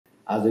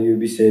आज यो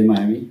विषयमा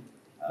हामी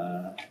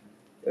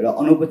एउटा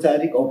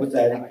अनौपचारिक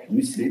औपचारिक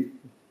मिश्रित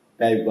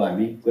टाइपको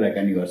हामी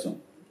कुराकानी गर्छौँ।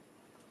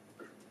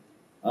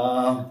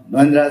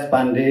 नयनराज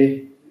पाण्डे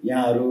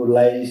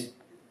यहाँहरूलाई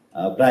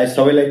प्राय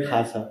सबैलाई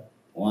थाहा छ।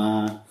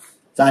 उहाँ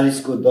 40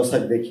 को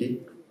दशकदेखि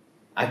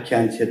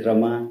आख्यान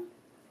क्षेत्रमा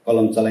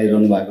कलम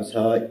चलाइरहनु भएको छ।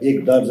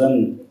 1 दर्जन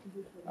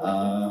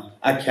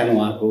आख्यान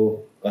उहाँको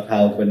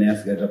कथा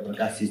उपन्यास गरेर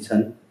प्रकाशित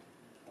छन्।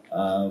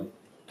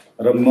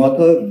 र म त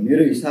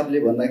मेरो हिसाबले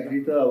भन्दाखेरि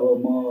त अब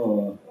म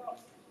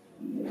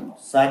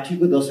 60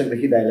 को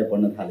दशकदेखि दाइलाई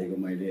पढ्न थालेको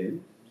मैले।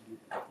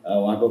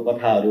 उहाँको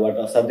कथाहरूबाट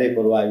असाध्यै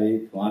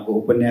प्रभावित, उहाँको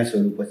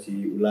उपन्यासहरू पछि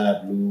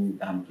उलाब्लु,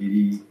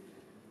 धामकिरी,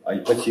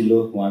 अहिले पछिल्लो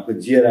उहाँको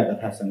जियरा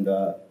कथासँग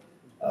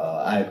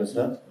आएको छ।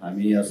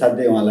 हामी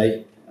असाध्यै उहाँलाई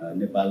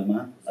नेपालमा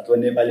अथवा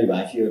नेपाली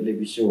भाषीहरूले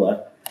विश्वभर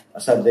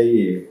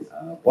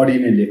असाध्यै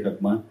पढिने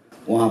लेखकमा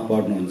उहाँ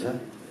पर्नुहुन्छ।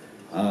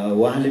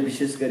 उहाँले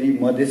विशेष गरी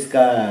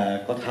मधेसका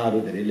कथाहरू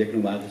धेरै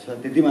लेख्नु भएको छ।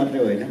 त्यति मात्रै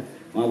होइन,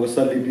 उहाँको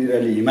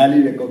शैलीले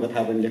हिमाली रेखको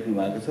कथा पनि लेख्नु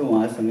भएको छ।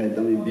 उहाँसँग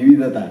एकदमै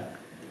विविधता,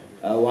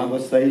 उहाँको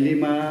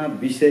शैलीमा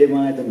विषयमा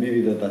एकदम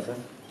विविधता छ।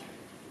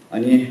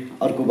 अनि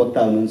अर्को वक्ता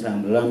हुनुहुन्छ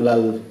हाम्रो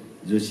रामलाल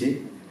जोशी,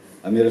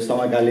 मेरो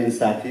समकालीन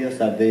साथी,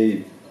 असाध्यै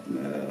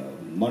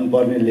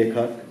मनपर्ने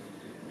लेखक।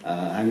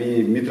 हामी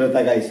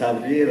मित्रताका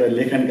हिसाबले र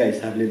लेखनका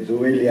हिसाबले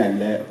दुवैले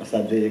हामीलाई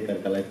असाध्यै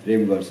एकअर्कालाई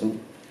प्रेम गर्छौँ।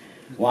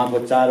 उहाँको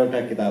 4वटा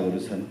किताबहरू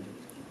छन्।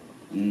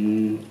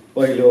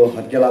 पहिलो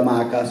हत्केलामा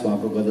आकाश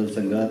उहाँको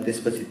गजलसँग,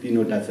 त्यसपछि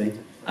 3वटा चाहिँ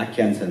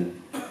आख्यान छन्।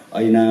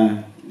 ऐना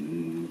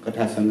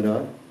कथा सङ्ग्रह,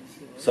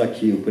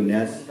 सखी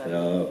उपन्यास र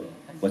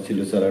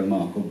पछिल्लो चरणमा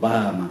उहाँको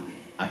बामा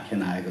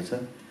आख्यान आएको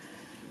छ।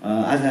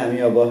 आज हामी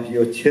अब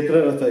यो क्षेत्र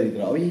र चरित्र,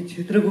 अब यी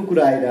क्षेत्रको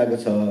कुरा आइरहेको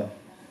छ।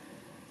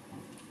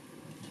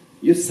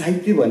 यो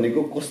साहित्य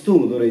भनेको कस्तो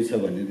हुँदो रहेछ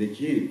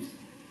भनेदेखि,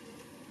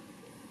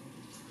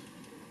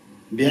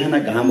 बिहान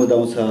घाम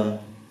उदाउँछ,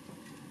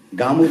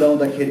 घाम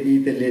उदाउँदाखेरि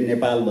त्यसले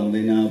नेपाल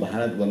भन्दैन,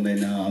 भारत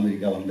भन्दैन,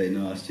 अमेरिका भन्दैन,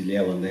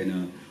 अस्ट्रेलिया भन्दैन।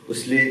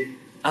 उसले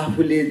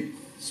आफूले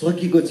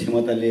सकेको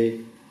क्षमताले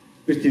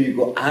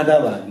पृथ्वीको आधा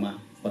भागमा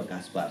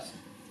प्रकाश पार्छ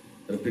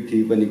र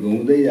पृथ्वी पनि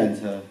घुम्दै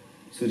जान्छ,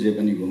 सूर्य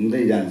पनि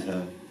घुम्दै जान्छ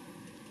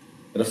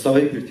र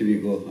सबै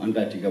पृथ्वीको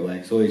अन्टार्कटिका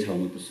बाहेक सबै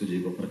ठाउँमा त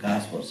सूर्यको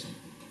प्रकाश पर्छ।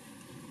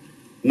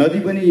 नदी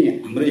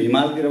पनि हाम्रो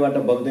हिमालतिरबाट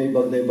बग्दै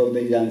बग्दै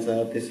बग्दै जान्छ।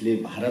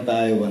 त्यसले भारत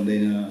आयो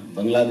भन्दैन,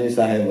 बङ्गलादेश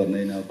आयो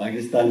भन्दैन,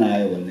 पाकिस्तान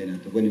आयो भन्दैन,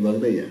 त्यो पनि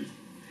बग्दै जान्छ।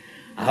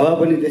 हावा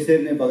पनि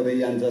त्यसरी नै बग्दै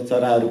जान्छ,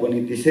 चराहरू पनि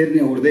त्यसरी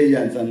नै उड्दै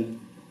जान्छन्।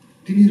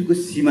 तिनीहरूको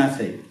सीमा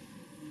छैन,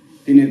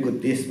 तिनीहरूको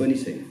देश पनि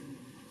छैन,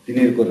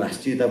 तिनीहरूको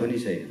राष्ट्रियता पनि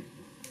छैन।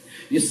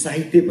 यो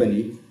साहित्य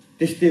पनि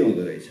त्यस्तै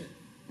हुँदो रहेछ।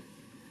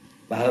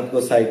 भारतको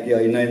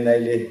साहित्य नयन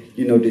दाइले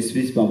किनोट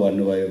स्पिचमा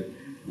भन्नुभयो,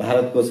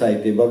 भारतको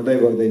साहित्य बग्दै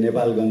बग्दै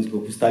नेपालगञ्जको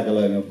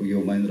पुस्तकालयमा पुग्यो,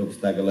 महेन्द्र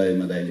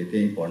पुस्तकालयमा दाइले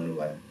त्यहीँ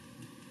पढ्नुभयो।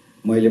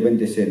 मैले पनि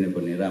त्यसरी नै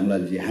पढ्ने,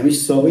 रामलालजी हामी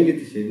सबैले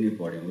त्यसरी नै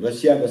पढ्यौँ।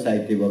 रसियाको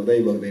साहित्य बग्दै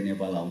बग्दै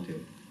नेपाल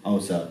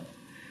आउँछ,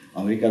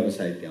 अमेरिकाको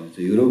साहित्य आउँछ,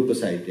 युरोपको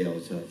साहित्य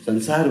आउँछ,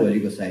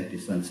 संसारभरिको साहित्य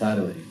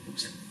संसारभरि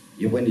पुग्छ।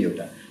 यो पनि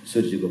एउटा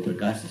सूर्यको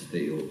प्रकाश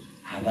जस्तै हो,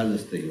 हावा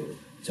जस्तै हो,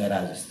 चरा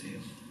जस्तै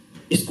हो।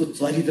 यसको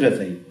चरित्र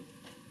चाहिँ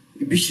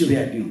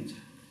विश्वव्यापी हुन्छ।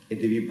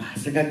 यद्यपि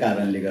भाषाका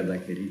कारणले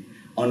गर्दाखेरि,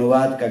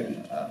 अनुवादका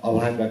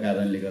अभावका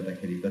कारणले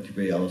गर्दाखेरि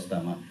कतिपय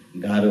अवस्थामा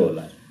गाह्रो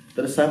होला,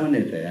 तर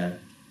सामान्यतया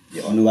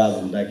यो अनुवाद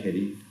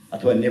हुँदाखेरि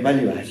अथवा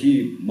नेपाली भाषी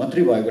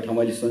मात्रै भएको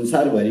ठाउँमा अहिले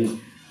संसारभरि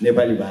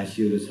नेपाली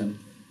भाषीहरू छन्।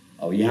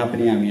 अब यहाँ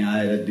पनि हामी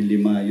आएर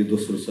दिल्लीमा यो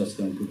दोस्रो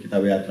संस्करणको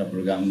किताब यात्रा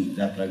प्रोग्राम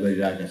यात्रा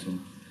गरिरहेका छौँ।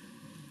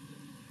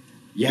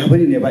 यहाँ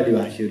पनि नेपाली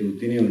भाषीहरू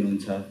तिनै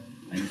हुनुहुन्छ।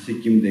 हामी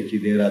सिक्किमदेखि,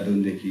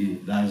 देहरादुनदेखि,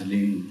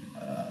 दार्जिलिङ,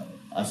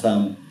 आसाम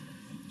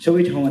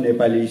सबै ठाउँमा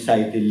नेपाली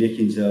साहित्य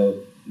लेखिन्छ,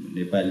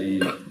 नेपाली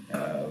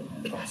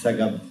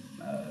भाषाका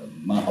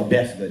मा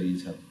अभ्यास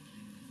गरिन्छ।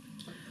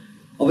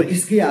 अब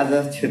यसकै आज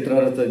क्षेत्र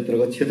र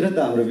चरित्रको, क्षेत्र त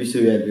हाम्रो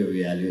विश्वव्यापी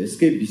भइहाल्यो,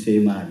 यसकै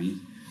विषयमा हामी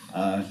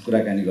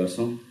कुराकानी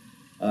गर्छौँ।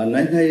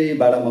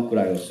 नयाँबाट म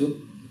कुरा गर्छु।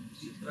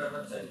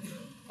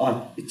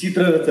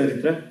 चित्र र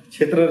चरित्र,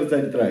 क्षेत्र र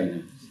चरित्र होइन,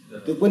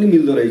 त्यो पनि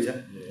मिल्दो रहेछ।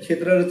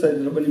 क्षेत्र र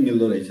चरित्र पनि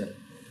मिल्दो रहेछ।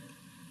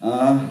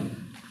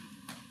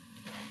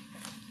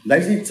 दाइ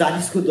चाहिँ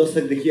 40 को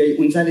दशकदेखि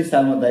 39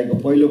 सालमा दाइको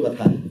पहिलो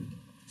कथा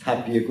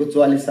छापिएको,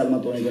 44 सालमा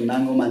तपाईँको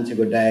नाङ्गो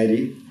मान्छेको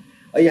डायरी।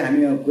 अहिले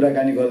हामी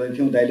कुराकानी गर्दै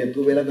थियौँ, दाइले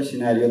त्यो बेलाको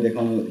सिनारियो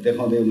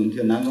देखाउँदै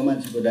हुनुहुन्थ्यो। नाङ्गो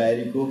मान्छेको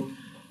डायरीको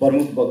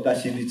प्रमुख वक्ता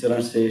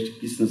सिद्धिचरण श्रेष्ठ,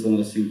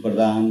 कृष्णचन्द्र सिंह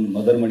प्रधान,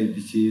 मदनमणि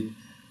दीक्षित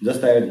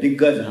जस्ता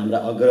दिग्गज हाम्रा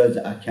अग्रज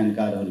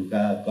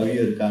आख्यानकारहरूका,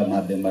 कविहरूका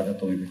माध्यमबाट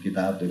तपाईँको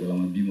किताब त्यो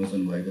बेलामा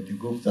विमोचन भएको थियो,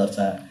 खुब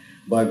चर्चा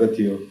भएको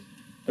थियो।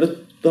 र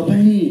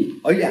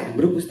तपाईँ अहिले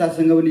हाम्रो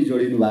पुस्तासँग पनि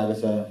जोडिनु भएको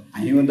छ।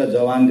 हामीभन्दा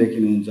जवान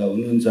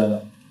हुनुहुन्छ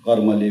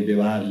कर्मले,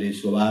 व्यवहारले,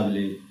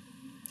 स्वभावले।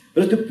 र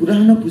त्यो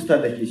पुरानो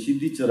पुस्तादेखि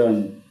सिद्धिचरण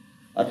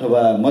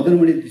अथवा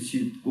मदनमणि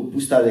दीक्षितको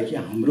पुस्तादेखि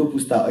हाम्रो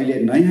पुस्ता, अहिले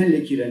नयाँ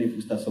लेखिरहने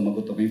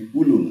पुस्तासम्मको तपाईँ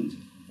पुल हुनुहुन्छ।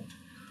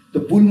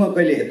 त्यो पुलमा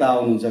कहिले यता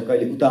आउनुहुन्छ,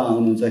 कहिले उता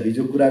आउनुहुन्छ।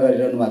 हिजो कुरा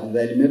गरिरहनु भएको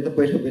दाइले, मेरो त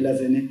पहिलो बेला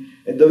चाहिँ नि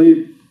एकदमै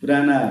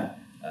पुराना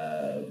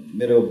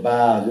मेरो बा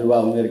हजुरबा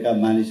उमेरका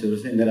मानिसहरू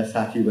चाहिँ मेरा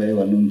साथी भए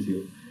भन्नुहुन्थ्यो।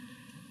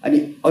 अनि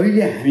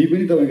अहिले हामी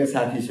पनि तपाईँको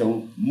साथी छौँ,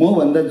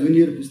 मभन्दा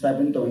जुनियर पुस्ता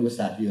पनि तपाईँको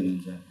साथी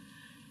हुनुहुन्छ।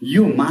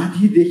 यो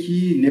माथिदेखि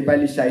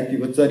नेपाली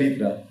साहित्यको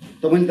चरित्र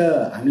तपाईँले त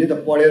हामीले त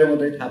पढेर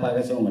मात्रै थाहा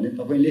पाएका छौँ भने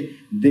तपाईँले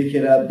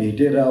देखेर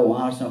भेटेर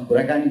उहाँहरूसँग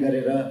कुराकानी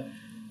गरेर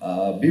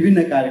विभिन्न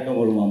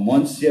कार्यक्रमहरूमा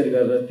मञ्च सेयर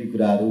गरेर ती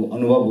कुराहरू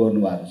अनुभव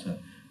गर्नुभएको छ।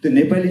 त्यो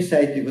नेपाली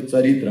साहित्यको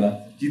चरित्र,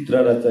 चित्र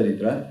र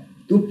चरित्र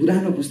त्यो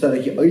पुरानो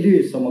पुस्तादेखि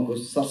अहिलेसम्मको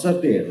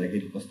सशर्ते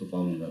हेर्दाखेरि कस्तो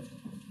पाउनुहुन्छ?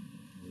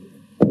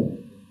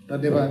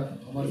 धन्यवाद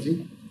अमरजी।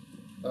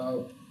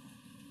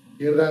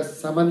 हेर्दा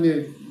सामान्य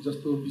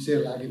जस्तो विषय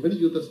लागे पनि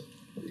यो त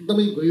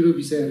एकदमै गहिरो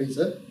विषय रहेछ।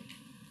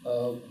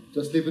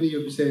 जसले पनि यो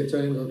विषय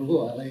चयन गर्नुभयो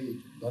उहाँलाई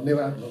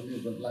धन्यवाद भन्ने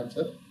लाग्छ।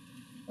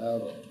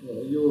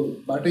 यो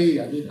बाटै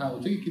हामी थाहा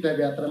हुन्छ कि किताब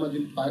यात्रामा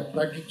जुन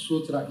प्राज्ञिक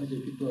सोच राख्ने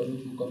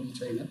व्यक्तित्वहरूको कमी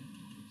छैन।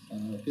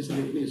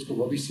 त्यसैले पनि यसको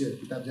भविष्य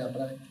किताब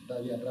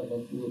यात्राको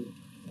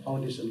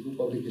फाउन्डेसनको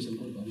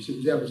पब्लिकेसनको भविष्य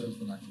उज्यालो छ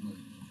जस्तो लाग्छ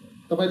मलाई।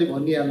 तपाईँले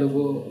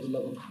भनिहाल्नुभयो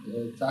लगभग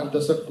 4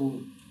 दशकको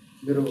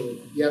मेरो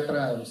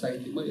यात्रा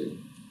साहित्यमा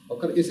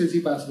भर्खर एसएलसी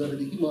पास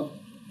गरेदेखि म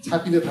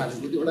छापिन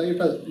थालेको थियो।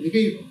 एउटा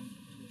निकै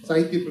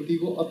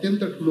साहित्यप्रतिको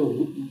अत्यन्त ठुलो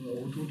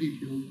हुटहुटी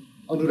थियो,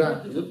 अनुराग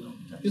थियो।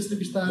 त्यसले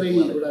बिस्तारै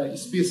एउटा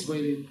स्पेस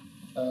मैले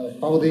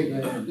पाउँदै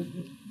गएँ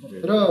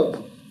र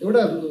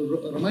एउटा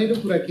रमाइलो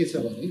कुरा के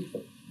छ भने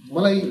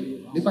मलाई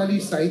नेपाली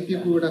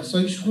साहित्यको एउटा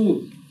सहिष्णु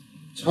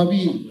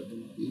छवि,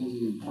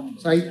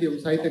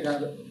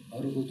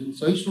 साहित्यकारहरूको जुन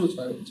सहिष्णु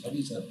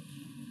छवि छ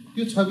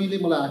त्यो छविले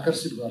मलाई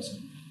आकर्षित गर्छ।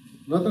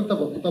 नत्र त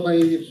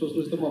तपाईँले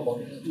सोच्नुहोस् त म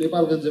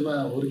नेपालगञ्जमा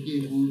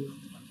हुर्किएको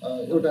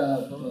एउटा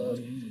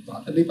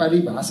नेपाली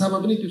भाषामा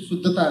पनि त्यो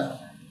शुद्धता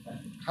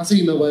खासै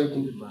नभएको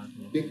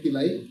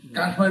व्यक्तिलाई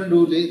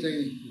काठमाडौँले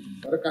चाहिँ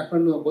र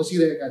काठमाडौँमा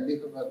बसिरहेका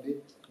लेखकहरूले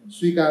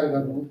स्वीकार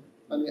गर्नु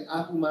अनि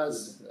आफूमाझ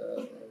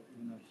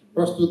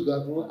प्रस्तुत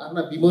गर्नु,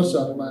 आफ्ना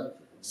विमर्शहरूमा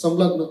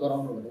संलग्न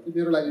गराउनु भनेको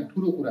मेरो लागि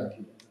ठुलो कुरा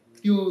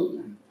थियो।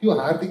 त्यो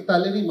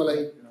हार्दिकताले नै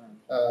मलाई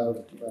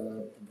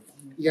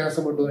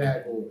यहाँसम्म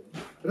डोर्याएको हो।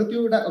 र त्यो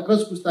एउटा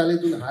अग्रज पुस्ताले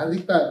जुन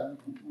हार्दिकता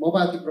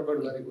ममाथि प्रकट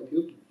गरेको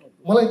थियो,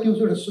 मलाई त्यो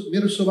एउटा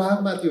मेरो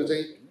स्वभावमा त्यो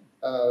चाहिँ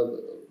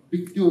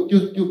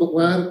त्यो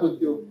उहाँहरूको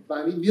त्यो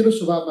बानी मेरो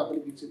स्वभावमा पनि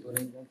विकसित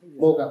हुने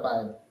मौका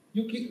पायो।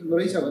 यो के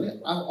रहेछ भने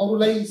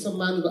अरूलाई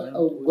सम्मान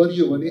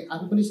गरियो भने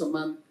आफू पनि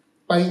सम्मान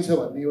पाइन्छ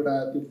भन्ने एउटा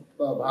त्यो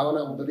भावना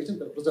हुँदो रहेछ नि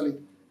त, प्रचलित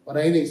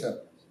भनाइ नै छ।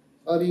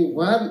 अनि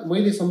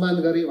मैले सम्मान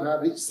गरेँ,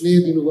 उहाँहरूले स्नेह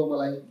दिनुभयो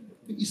मलाई।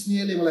 त्यो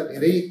स्नेहले मलाई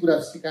धेरै कुरा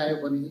सिकायो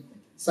पनि।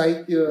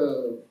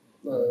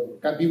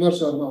 साहित्यका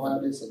विमर्शहरूमा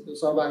उहाँहरूले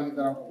सहभागी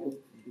गराउनुभयो।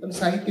 अनि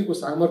साहित्यको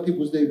सामर्थ्य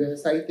बुझ्दै गए,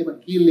 साहित्यमा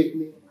के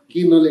लेख्ने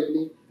के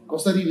नलेख्ने,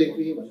 कसरी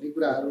लेख्ने भन्ने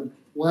कुराहरू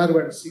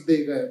उहाँहरूबाट सिक्दै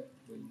गयो।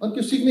 अनि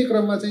त्यो सिक्ने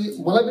क्रममा चाहिँ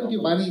मलाई पनि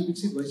त्यो बानी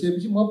विकसित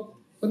भइसकेपछि म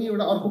पनि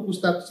एउटा अर्को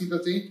पुस्तासित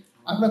चाहिँ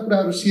आफ्ना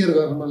कुराहरू सेयर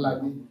गर्न मन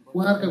लाग्ने,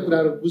 उहाँहरूका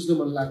कुराहरू बुझ्न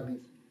मन लाग्ने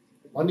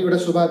भन्ने एउटा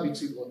स्वभाव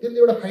विकसित भयो। त्यसले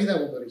एउटा फाइदा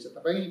हुँदो रहेछ।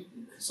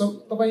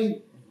 तपाईँ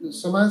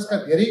समाजका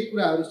धेरै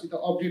कुराहरूसित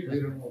अपडेट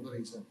भइरहनु हुँदो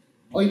रहेछ।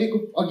 अहिलेको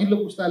अघिल्लो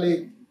पुस्ताले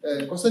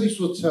कसरी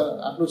सोच्छ,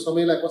 आफ्नो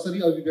समयलाई कसरी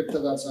अभिव्यक्त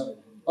गर्छ,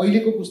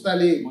 अहिलेको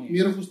पुस्ताले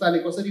मेरो पुस्ताले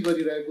कसरी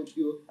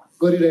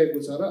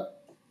गरिरहेको छ र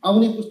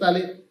आउने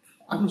पुस्ताले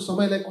आफ्नो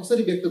समयलाई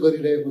कसरी व्यक्त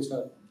गरिरहेको छ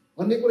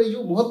भन्ने कुरा, यो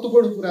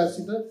महत्त्वपूर्ण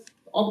कुरासित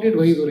अपडेट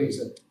भइदो रहेछ।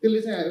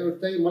 त्यसले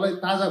चाहिँ मलाई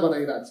ताजा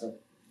बनाइरहेको छ।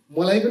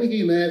 मलाई पनि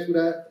केही नयाँ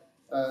कुरा,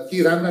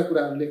 केही राम्रा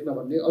कुराहरू लेख्न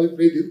भन्ने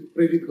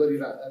प्रेरित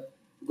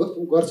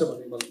गर्छ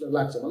भन्ने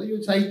लाग्छ मलाई। यो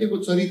साहित्यको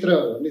चरित्र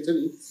भन्ने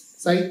चाहिँ नि,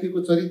 साहित्यको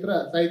चरित्र,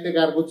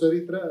 साहित्यकारको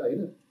चरित्र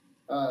होइन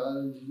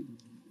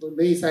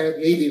नै सायद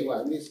यही नै हो।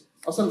 हामीले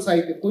असल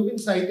साहित्य, कोही पनि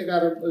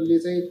साहित्यकारले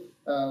चाहिँ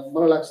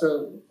मलाई लाग्छ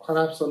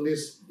खराब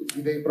सन्देश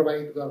दिँदै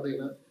प्रभावित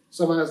गर्दैन,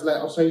 समाजलाई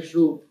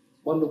असहिष्णु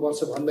बन्नुपर्छ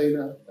भन्दैन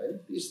होइन।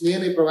 स्नेह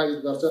नै प्रभावित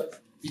गर्छ,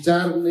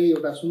 विचार नै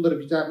एउटा सुन्दर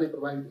विचार नै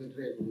प्रभावित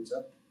गरिरहेको हुन्छ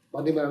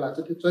भन्ने मलाई लाग्छ।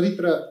 त्यो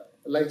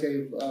चरित्रलाई चाहिँ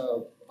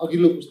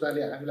अघिल्लो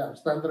पुस्ताले हामीलाई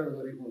हस्तान्तरण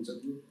गरेको हुन्छ,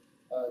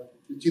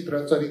 त्यो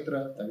चित्र चरित्र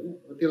होइन,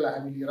 त्यसलाई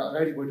हामी लिएर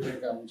अगाडि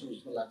बढिरहेका हुन्छौँ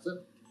जस्तो लाग्छ।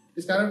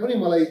 त्यसकारण पनि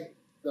मलाई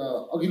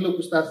अघिल्लो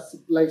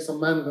पुस्तालाई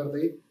सम्मान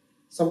गर्दै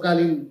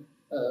समकालीन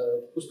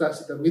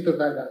पुस्तासित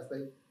मित्रता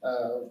गाँच्दै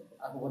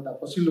आफूभन्दा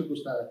पछिल्लो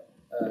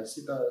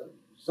पुस्तासित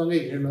सँगै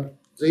हिँड्न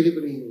जहिले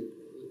पनि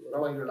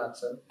रमाइलो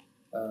लाग्छ,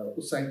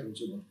 उत्साहित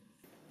हुन्छु म।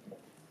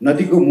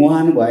 नदीको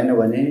मुहान भएन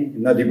भने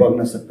नदी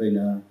बग्न सक्दैन,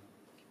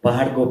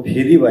 पहाडको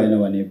फेदी भएन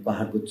भने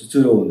पहाडको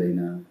चुचुरो हुँदैन,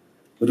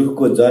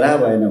 रुखको जरा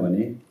भएन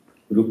भने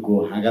रुखको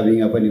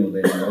हाँगाबिङ्गा पनि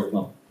हुँदैन,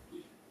 रुखमा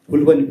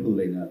फुल पनि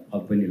फुल्दैन, फल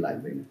पनि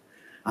लाग्दैन।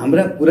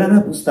 हाम्रा पुराना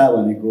पुस्ता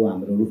भनेको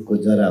हाम्रो रुखको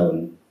जरा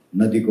हुन्,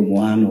 नदीको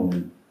मुहान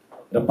हुन्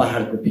र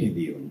पहाडको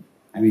फेदी हुन्।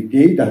 हामी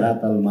त्यही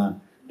धरातलमा,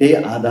 त्यही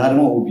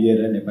आधारमा उभिएर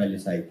नेपाली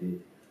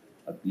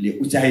साहित्यले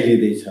उचाइ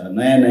लिँदैछ,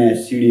 नयाँ नयाँ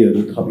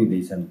सिँढीहरू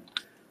थपिँदैछन्।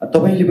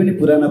 तपाईँले पनि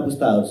पुराना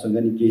पुस्ताहरूसँग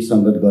नि केही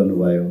सङ्गत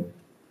गर्नुभयो,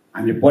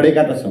 हामीले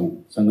पढेका त छौँ,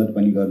 सङ्गत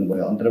पनि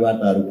गर्नुभयो,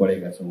 अन्तर्वार्ताहरू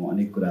पढेका छौँ,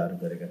 अनेक कुराहरू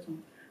गरेका छौँ।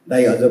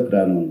 दाइ अझ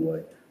पुरानो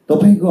हुनुभयो,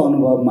 तपाईँको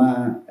अनुभवमा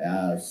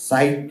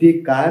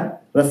साहित्यकार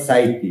र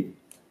साहित्य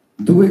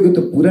दुवैको त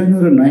पुरानो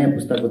र नयाँ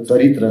पुस्ताको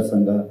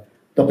चरित्रसँग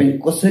तपाईँ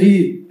कसरी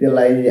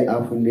त्यसलाई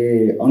आफूले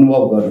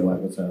अनुभव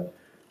गर्नुभएको छ?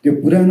 त्यो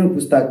पुरानो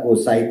पुस्ताको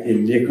साहित्य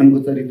लेखनको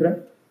चरित्र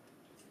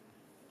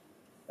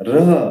र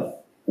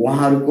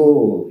उहाँहरूको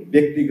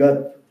व्यक्तिगत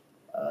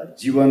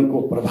जीवनको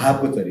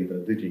प्रभावको चरित्र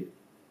दुईटै,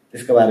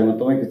 त्यसको बारेमा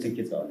तपाईँको चाहिँ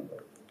के छ अनुभव?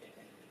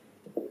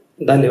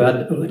 धन्यवाद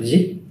अमरजी।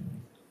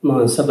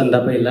 म सबभन्दा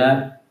पहिला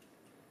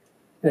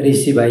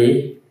ऋषि भाइ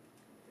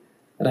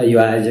र यो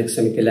आयोजक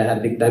समितिलाई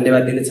हार्दिक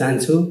धन्यवाद दिन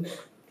चाहन्छु।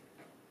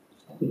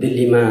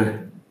 दिल्लीमा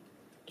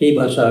केही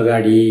वर्ष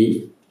अगाडि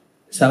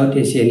साउथ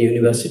एसियन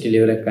युनिभर्सिटीले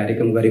एउटा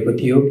कार्यक्रम गरेको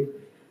थियो।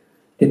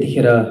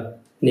 त्यतिखेर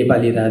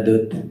नेपाली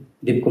राजदूत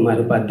दिपकुमार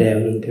उपाध्याय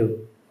हुनुहुन्थ्यो।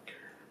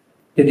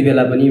 त्यति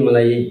बेला पनि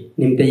मलाई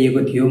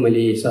निम्त्याइएको थियो,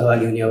 मैले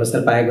सहभागी हुने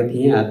अवसर पाएको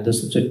थिएँ। आज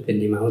दोस्रोचोटि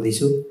दिल्लीमा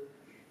आउँदैछु।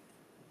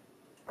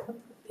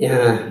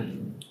 यहाँ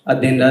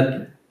अध्ययनरत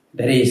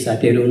धेरै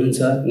साथीहरू हुनुहुन्छ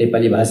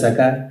नेपाली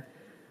भाषाका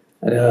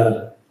र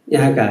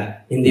यहाँका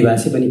हिन्दी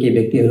भाषी पनि केही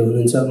व्यक्तिहरू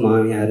हुनुहुन्छ।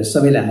 म यहाँहरू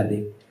सबैलाई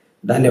हार्दिक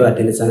धन्यवाद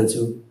दिन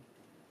चाहन्छु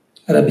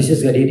र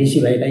विशेष गरी ऋषि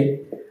भाइलाई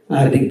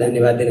हार्दिक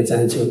धन्यवाद दिन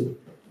चाहन्छु।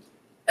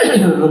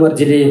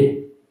 अमरजीले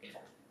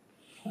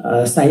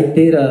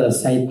साहित्य र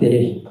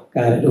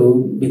साहित्यकारहरू,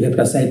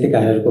 विगतका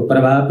साहित्यकारहरूको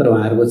प्रभाव र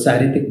उहाँहरूको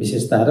चारित्रिक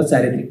विशेषता र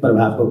चारित्रिक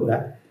प्रभावको कुरा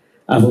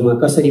आफूमा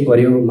कसरी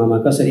पर्यो, ममा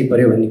कसरी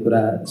पर्यो भन्ने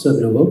कुरा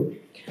सोध्नुभयो।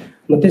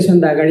 म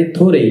त्यसभन्दा अगाडि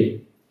थोरै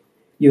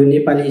यो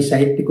नेपाली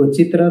साहित्यको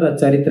चित्र र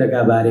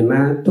चरित्रका बारेमा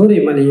थोरै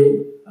मैले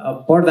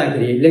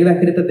पढ्दाखेरि,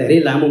 लेख्दाखेरि त धेरै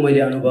लामो मैले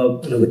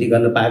अनुभूति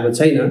गर्न पाएको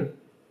छैन,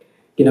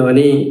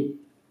 किनभने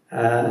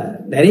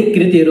धेरै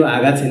कृतिहरू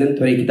आएका छैनन्।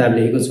 थोरै किताब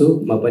लेखेको छु।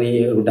 म पनि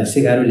एउटा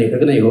सिकारू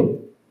लेखक नै हो।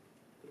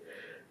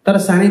 तर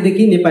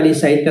सानैदेखि नेपाली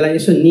साहित्यलाई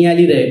यसो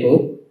निहालिरहेको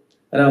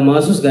र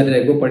महसुस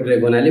गरिरहेको,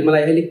 पढिरहेको हुनाले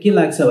मलाई अहिले के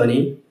लाग्छ भने,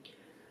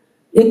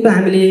 एक त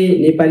हामीले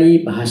नेपाली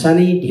भाषा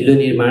नै ढिलो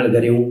निर्माण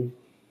गऱ्यौँ।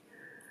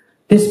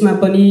 त्यसमा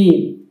पनि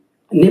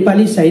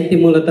नेपाली साहित्य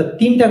मूलतः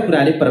तीनटा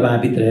कुराले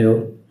प्रभावित रह्यो।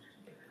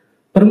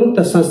 प्रमुख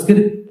त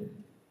संस्कृत,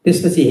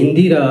 त्यसपछि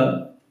हिन्दी र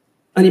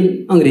अनि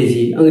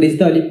अङ्ग्रेजी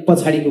त अलिक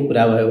पछाडिको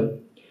कुरा भयो।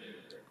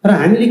 र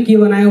हामीले के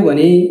बनायौँ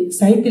भने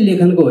साहित्य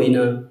लेखनको होइन,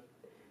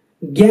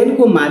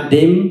 ज्ञानको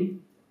माध्यम,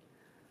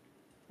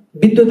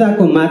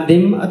 विद्वताको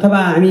माध्यम अथवा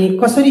हामी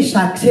कसरी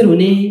साक्षर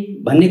हुने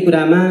भन्ने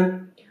कुरामा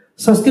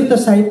संस्कृत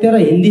साहित्य र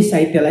हिन्दी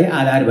साहित्यलाई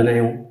आधार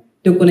बनायौँ।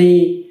 त्यो कुनै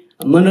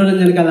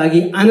मनोरञ्जनका लागि,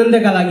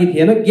 आनन्दका लागि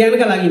थिएन,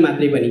 ज्ञानका लागि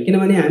मात्रै पनि।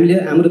 किनभने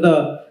हाम्रो त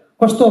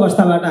कस्तो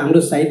अवस्थाबाट हाम्रो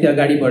साहित्य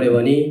अगाडि बढ्यो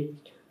भने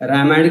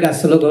रामायणका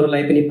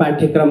श्लोकहरूलाई पनि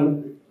पाठ्यक्रम,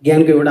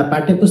 ज्ञानको एउटा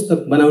पाठ्यपुस्तक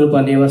बनाउनु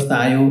पर्ने अवस्था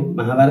आयो।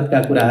 महाभारतका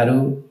कुराहरू,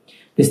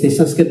 त्यस्तै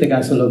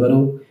संस्कृतका श्लोकहरू,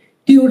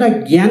 त्यो एउटा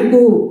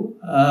ज्ञानको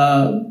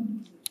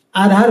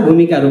आधार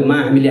भूमिका रूपमा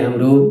हामीले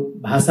हाम्रो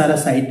भाषा र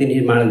साहित्य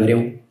निर्माण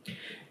गऱ्यौँ।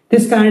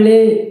 त्यसकारणले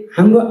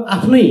हाम्रो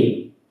आफ्नै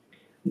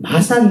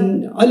भाषा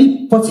अलिक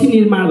पछि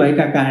निर्माण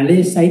भएका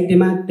कारणले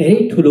साहित्यमा धेरै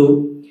ठुलो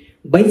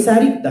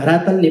वैचारिक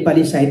धरातल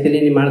नेपाली साहित्यले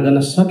निर्माण गर्न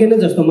सकेन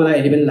जस्तो मलाई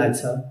अहिले पनि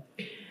लाग्छ।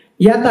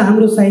 या त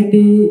हाम्रो साहित्य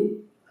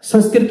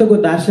संस्कृतको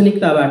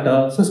दार्शनिकताबाट,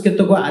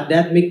 संस्कृतको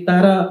आध्यात्मिकता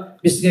र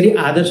विशेष गरी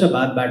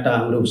आदर्शवादबाट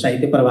हाम्रो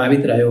साहित्य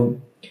प्रभावित रह्यो।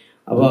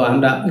 अब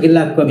हाम्रा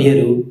अघिल्ला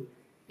कविहरू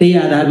त्यही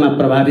आधारमा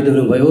प्रभावित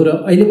हुनुभयो र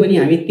अहिले पनि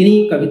हामी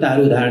तिनै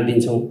कविताहरू उदाहरण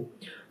दिन्छौँ।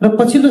 र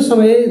पछिल्लो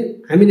समय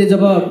हामीले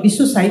जब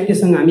विश्व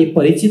साहित्यसँग हामी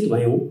परिचित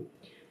भयौँ,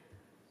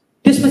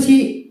 त्यसपछि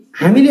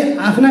हामीले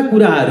आफ्ना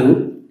कुराहरू,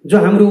 जो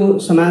हाम्रो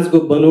समाजको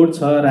बनोट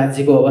छ,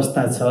 राज्यको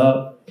अवस्था छ,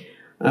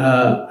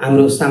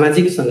 हाम्रो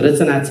सामाजिक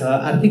संरचना छ,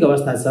 आर्थिक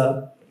अवस्था छ,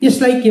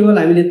 यसलाई केवल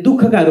हामीले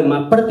दुःखका रूपमा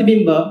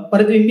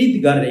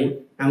प्रतिबिम्बित गर्ने,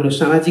 हाम्रो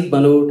सामाजिक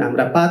बनोट,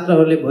 हाम्रा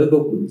पात्रहरूले भएको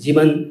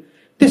जीवन,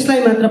 त्यसलाई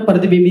मात्र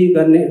प्रतिबिम्बित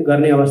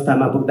गर्ने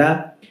अवस्थामा पुग्दा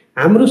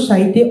हाम्रो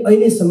साहित्य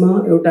अहिलेसम्म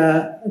एउटा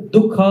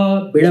दुःख,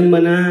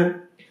 विडम्बना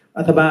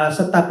अथवा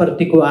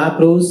सत्ताप्रतिको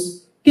आक्रोश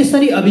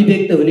त्यसरी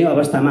अभिव्यक्त हुने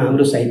अवस्थामा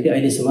हाम्रो साहित्य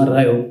अहिलेसम्म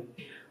रह्यो।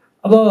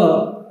 अब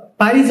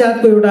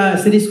पारिजातको एउटा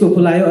सिरिजको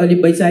फुल आयो, अलि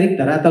वैचारिक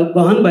धरातल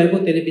गहन भएको,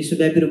 त्यसले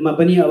विश्वव्यापी रूपमा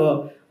पनि अब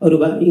अरू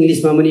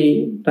इङ्ग्लिसमा पनि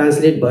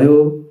ट्रान्सलेट भयो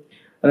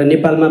र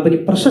नेपालमा पनि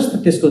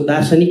प्रशस्त त्यसको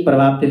दार्शनिक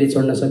प्रभाव त्यसले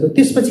छोड्न सक्यो।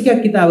 त्यसपछिका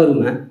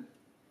किताबहरूमा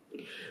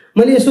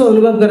मैले यसो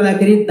अनुभव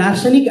गर्दाखेरि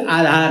दार्शनिक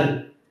आधार,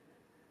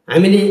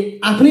 हामीले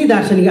आफ्नै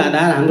दार्शनिक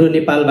आधार हाम्रो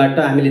नेपालबाट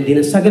हामीले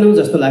दिन सकेनौँ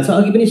जस्तो लाग्छ।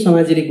 अघि पनि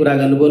समाजले कुरा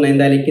गर्नुभयो,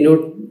 नयनदाले किनोट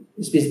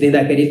स्पिच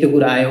दिँदाखेरि त्यो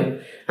कुरा आयो,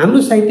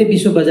 हाम्रो साहित्य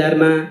विश्व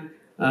बजारमा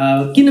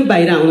किन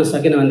बाहिर आउन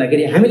सकेन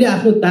भन्दाखेरि हामीले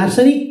आफ्नो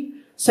दार्शनिक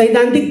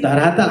सैद्धान्तिक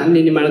धरातल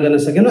हामीले निर्माण गर्न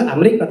सकेनौँ।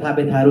 हाम्रै कथा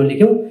व्यथाहरू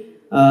लेख्यौँ।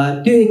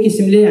 त्यो एक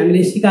किसिमले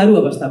हामीले सिकारु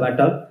अवस्थाबाट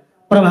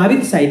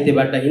प्रभावित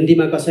साहित्यबाट,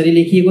 हिन्दीमा कसरी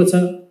लेखिएको छ,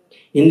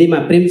 हिन्दीमा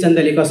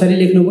प्रेमचन्दले कसरी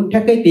लेख्नुभयो,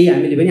 ठ्याक्कै त्यही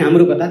हामीले पनि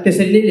हाम्रो कथा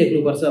त्यसरी नै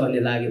लेख्नुपर्छ भन्ने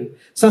लाग्यो।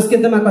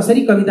 संस्कृतमा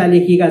कसरी कविता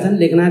लेखिएका छन्,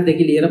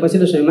 लेखनाथदेखि लिएर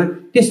पछिल्लो समयमा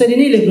त्यसरी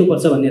नै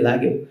लेख्नुपर्छ भन्ने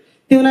लाग्यो।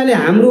 त्यो हुनाले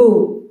हाम्रो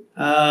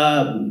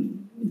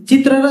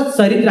चित्र र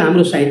चरित्र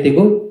हाम्रो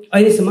साहित्यको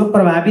अहिलेसम्म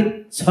प्रभावित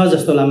छ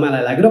जस्तो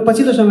मलाई लाग्यो। र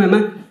पछिल्लो समयमा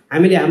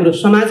हामीले हाम्रो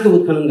समाजको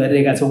उत्खनन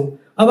गरिरहेका छौँ।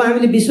 अब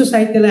हामीले विश्व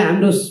साहित्यलाई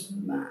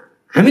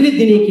हामीले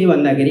दिने के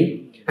भन्दाखेरि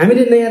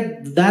हामीले नयाँ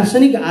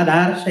दार्शनिक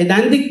आधार,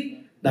 सैद्धान्तिक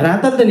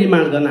धरातल त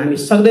निर्माण गर्न हामी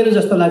सक्दैनौँ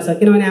जस्तो लाग्छ।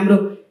 किनभने हाम्रो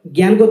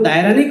ज्ञानको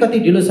दायरा नै कति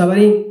ढिलो छ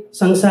भने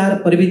संसार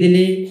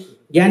प्रविधिले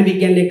ज्ञान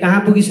विज्ञानले कहाँ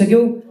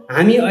पुगिसक्यो।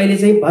 हामी अहिले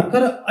चाहिँ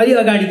भर्खर अलि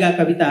अगाडिका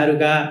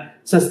कविताहरूका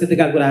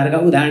संस्कृतिका कुराहरूका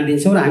उदाहरण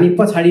दिन्छौँ र हामी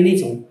पछाडि नै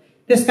छौँ।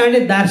 त्यस कारणले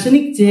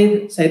दार्शनिक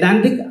चेत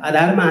सैद्धान्तिक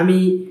आधारमा हामी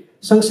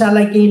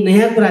संसारलाई केही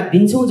नयाँ कुरा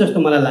दिन्छौँ जस्तो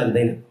मलाई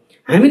लाग्दैन।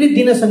 हामीले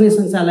दिन सक्ने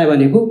संसारलाई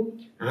भनेको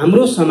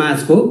हाम्रो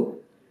समाजको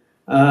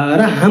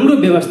र हाम्रो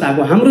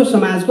व्यवस्थाको, हाम्रो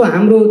समाजको,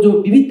 हाम्रो जो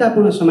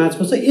विविधतापूर्ण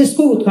समाजको छ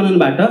यसको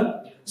उत्खननबाट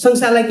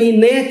संसारलाई केही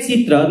नयाँ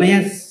चित्र,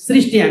 नयाँ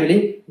सृष्टि हामीले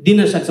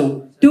दिन सक्छौँ।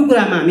 त्यो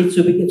कुरामा हामी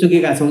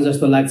चुकेका छौँ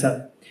जस्तो लाग्छ।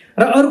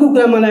 र अर्को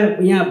कुरा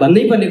मलाई यहाँ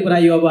भन्नै पर्ने कुरा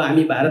यो, अब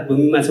हामी भारत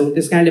भूमिमा छौँ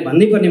त्यस कारणले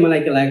भन्नै पर्ने मलाई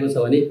के लागेको छ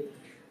भने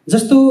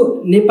जस्तो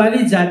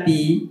नेपाली जाति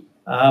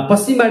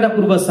पश्चिमबाट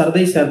पूर्व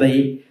सर्दै सर्दै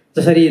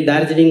जसरी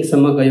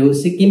दार्जिलिङसम्म गयो,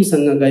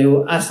 सिक्किमसँग गयो,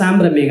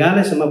 आसाम र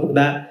मेघालयसम्म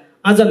पुग्दा,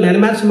 अझ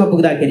म्यानमारसम्म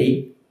पुग्दाखेरि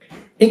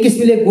एक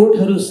किसिमले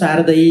गोठहरू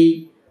सार्दै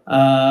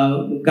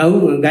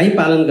गाई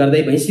पालन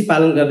गर्दै, भैँसी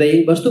पालन गर्दै,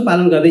 वस्तु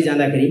पालन गर्दै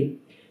जाँदाखेरि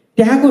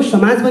त्यहाँको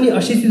समाज पनि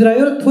अशिक्षित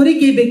रह्यो र थोरै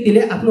केही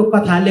व्यक्तिले आफ्नो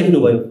कथा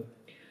लेख्नुभयो।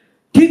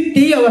 ठिक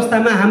त्यही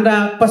अवस्थामा हाम्रा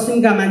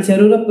पश्चिमका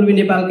मान्छेहरू र पूर्वी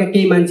नेपालका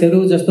केही मान्छेहरू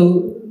जस्तो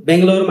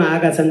बेङ्गलोरमा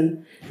आएका छन्,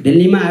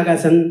 दिल्लीमा आएका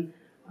छन्,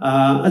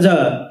 अझ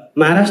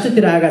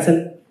महाराष्ट्रतिर आएका छन्,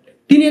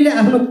 तिनीहरूले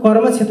आफ्नो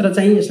कर्मक्षेत्र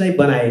चाहिँ यसलाई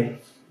बनाए।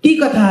 ती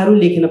कथाहरू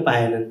लेखिन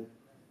पाएनन्।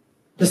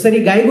 जसरी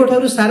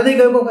गाईगोठहरू सार्दै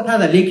गएको कथा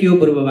त लेखियो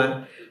पूर्वमा,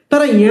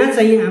 तर यहाँ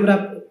चाहिँ हाम्रा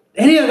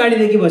धेरै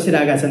अगाडिदेखि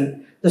बसिरहेका छन्।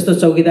 जस्तो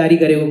चौकीदारी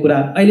गरेको कुरा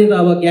अहिले त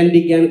अब ज्ञान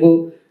विज्ञानको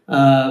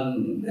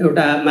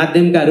एउटा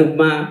माध्यमका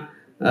रूपमा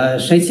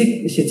शैक्षिक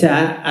शिक्षा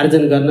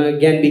आर्जन गर्न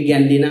ज्ञान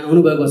विज्ञान लिन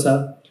आउनुभएको छ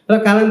र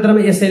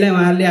कालान्तरमा यसैलाई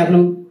उहाँहरूले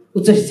आफ्नो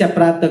उच्च शिक्षा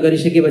प्राप्त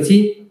गरिसकेपछि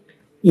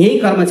यही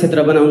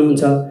कर्मक्षेत्र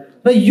बनाउनुहुन्छ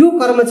र यो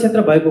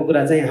कर्मक्षेत्र भएको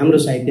कुरा चाहिँ हाम्रो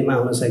साहित्यमा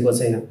आउन सकेको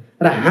छैन।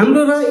 र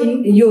हाम्रो र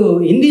यो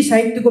हिन्दी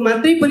साहित्यको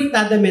मात्रै पनि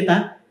तारतम्यता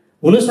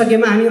हुन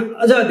सकेमा हामी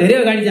अझ धेरै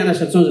अगाडि जान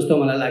सक्छौँ जस्तो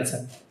मलाई लाग्छ।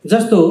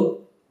 जस्तो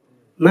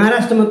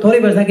महाराष्ट्रमा थोरै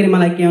बस्दाखेरि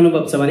मलाई के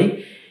अनुभव छ भने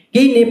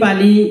केही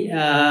नेपाली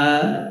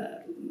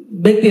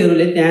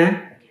व्यक्तिहरूले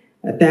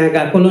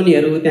त्यहाँका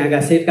कोलोनीहरू, त्यहाँका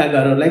सेटका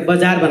घरहरूलाई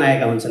बजार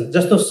बनाएका हुन्छन्।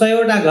 जस्तो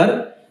 100वटा घर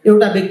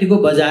एउटा व्यक्तिको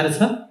बजार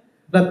छ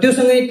र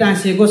त्योसँगै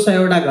टाँसिएको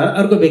 100वटा घर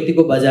अर्को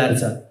व्यक्तिको बजार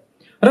छ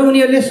र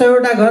उनीहरूले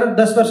 100वटा घर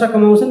 10 वर्ष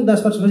कमाउँछन्,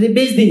 10 वर्षपछि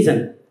बेचिदिन्छन्।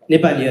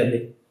 नेपालीहरूले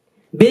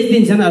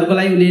बेचिदिन्छन्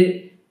अर्कोलाई। उसले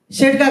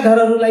सेटका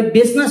घरहरूलाई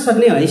बेच्न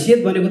सक्ने हैसियत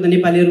भनेको त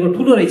नेपालीहरूको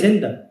ठुलो रहेछ नि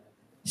त।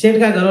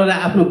 सेटका घरहरूलाई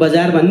आफ्नो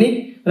बजार भन्ने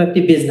र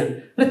ती बेच्न,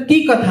 र ती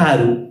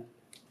कथाहरू,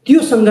 त्यो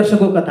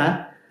सङ्घर्षको कथा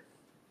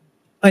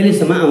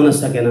अहिलेसम्म आउन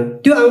सकेन।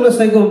 त्यो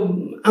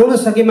आउन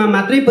सकेमा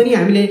मात्रै पनि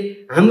हामीले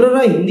हाम्रो र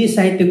हिन्दी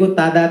साहित्यको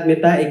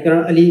तादात्म्यता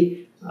एकीकरण अलि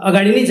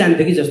अगाडि नै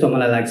जान्थ्यो कि जस्तो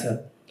मलाई लाग्छ।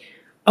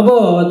 अब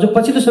जो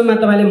पछिल्लो समयमा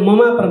तपाईँले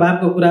ममा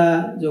प्रभावको कुरा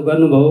जो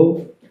गर्नुभयो,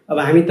 अब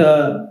हामी त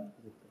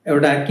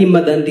एउटा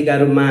किम्वदन्तीका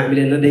रूपमा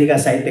हामीले नदेखेका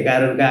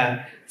साहित्यकारहरूका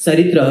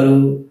चरित्रहरू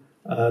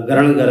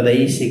ग्रहण गर्दै,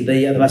 सिक्दै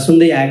अथवा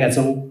सुन्दै आएका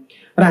छौँ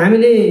र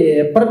हामीले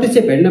प्रत्यक्ष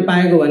भेट्न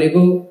पाएको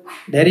भनेको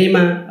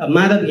धेरैमा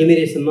माधव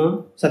घिमिरेसम्म,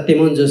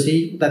 सत्यमोहन जोशी,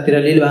 उतातिर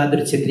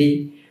लीलबहादुर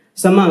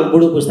छेत्रीसम्म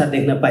बुढो पुस्ता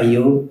देख्न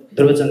पाइयो,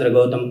 ध्रुवचन्द्र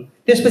गौतम,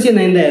 त्यसपछि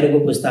नयन दाईहरूको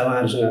पुस्ता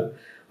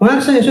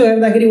उहाँहरूसँग यसो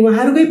हेर्दाखेरि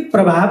उहाँहरूकै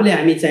प्रभावले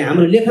हामी चाहिँ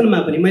हाम्रो लेखनमा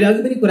पनि, मैले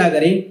अघि पनि कुरा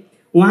गरेँ,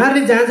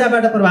 उहाँहरूले जहाँ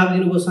जहाँबाट प्रभाव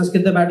लिनुभयो,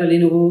 संस्कृतबाट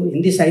लिनुभयो,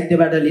 हिन्दी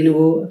साहित्यबाट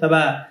लिनुभयो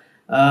अथवा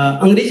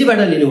अङ्ग्रेजीबाट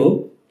लिनुभयो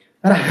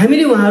र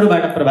हामीले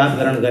उहाँहरूबाट प्रभाव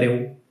ग्रहण गऱ्यौँ।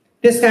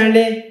 त्यस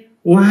कारणले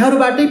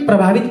उहाँहरूबाटै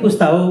प्रभावित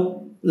पुस्ता हो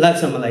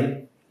लाग्छ मलाई।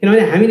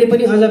 किनभने हामीले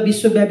पनि अझ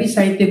विश्वव्यापी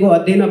साहित्यको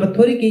अध्ययन, अब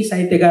थोरै केही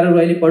साहित्यकारहरू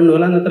अहिले पढ्नु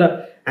होला, नत्र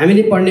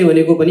हामीले पढ्ने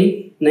भनेको पनि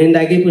नयन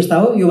दाईकै पुस्ता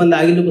हो। योभन्दा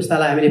अघिल्लो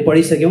पुस्तालाई हामीले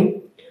पढिसक्यौँ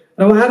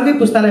र उहाँहरूकै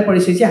पुस्तालाई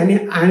पढिसकेपछि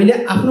हामीले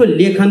आफ्नो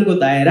लेखनको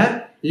दायरा,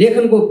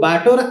 लेखनको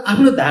बाटो र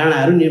आफ्नो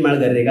धारणाहरू निर्माण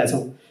गरिरहेका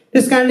छौँ।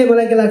 त्यस कारणले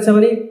मलाई के लाग्छ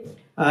भने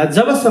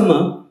जबसम्म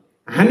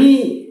हामी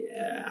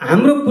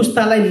हाम्रो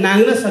पुस्तालाई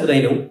नाग्न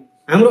सक्दैनौँ,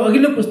 हाम्रो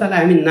अघिल्लो पुस्तालाई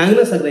हामी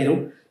नाग्न सक्दैनौँ,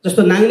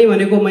 जस्तो नाग्ने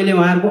भनेको मैले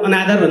उहाँहरूको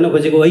अनादर भन्न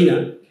खोजेको होइन,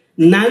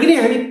 नाग्ने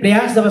हामी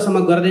प्रयास जबसम्म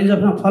गर्दैनौँ,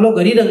 जबसम्म फलो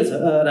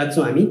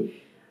गरिराख्छौँ हामी,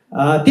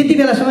 त्यति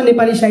बेलासम्म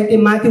नेपाली साहित्य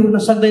माथि उठ्न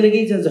सक्दैन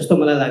कि जस्तो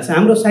मलाई लाग्छ।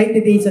 हाम्रो साहित्य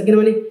त्यही छ,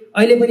 किनभने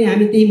अहिले पनि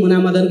हामी त्यही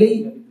मुनामदनकै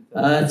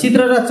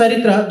चित्र र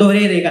चरित्र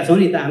दोहोऱ्याइरहेका छौँ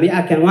नि त। हामी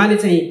आख्यान, उहाँले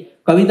चाहिँ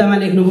कवितामा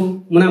लेख्नुभयो,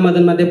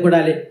 मुनामदनमा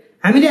देवकोटाले,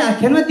 हामीले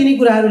आख्यानमा तिनी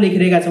कुराहरू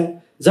लेखिरहेका छौँ।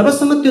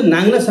 जबसम्म त्यो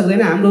नाग्न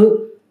सक्दैन हाम्रो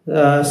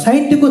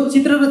साहित्यको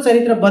चित्र र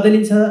चरित्र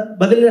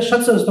बदलिन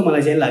सक्छ जस्तो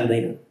मलाई चाहिँ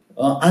लाग्दैन।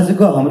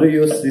 आजको हाम्रो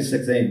यो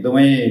शीर्षक चाहिँ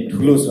एकदमै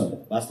ठुलो छ।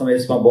 वास्तवमा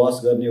यसमा बहस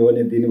गर्ने हो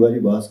भने दिनभरि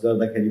बहस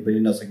गर्दाखेरि पनि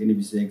नसकिने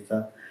विषय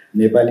छ।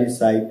 नेपाली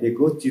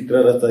साहित्यको चित्र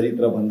र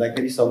चरित्र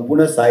भन्दाखेरि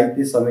सम्पूर्ण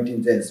साहित्य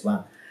समेटिन्छ यसमा।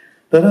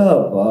 तर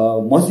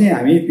म चाहिँ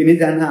हामी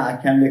तिनैजना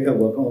आख्यान लेखक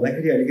भएको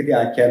हुँदाखेरि अलिकति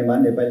आख्यानमा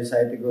नेपाली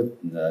साहित्यको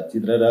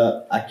चित्र र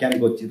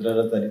आख्यानको चित्र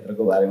र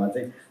चरित्रको बारेमा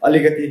चाहिँ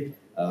अलिकति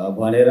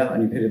भनेर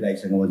अनि फेरि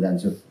दाइसँग म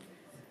जान्छु।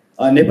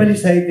 नेपाली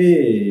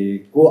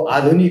साहित्यको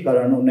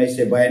आधुनिकीकरण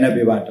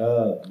 1992बाट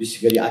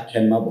विशेष गरी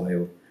आख्यानमा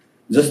भयो।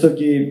 जस्तो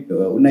कि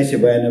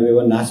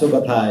 1992मा नासो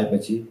कथा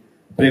आएपछि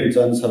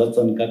प्रेमचन्द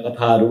शरदचन्दका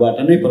कथाहरूबाट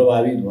नै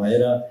प्रभावित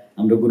भएर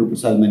हाम्रो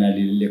गुरुप्रसाद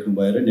मैनालीले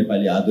लेख्नुभयो र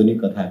नेपाली आधुनिक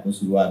कथाको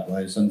सुरुवात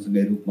भयो।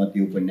 सँगसँगै रूपमती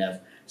उपन्यास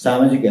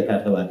सामाजिक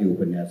यथार्थवादी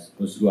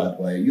उपन्यासको सुरुवात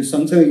भयो। यो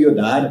सँगसँगै यो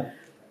धार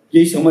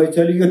केही समय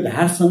चल्यो। यो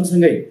धार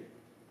सँगसँगै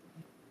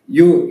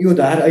यो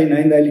धार अहिले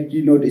नयन दाइले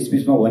की नोट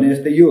स्पिचमा भने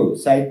जस्तै यो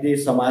साहित्य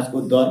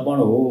समाजको दर्पण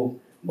हो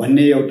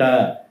भन्ने एउटा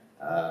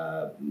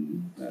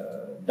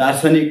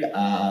दार्शनिक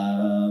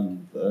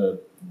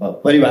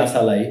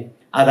परिभाषालाई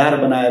आधार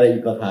बनाएर यी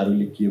कथाहरू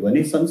लेखियो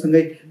भने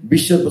सँगसँगै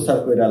विश्वप्रसाद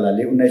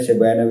कोइरालाले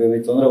 1992मा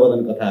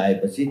चन्द्रवदन कथा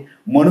आएपछि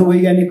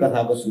मनोवैज्ञानिक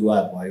कथाको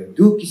सुरुवात भयो।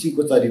 त्यो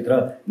किसिमको चरित्र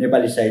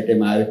नेपाली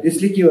साहित्यमा आयो।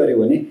 त्यसले के गर्यो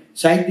भने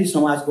साहित्य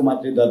समाजको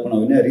मात्रै दर्पण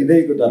होइन,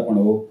 हृदयको दर्पण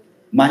हो,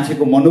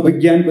 मान्छेको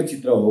मनोविज्ञानको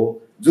चित्र हो,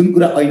 जुन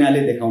कुरा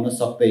ऐनाले देखाउन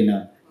सक्दैन।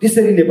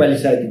 त्यसरी नेपाली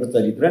साहित्यको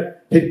चरित्र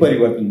फेरि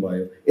परिवर्तन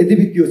भयो।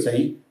 यद्यपि त्यो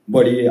चाहिँ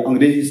बढी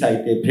अङ्ग्रेजी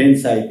साहित्य, फ्रेन्च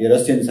साहित्य,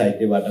 रसियन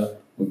साहित्यबाट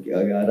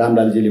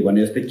रामलालजीले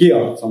भने जस्तै के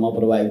हदसम्म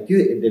प्रभावित थियो।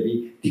 यद्यपि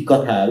ती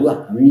कथाहरू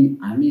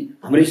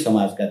हाम्रै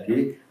समाजका थिए,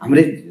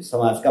 हाम्रै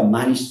समाजका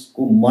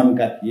मानिसको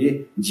मनका थिए,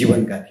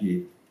 जीवनका थिए।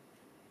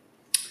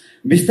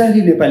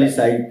 बिस्तारै नेपाली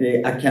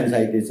साहित्य, आख्यान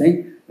साहित्य चाहिँ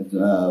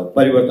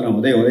परिवर्तन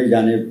हुँदै हुँदै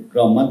जाने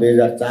क्रममा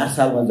 2004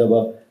 सालमा जब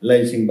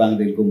लयनसिंह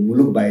बाङदेलको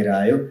मुलुक बाहिर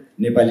आयो,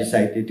 नेपाली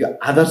साहित्य त्यो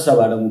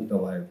आदर्शबाट मुक्त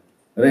भयो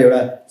र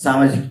एउटा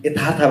सामाजिक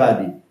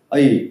यथार्थवादी,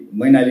 अहिले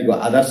मैनालीको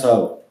आदर्श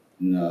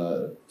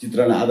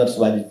चित्रण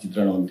आदर्शवादी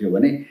चित्रण हुन्थ्यो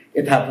भने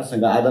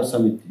यथार्थसँग आदर्श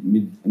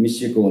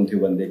मिसिएको हुन्थ्यो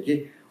भनेदेखि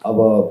अब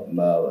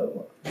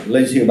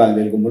लयनसिंह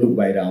बाङदेलको मुलुक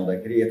बाहिर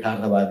आउँदाखेरि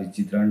यथार्थवादी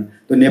चित्रण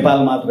त्यो नेपाल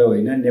मात्र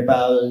होइन,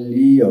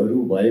 नेपालीहरू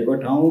भएको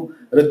ठाउँ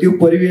र त्यो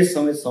परिवेश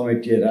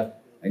समेटिएर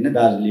होइन,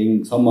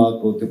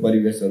 दार्जिलिङसम्मको त्यो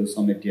परिवेशहरू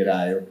समेटिएर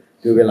आयो।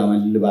 त्यो बेलामा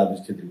लीलबहादुर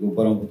छेत्रीको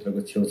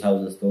ब्रह्मपुत्रको छेउछाउ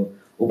जस्तो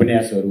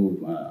उपन्यासहरू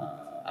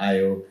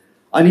आयो।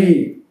 अनि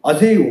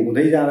अझै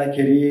हुँदै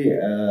जाँदाखेरि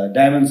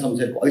डायमन्ड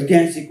शमशेरको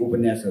ऐतिहासिक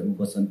उपन्यासहरू,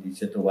 बसन्ती,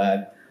 सेतोबाग,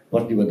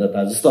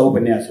 प्रतिबद्धता जस्ता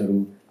उपन्यासहरू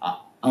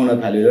आउन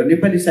थाल्यो र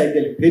नेपाली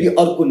साहित्यले फेरि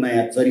अर्को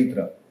नयाँ चरित्र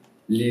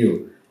लियो।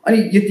 अनि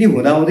यति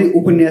हुँदाहुँदै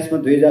उपन्यासमा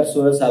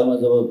 2016 सालमा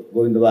जब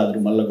गोविन्दबहादुर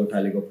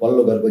मल्लकोठालेको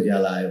पल्लो घरको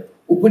ज्याला आयो,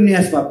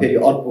 उपन्यासमा फेरि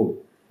अर्को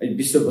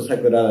विश्वप्रसाद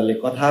कोइरालाले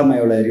कथामा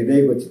एउटा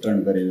हृदयको चित्रण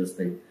गरे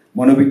जस्तै,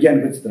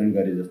 मनोविज्ञानको चित्रण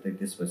गरे जस्तै,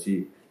 त्यसपछि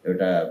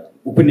एउटा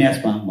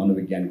उपन्यासमा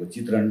मनोविज्ञानको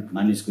चित्रण,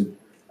 मानिसको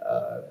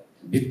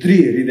भित्री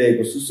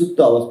हृदयको सुसुप्त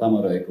अवस्थामा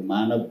रहेको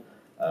मानव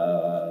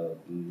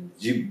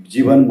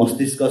जीवन,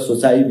 मस्तिष्क,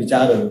 सोचाइ,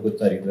 विचारहरूको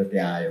चरित्र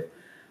त्यहाँ आयो।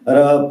 र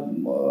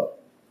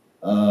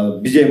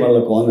विजय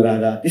मल्लको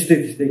अनुराधा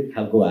त्यस्तै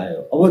खालको आयो।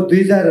 अब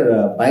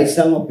 2022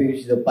 सालमा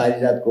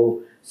पारिजातको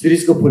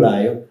शिरीषको फुल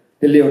आयो।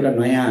 त्यसले एउटा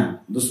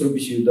नयाँ दोस्रो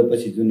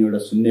विश्वयुद्धपछि जुन एउटा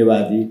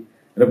शून्यवादी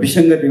र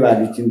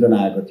विसङ्गतिवादी चिन्तन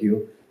आएको थियो,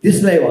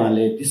 त्यसलाई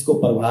उहाँले त्यसको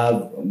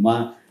प्रभावमा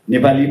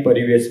नेपाली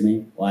परिवेशमै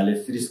उहाँले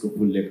शिरीषको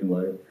फुल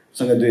लेख्नुभयो।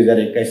 सँगै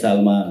 2021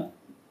 सालमा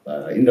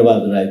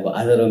इन्द्रबहादुर राईको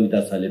आज र अमिता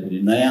छले फेरि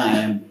नयाँ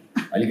आयाम,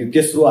 अलिकति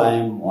तेस्रो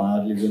आयाम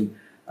उहाँहरूले जुन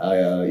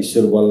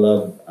ईश्वर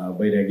वल्लभ,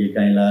 बैरागी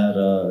काइला र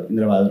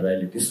इन्द्रबहादुर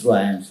राईले तेस्रो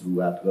आयाम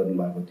सुरुवात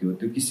गर्नुभएको थियो।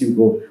 त्यो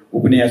किसिमको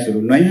उपन्यासहरू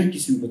नयाँ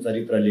किसिमको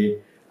चरित्रले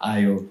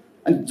आयो।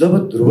 अनि जब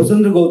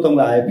ध्रुवचन्द्र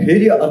गौतमको आयो,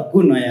 फेरि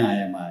अर्को नयाँ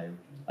आयाम आयो,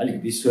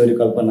 अलिकति ईश्वरीय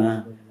कल्पना,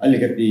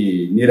 अलिकति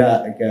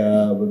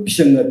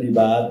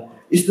विसङ्गतिवाद,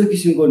 यस्तो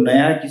किसिमको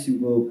नयाँ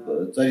किसिमको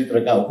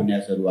चरित्रका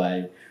उपन्यासहरू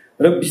आए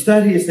र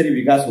बिस्तारै यसरी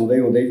विकास हुँदै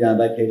हुँदै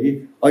जाँदाखेरि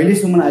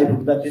अहिलेसम्म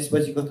आइपुग्दा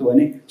त्यसपछि कस्तो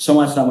भने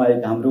समाज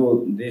सामाजिक हाम्रो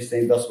देश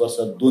चाहिँ 10 वर्ष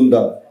द्वन्द्व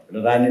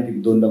र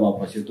राजनीतिक द्वन्द्वमा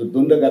फस्यो। त्यो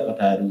द्वन्द्वका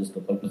कथाहरू जस्तो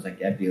कल्पसा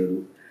ख्यातिहरू।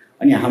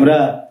 अनि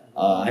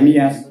हामी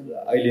यहाँ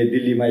अहिले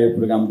दिल्लीमा यो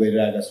प्रोग्राम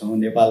गरिरहेका छौँ।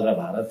 नेपाल र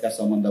भारतका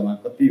सम्बन्धमा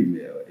कति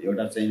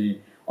एउटा चाहिँ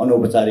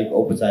अनौपचारिक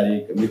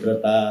औपचारिक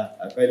मित्रता,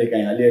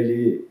 कहिलेकाहीँ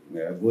अलिअलि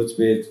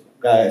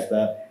घोचपेचका यस्ता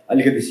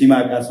अलिकति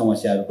सीमाका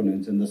समस्याहरू पनि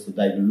हुन्छन्। जस्तो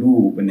दाइको लु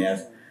उपन्यास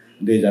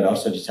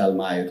 2068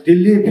 सालमा आयो।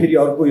 त्यसले फेरि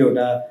अर्को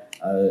एउटा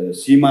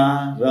सीमा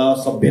र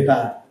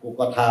सभ्यताको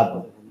कथा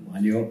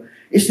भन्यो।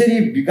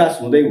 यसरी विकास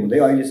हुँदै हुँदै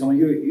अहिलेसम्म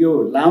यो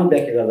लामो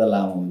व्याख्या गर्दा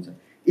लामो हुन्छ।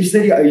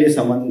 यसरी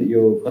अहिलेसम्म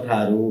यो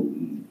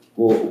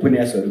कथाहरूको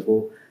उपन्यासहरूको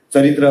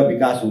चरित्र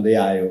विकास हुँदै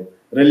आयो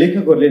र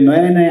लेखकहरूले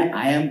नयाँ नयाँ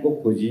आयामको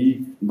खोजी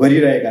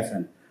गरिरहेका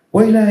छन्।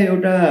 पहिला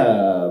एउटा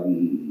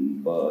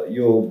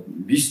यो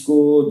 20को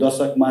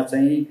दशकमा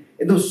चाहिँ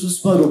एकदम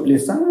सूक्ष्म रूपले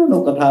सानो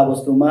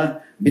कथावस्तुमा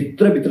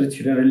भित्रभित्र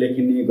छिरेर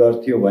लेखिने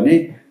गर्थ्यो भने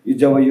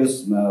जब यो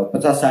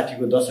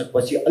 50-60को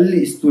दशकपछि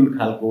अलि स्थूल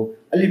खालको,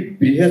 अलि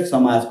बृहत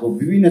समाजको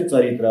विभिन्न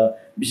चरित्र,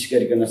 विशेष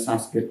गरिकन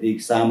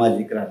सांस्कृतिक,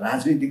 सामाजिक र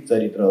राजनीतिक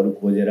चरित्रहरू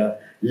खोजेर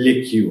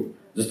लेखियो।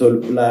 जस्तो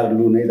उलार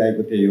लु नै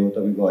दाइको त्यही हो,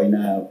 तपाईँको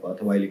ऐना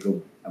अथवा अहिलेको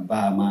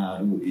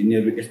बामाहरू,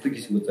 यिनीहरू यस्तो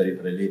किसिमको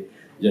चरित्रले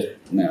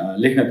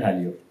लेख्न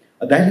थालियो।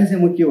 दाइले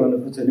चाहिँ म के भन्नु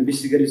खोज्छु भने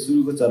विशेष गरी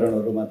सुरुको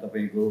चरणहरूमा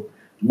तपाईँको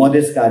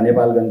मधेसका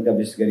नेपालगञ्जका,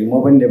 विशेष गरी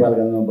म पनि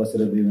नेपालगञ्जमा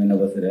बसेर 2 महिना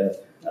बसेर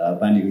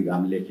पानीको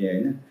घाम लेखेँ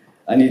होइन।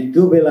 अनि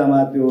त्यो बेलामा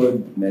त्यो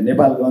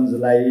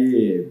नेपालगञ्जलाई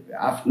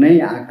आफ्नै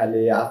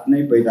आँखाले,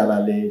 आफ्नै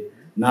पैतालाले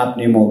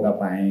नाप्ने मौका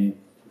पाएँ,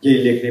 केही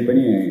लेख्ने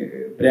पनि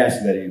प्रयास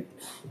गरेँ।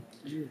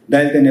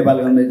 दाइले त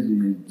नेपालगञ्जमै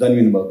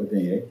जन्मिनु भएको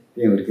त्यहीँ है,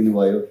 त्यहीँ हुर्किनु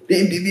भयो,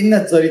 त्यही विभिन्न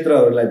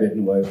चरित्रहरूलाई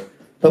भेट्नुभयो।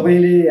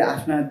 तपाईँले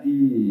आफ्ना ती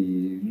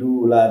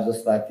लुलार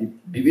जस्ता ती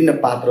विभिन्न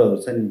पात्रहरू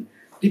छन् नि,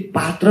 ती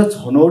पात्र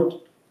छनौट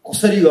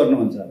कसरी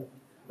गर्नुहुन्छ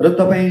र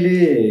तपाईँले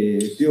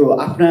त्यो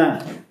आफ्ना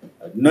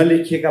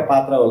नलेखिएका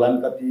पात्र होलान्,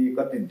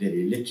 कति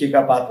धेरै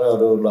लेखिएका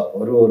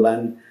पात्रहरू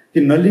होलान्, ती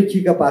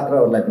नलेखिएका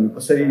पात्रहरूलाई पनि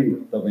कसरी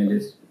तपाईँले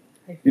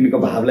तिनको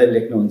भावलाई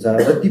लेख्नुहुन्छ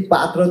र ती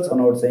पात्र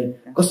छनौट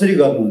चाहिँ कसरी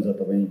गर्नुहुन्छ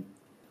तपाईँ?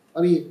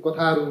 अनि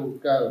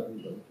कथाहरूका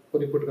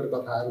पनि फुटकर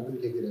कथाहरू पनि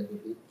लेखिरहेको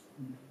थिएँ।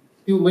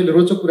 त्यो मैले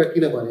रोचक कुरा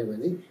किन भने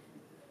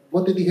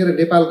म त्यतिखेर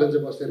नेपालगञ्ज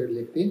बसेर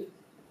लेख्थेँ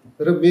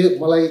र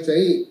मलाई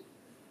चाहिँ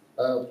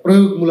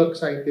प्रयोगमूलक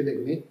साहित्य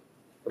लेख्ने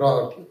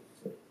रहर थियो।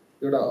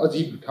 एउटा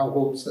अजीब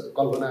ठाउँको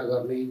कल्पना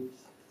गर्ने,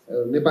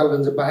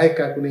 नेपालगञ्ज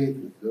बाहेकका कुनै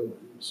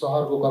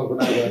सहरको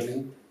कल्पना गर्ने,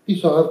 ती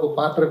सहरको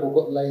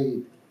पात्रकोलाई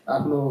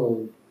आफ्नो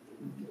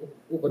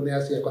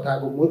उपन्यास या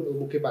कथाको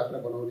मुख्य पात्र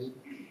बनाउने,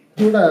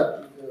 एउटा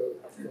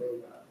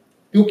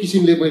त्यो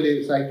किसिमले मैले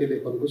साहित्य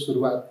लेखनको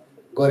सुरुवात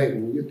गरेको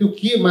हुँ। त्यो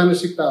के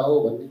मानसिकता हो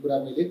भन्ने कुरा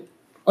मैले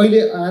अहिले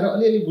आएर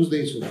अलिअलि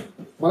बुझ्दैछु।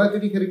 मलाई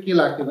त्यतिखेर के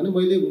लाग्थ्यो भने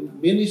मैले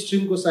मेन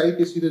स्ट्रिमको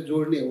साहित्यसित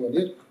जोड्ने हो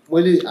भने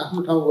मैले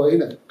आफ्नो ठाउँको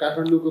होइन,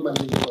 काठमाडौँको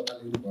मान्छेको कथा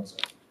लेख्नुपर्छ।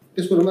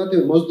 त्यसको रूपमा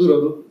त्यो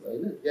मजदुरहरू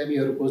होइन,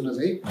 ज्यामीहरू खोज्न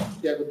चाहिँ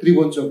त्यहाँको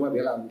त्रिभुवन चोकमा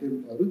भेला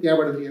हुन्थ्योहरू,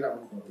 त्यहाँबाट लिएर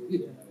आउनु पर्थ्यो कि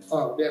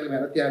बिहान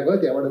बिहान त्यहाँ गयो,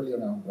 त्यहाँबाट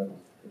लिएर आउनु पर्ने।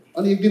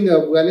 अनि एक दिन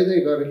बुवाले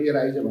चाहिँ गएर लिएर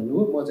आइज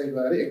भन्नुभयो। म चाहिँ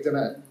गएर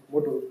एकजना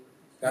मोटो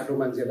काठो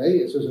मान्छेलाई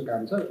सोझो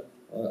काम छ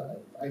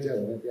आइज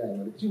भनेर त्यहाँ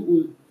भनेपछि ऊ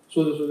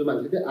सोझो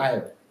मान्छे चाहिँ आयो।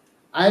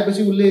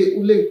 आएपछि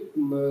उसले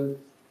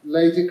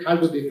चाहिँ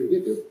खाल्टो देख्यो कि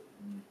त्यो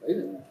होइन,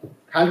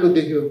 खाल्टो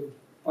देख्यो।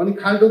 अनि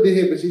खाल्टो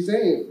देखेपछि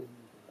चाहिँ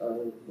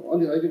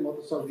अनि अहिले म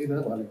त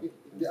सक्दिनँ भने कि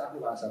आफ्नो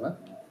भाषामा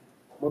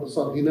म त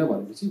सक्दिनँ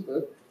भनेपछि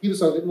किन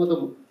सक्दिनँ, म त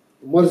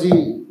मर्जिया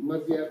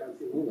मान्छे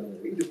हो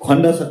भनेर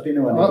खण्ड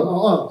सक्दिनँ भने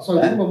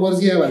सक्दिनँ, म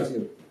मर्जिया मान्छे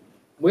हो।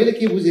 मैले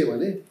के बुझेँ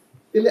भने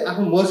त्यसले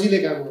आफ्नो मर्जीले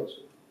काम गर्छु,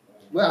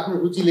 म आफ्नो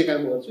रुचिले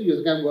काम गर्छु, यो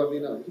काम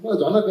गर्दिनँ भने मलाई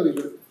झलक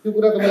गरिदियो। त्यो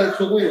कुरा त मलाई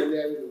चोकमै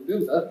ल्याएको हुन्थ्यो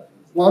नि त,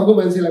 म अर्को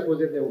मान्छेलाई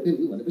खोजेर ल्याउँथेँ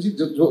नि भनेपछि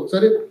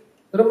सरी।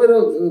 तर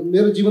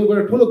मेरो जीवनको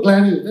एउटा ठुलो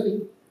ग्लानी हुन्छ नि,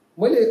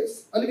 मैले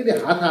अलिकति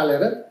हात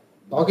हालेर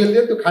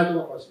धकेलिदिएँ, त्यो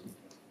खाल्टोमा खस्यो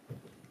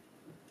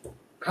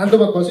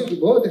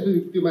भयो। त्यसपछि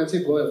त्यो मान्छे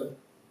गयो।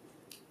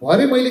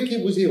 भरे मैले के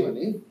बुझेँ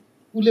भने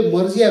उसले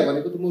मर्जिया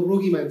भनेको त म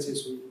रोगी मान्छे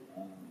छु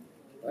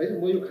होइन,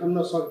 म यो खान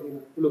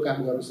सक्दिनँ, ठुलो काम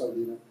गर्न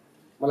सक्दिनँ,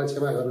 मलाई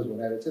क्षमा गर्नुहोस्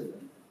भनेर चाहिँ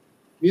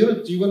मेरो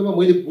जीवनमा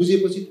मैले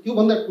बुझेपछि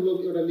त्योभन्दा ठुलो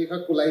एउटा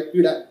लेखकको लागि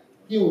पीडा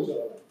के हुन्छ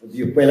होला।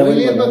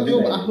 मैले त त्यो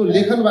आफ्नो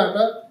लेखनबाट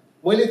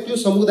मैले त्यो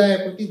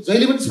समुदायप्रति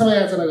जहिले पनि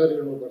क्षमायाचना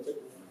गरिरहनुपर्छ।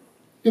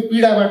 त्यो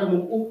पीडाबाट म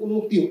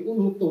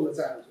उन्मुक्त हुन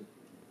चाहन्छु।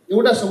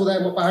 एउटा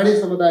समुदायमा पहाडी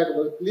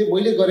समुदायकोले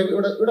मैले गरेको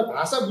एउटा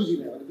भाषा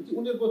बुझिने भनेपछि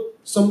उनीहरूको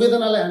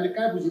संवेदनालाई हामीले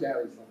कहाँ बुझिरहेको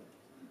रहेछ,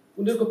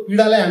 उनीहरूको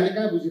पीडालाई हामीले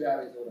कहाँ बुझिरहेको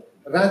रहेछ,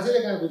 राज्यले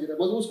कहाँ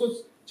बुझिरहेको। म उसको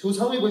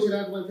छेउछाउमै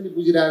बसिरहेको मान्छेले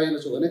बुझिरहेको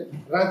रहेनछु भने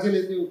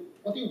राज्यले त्यो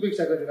कति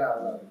उपेक्षा गरिरहेको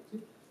होला भनेपछि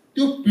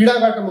त्यो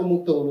पीडाबाट म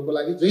मुक्त हुनुको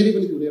लागि जहिले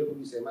पनि उनीहरूको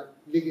विषयमा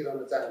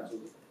लेखिरहन चाहन्छु।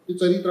 त्यो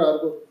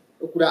चरित्रहरूको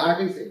कुरा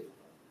आएकै छ।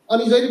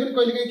 अनि जहिले पनि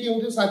कहिलेकाहीँ के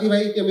हुन्थ्यो,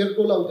 साथीभाइ त्यहाँ मेरो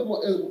टोला हुन्थ्यो, म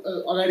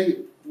अगाडि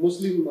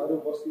मुस्लिमहरू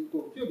बस्तीको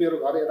थियो, मेरो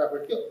घर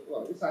यतापट्टि थियो,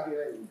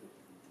 साथीभाइ हुन्थ्यो।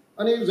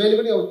 अनि जहिले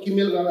पनि अब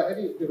किनमेल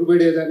गर्दाखेरि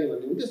रुबेडिया जाने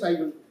भन्ने हुन्थ्यो,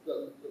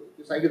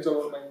 साइकल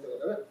चलाउनु पाइन्छ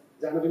भनेर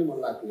जान पनि मन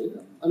लाग्थ्यो होइन।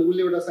 अनि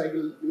उसले एउटा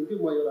साइकल लिन्थ्यो,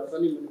 म एउटा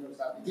पनि मेरो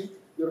साथी थिएँ,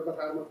 मेरो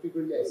कथाहरूमा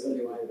फ्रिक्वेन्टली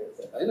आइसक्यो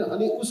होइन।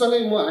 अनि उसँगै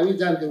हामी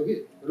जान्थ्यौँ कि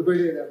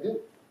रुबेडिया जान्थ्यौँ।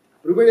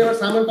 रुबेडियाबाट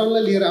सामान टन्न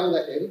लिएर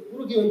आउँदाखेरि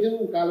कुरो के हुन्थ्यो,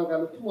 ऊ कालो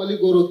कालो थियो, म अलिक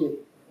गोरो थिएँ।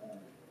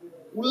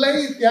 उसलाई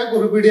त्यहाँको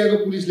रुबेडियाको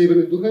पुलिसले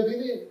पनि दुःख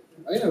दिने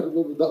होइन,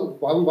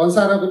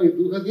 भन्सारा पनि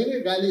दुःख दिने,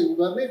 गाली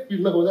गर्ने,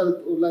 पिट्न खोजा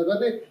उसलाई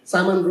गर्ने,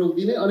 सामान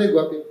रोकिदिने, अनेक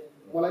गर्थ्यो।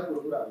 मलाई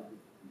कुरा हुन्थ्यो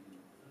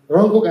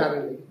रङको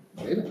कारणले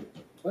होइन।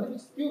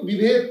 भनेपछि त्यो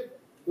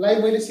विभेदलाई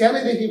मैले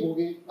सानैदेखि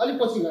भोगेँ, अलिक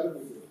पछि गएर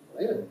भोगेँ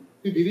होइन।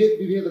 त्यो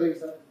विभेद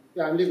रहेछ,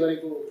 त्यो हामीले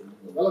गरेको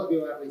गलत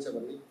व्यवहार रहेछ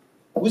भन्ने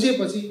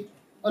बुझेपछि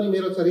अनि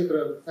मेरो चरित्र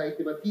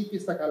साहित्यमा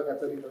त्यस्ता खालका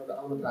चरित्रहरू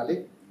आउन थाले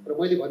र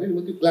मैले भने नि म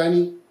त्यो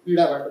ग्लानी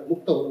पीडाबाट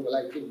मुक्त हुनुको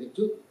लागि चाहिँ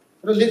लेख्छु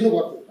र लेख्नु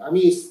पर्थ्यो।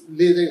 हामी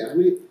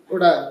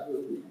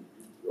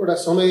एउटा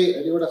समय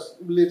एउटा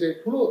उसले चाहिँ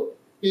ठुलो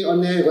केही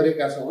अन्याय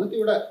गरेका छौँ भने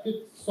त्यो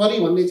सरी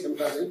भन्ने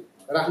क्षमता चाहिँ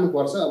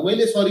राख्नुपर्छ।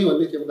 मैले सरी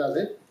भन्ने क्षमता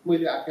चाहिँ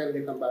मैले आख्यान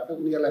लेखनबाट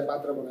उनीहरूलाई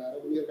पात्र बनाएर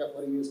उनीहरूका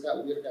परिवेशका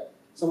उनीहरूका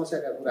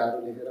समस्याका कुराहरू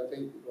लेखेर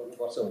चाहिँ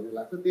गर्नुपर्छ भन्ने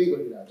लाग्छ। त्यही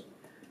गरिरहेको छु।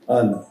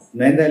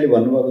 नयन दाइले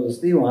भन्नुभएको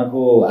जस्तै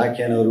उहाँको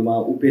आख्यानहरूमा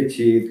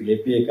उपेक्षित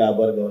हेपिएका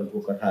वर्गहरूको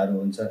कथाहरू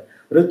हुन्छ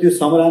र त्यो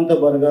सम्भ्रान्त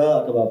वर्ग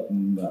अथवा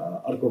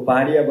अर्को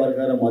पहाडिया वर्ग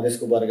र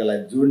मधेसको वर्गलाई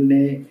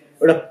जोड्ने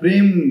एउटा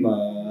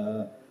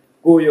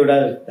प्रेमको एउटा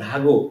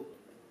धागो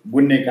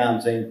बुन्ने काम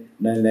चाहिँ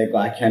नयन दाइको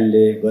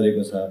आख्यानले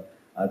गरेको छ।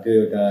 त्यो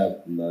एउटा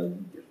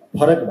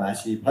फरक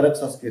भाषी, फरक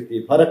संस्कृति,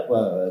 फरक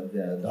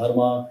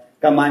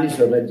धर्मका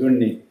मानिसहरूलाई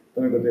जोड्ने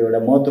तपाईँको त्यो एउटा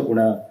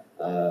महत्त्वपूर्ण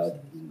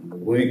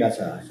भूमिका छ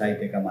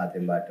साहित्यका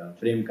माध्यमबाट,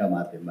 प्रेमका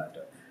माध्यमबाट।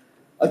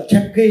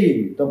 ठ्याक्कै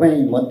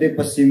तपाईँ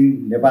मध्यपश्चिम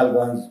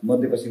नेपालगञ्ज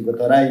मध्यपश्चिमको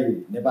तराई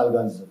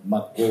नेपालगञ्जमा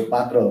को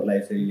पात्रहरूलाई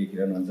यसरी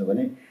लेखिरहनुहुन्छ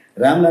भने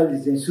रामलालजी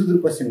चाहिँ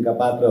सुदूरपश्चिमका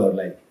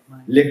पात्रहरूलाई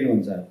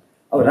लेख्नुहुन्छ।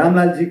 अब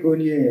रामलालजीको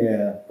नि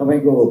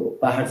तपाईँको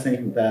पहाड चाहिँ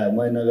उता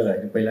महेन्द्रनगर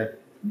होइन, पहिला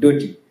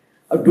डोटी।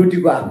 अब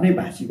डोटीको आफ्नै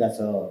भाषिका छ,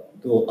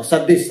 त्यो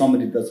असाध्यै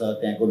समृद्ध छ।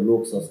 त्यहाँको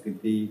लोक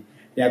संस्कृति,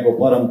 त्यहाँको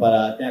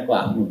परम्परा, त्यहाँको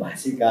आफ्नो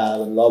भाषिका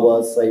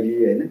लवज शैली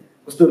होइन,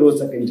 कस्तो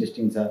रोचक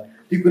इन्ट्रेस्टिङ छ।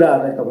 ती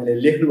कुराहरूलाई तपाईँले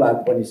लेख्नु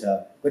भएको पनि छ,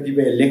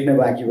 कतिपय लेख्न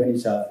बाँकी पनि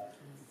छ।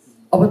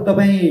 अब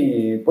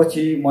तपाईँ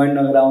पछि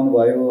महेन्द्रनगर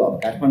आउनुभयो, अब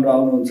काठमाडौँ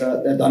आउनुहुन्छ,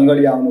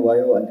 धनगढी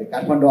आउनुभयो, अनि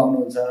काठमाडौँ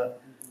आउनुहुन्छ।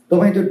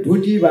 तपाईँ त्यो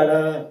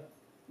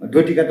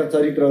डोटीका त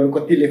चरित्रहरू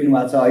कति लेख्नु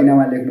भएको छ,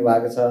 ऐनामा लेख्नु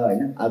भएको छ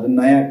होइन। आज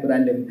नयाँ कुरा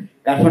नि लेख्नु,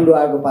 काठमाडौँ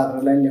आएको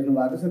पात्रलाई पनि लेख्नु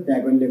भएको छ,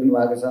 त्यहाँको पनि लेख्नु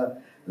भएको छ,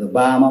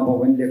 बाआमाको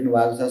पनि लेख्नु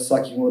भएको छ,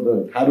 सखीको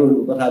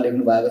थारूहरूको कथा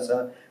लेख्नु भएको छ।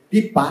 ती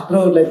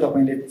पात्रहरूलाई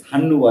तपाईँले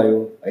छान्नुभयो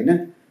होइन।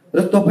 र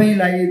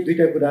तपाईँलाई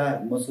दुईवटा कुरा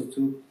म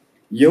सोध्छु,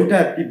 एउटा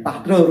ती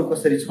पात्रहरू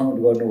कसरी छनौट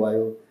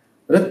गर्नुभयो,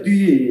 र ती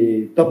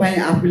तपाईँ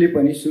आफूले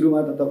पनि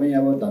सुरुमा त तपाईँ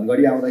अब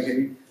धनगढी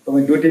आउँदाखेरि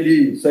तपाईँ डोटेली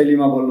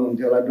शैलीमा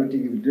बोल्नुहुन्थ्यो होला,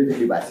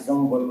 डोटेली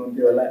भाषिकामा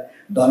बोल्नुहुन्थ्यो होला।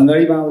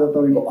 धनगढीमा आउँदा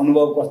तपाईँको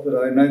अनुभव कस्तो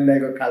रह्यो, नयन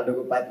दाइको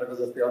खाल्डोको पात्रको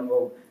जस्तै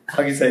अनुभव छ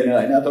कि छैन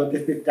होइन, अथवा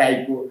त्यस्तै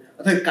टाइपको।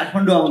 अथवा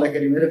काठमाडौँ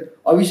आउँदाखेरि मेरो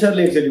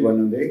अविश्वरले एकचोटि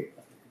भन्नुहुन्थ्यो है,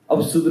 अब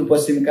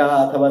सुदूरपश्चिमका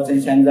अथवा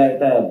चाहिँ स्याङ्जा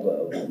यता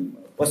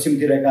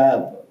पश्चिमतिरका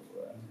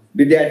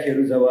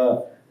विद्यार्थीहरू जब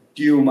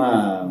टियुमा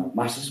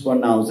मास्टर्स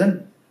पढ्न आउँछन्,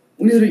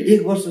 उनीहरू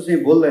 1 वर्ष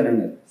चाहिँ बोल्दैनन्।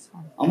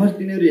 अमर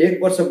तिनीहरू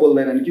 1 वर्ष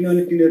बोल्दैनन्,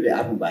 किनभने तिनीहरूले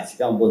आफ्नो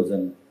भाषिकामा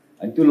बोल्छन्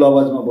अनि त्यो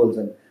लवजमा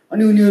बोल्छन्।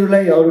 अनि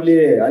उनीहरूलाई अरूले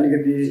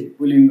अलिकति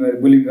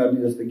बुलिङ गर्ने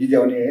जस्तो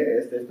गिज्याउने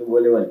यस्तो यस्तो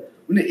बोल्यो भने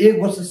उनीहरू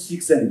 1 वर्ष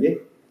सिक्छन् कि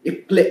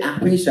एक्लै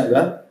आफैसँग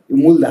यो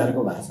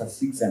मूलधारको भाषा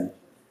सिक्छन्।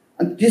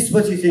 अनि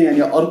त्यसपछि चाहिँ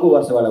अनि अर्को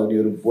वर्षबाट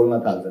उनीहरू बोल्न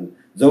थाल्छन्।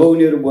 जब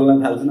उनीहरू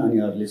बोल्न थाल्छन् अनि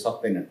अरूले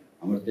सक्दैनन्।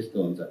 हाम्रो त्यस्तो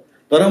हुन्छ।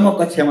 तर म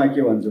कक्षामा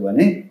के भन्छु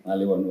भने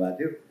उहाँले भन्नुभएको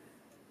थियो,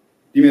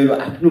 तिमीहरू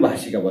आफ्नो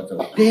भाषिका बचाऊ,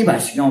 त्यही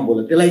भाषिकामा बोल,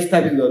 त्यसलाई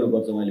स्थापित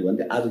गर्नुपर्छ। मैले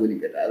भन्थेँ आजभोलि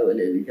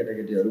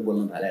केटाकेटीहरू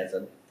बोल्न थालेका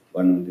छन्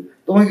भन्नुहुन्थ्यो।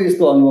 तपाईँको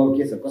यस्तो अनुभव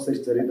के छ, कसरी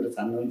चरित्र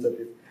छान्नुहुन्छ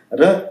त्यो,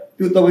 र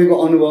त्यो तपाईँको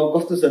अनुभव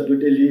कस्तो छ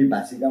डोटेली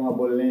भाषिकामा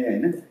बोल्ने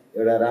होइन,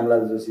 एउटा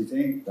रामलाल जोशी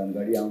चाहिँ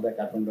धनगढी आउँदा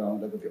काठमाडौँ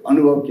आउँदाको त्यो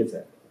अनुभव के छ?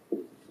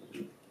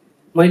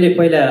 मैले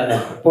पहिला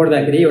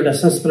पढ्दाखेरि एउटा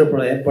संस्मरण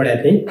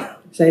पढेको थिएँ,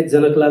 सायद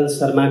जनकलाल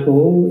शर्माको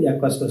हो या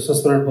कसको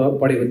संस्मरण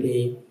पढेको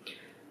थिएँ।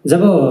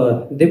 जब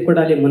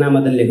देवकोटाले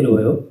मुनामदन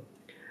लेख्नुभयो,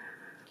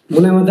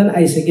 मुनामदन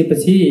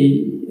आइसकेपछि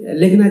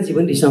लेखनाथजी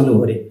पनि रिसाउनु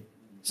हो अरे,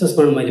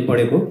 संस्मरण मैले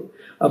पढेको।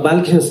 अब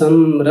बालकृष्ण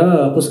सम र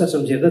पुष्कर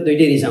शमशेर त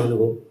दुइटै रिसाउनु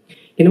भयो,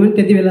 किनभने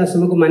त्यति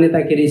बेलासम्मको मान्यता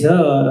के रहेछ,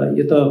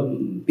 यो त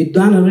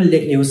विद्वानहरूले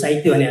लेख्ने हो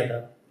साहित्य भने त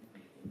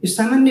यो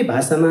सामान्य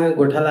भाषामा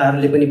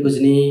गोठालाहरूले पनि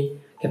बुझ्ने,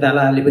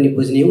 खेतालाहरूले पनि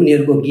बुझ्ने,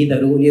 उनीहरूको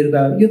गीतहरू,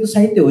 उनीहरूका, यो त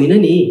साहित्य होइन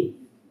नि।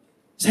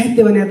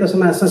 साहित्य भने त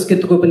समाज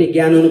संस्कृतको पनि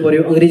ज्ञान हुनु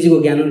पर्यो, अङ्ग्रेजीको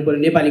ज्ञान हुनु पर्यो,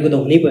 नेपालीको त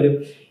हुनै पर्यो।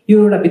 यो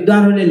एउटा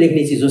विद्वानहरूले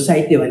लेख्ने चिज हो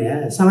साहित्य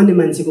भने, सामान्य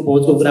मान्छेको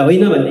पहुँचको कुरा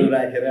होइन भन्ने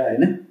राखेर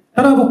होइन।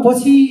 तर अब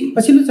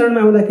पछिल्लो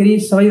चरणमा आउँदाखेरि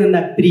सबैभन्दा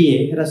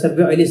प्रिय र सर्व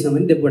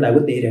अहिलेसम्म देवकोटाको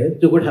त्यही रह्यो,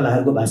 जो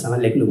गोठालाहरूको भाषामा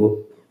लेख्नुभयो।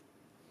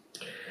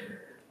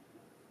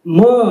 म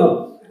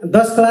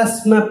 10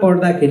 क्लासमा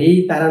पढ्दाखेरि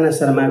ताराना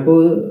शर्माको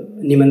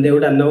निबन्ध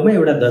एउटा 9मा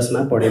एउटा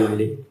 10मा पढेँ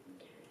मैले।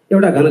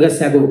 एउटा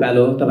घनघस्याको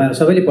उकालो, तपाईँहरू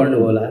सबैले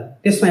पढ्नुभयो होला।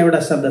 त्यसमा एउटा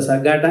शब्द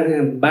छ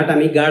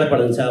बाटामी गाड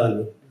पढन्छ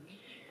भन्ने।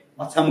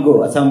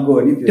 अछामको हो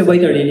नि त्यो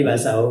बैतडीली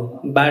भाषा हो।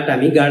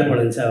 बाटामी गाड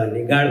पढन्छ भन्ने,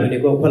 गाड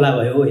भनेको खोला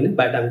भयो होइन,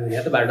 बाटामी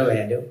भनेको त बाटो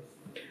भइहाल्यो।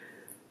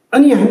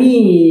 अनि हामी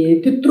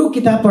त्यत्रो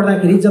किताब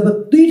पढ्दाखेरि जब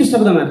 2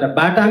 शब्द मात्र,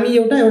 बाटामी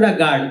एउटा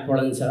गाड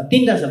पढन्छ,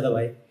 3टा शब्द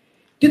भए।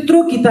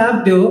 त्यत्रो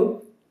किताब त्यो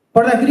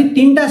पढ्दाखेरि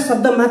 3टा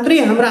शब्द मात्रै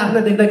हाम्रा आफ्ना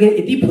देख्दाखेरि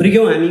यति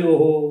फुर्क्यौँ हामी,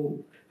 ओहो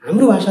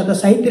हाम्रो भाषा त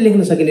साहित्य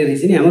लेख्न सकिने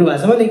रहेछ नि, हाम्रो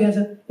भाषामा लेखेको छ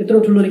यत्रो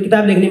ठुलो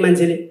किताब लेख्ने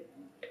मान्छेले।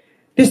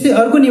 त्यस्तै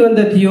अर्को निबन्ध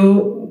थियो,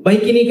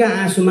 बैकिनीका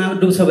आँसुमा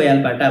डुब्छ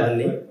बयालपाटा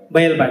भन्ने।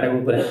 बयालपाटाको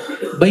कुरा,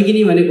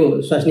 बैकिनी भनेको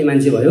स्वास्नी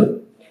मान्छे भयो,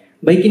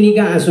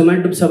 बैकिनीका आँसुमा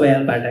डुब्छ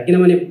बयालपाटा,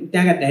 किनभने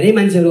त्यहाँका धेरै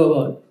मान्छेहरू अब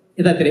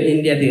यतातिर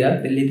इन्डियातिर,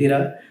 दिल्लीतिर,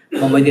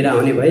 बम्बईतिर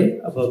आउने भए।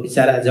 अब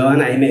बिचरा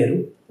जवान आइमेहरू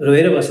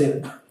रोएर बस्ने।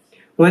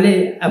 उहाँले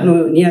आफ्नो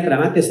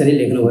नियात्रामा त्यसरी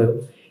लेख्नुभयो।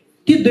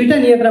 त्यो 2टा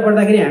नियात्रा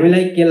पढ्दाखेरि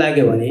हामीलाई के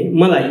लाग्यो भने,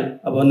 मलाई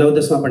अब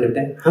 9-10मा पढ्ने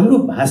बित्तिकै हाम्रो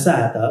भाषा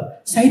त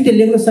साहित्य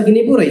लेख्न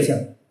सकिने पो रहेछ।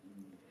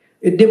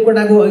 यो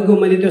देवकोटाको अघिको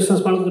मैले त्यो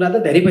संस्मरणको कुरा त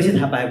धेरै पछि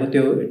थाहा पाएको,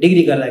 त्यो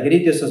डिग्री गर्दाखेरि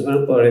त्यो संस्मरण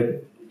पढेको।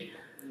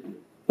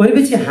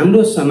 भनेपछि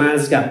हाम्रो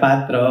समाजका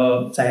पात्र,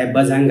 चाहे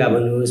बझाङका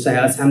भन्नुहोस्, चाहे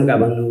अछामका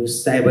भन्नुहोस्,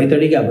 चाहे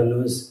बैतडीका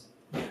भन्नुहोस्,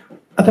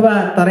 अथवा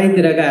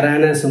तराईतिरका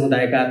राणा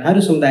समुदायका,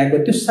 थारू समुदायको,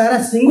 त्यो सारा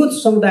सिङ्गो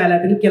समुदायलाई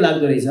पनि के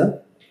लाग्दो रहेछ,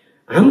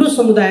 हाम्रो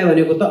समुदाय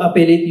भनेको त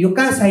अपेलित, यो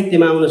कहाँ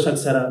साहित्यमा आउन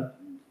सक्छ र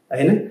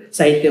होइन।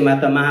 साहित्यमा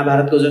त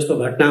महाभारतको जस्तो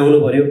घटना हुनु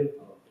पर्यो,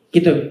 कि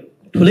त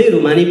ठुलै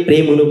रोमानी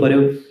प्रेम हुनु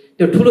पर्यो,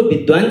 त्यो ठुलो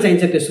विद्वान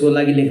चाहिन्छ त्यसको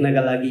लागि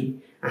लेख्नका लागि।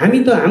 हामी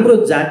त हाम्रो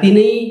जाति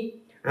नै,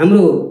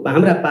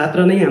 हाम्रा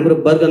पात्र नै, हाम्रो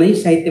वर्ग नै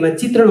साहित्यमा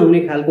चित्रण हुने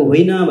खालको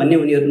होइन भन्ने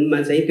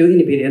उनीहरूमा चाहिँ त्यो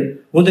इन्फिरियर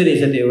हुँदो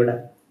रहेछ त्यो एउटा।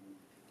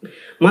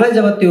 मलाई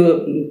जब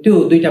त्यो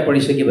दुईटा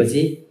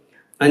पढिसकेपछि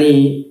अनि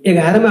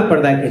 11मा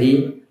पढ्दाखेरि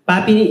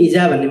पापिनी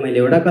इजा भन्ने मैले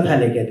एउटा कथा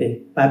लेखेको थिएँ।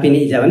 पापिनी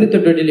इजा भन्ने त्यो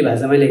डोडेली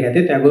भाषामा लेखेको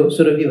थिएँ, त्यहाँको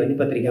सुरभि भन्ने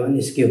पत्रिकामा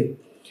निस्क्यो।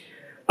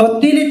 अब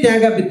त्यसले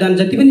त्यहाँका विद्वान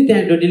जति पनि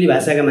त्यहाँ डोडेली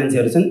भाषाका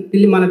मान्छेहरू छन्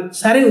त्यसले मलाई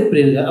साह्रै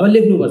उत्प्रेरित गर्यो, अब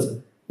लेख्नुपर्छ,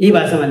 यही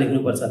भाषामा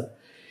लेख्नुपर्छ।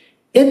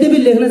 यद्यपि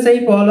लेख्न चाहिँ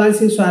पहलवान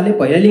सिंह शाहले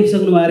पहिला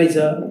लेखिसक्नु भएको रहेछ,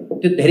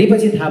 त्यो धेरै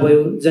पछि थाहा भयो।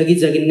 जगी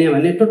जगिन्ने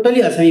भन्ने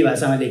टोटली असमी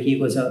भाषामा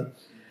लेखिएको छ।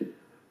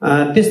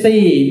 त्यस्तै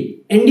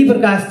एनडी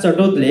प्रकाश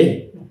चटोतले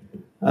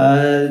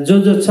जो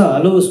छ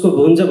हलो उसको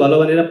हुन्छ भलो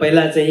भनेर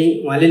पहिला चाहिँ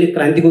उहाँले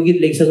क्रान्तिको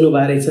गीत लेखिसक्नु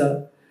भएको रहेछ।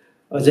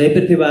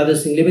 जयपृथ्वी बहादुर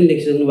सिंहले पनि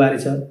लेखिसक्नु भएको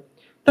रहेछ।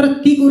 तर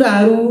ती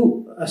कुराहरू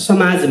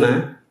समाजमा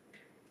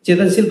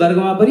चेतनशील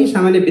वर्गमा पनि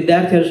सामान्य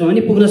विद्यार्थीहरूसँग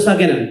पनि पुग्न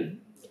सकेनन्।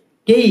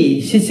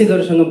 केही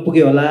शिक्षकहरूसँग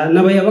पुग्यो होला,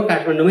 नभए अब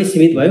काठमाडौँमै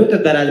सीमित भयो, त्यो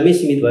दराजमै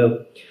सीमित भयो।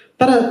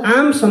 तर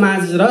आम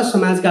समाज र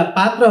समाजका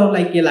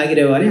पात्रहरूलाई के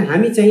लागिरह्यो भने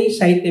हामी चाहिँ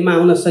साहित्यमा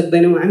आउन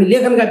सक्दैनौँ, हामी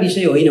लेखनका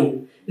विषय होइनौँ,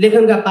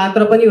 लेखनका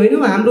पात्र पनि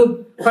होइनौँ, हाम्रो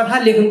कथा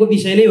लेखनको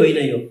विषय नै होइन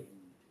यो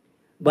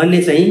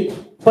भन्ने चाहिँ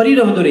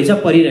परिरहँदो रहेछ,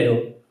 परिरह्यो।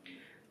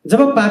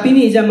 जब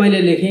पापिनी इजा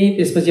मैले लेखेँ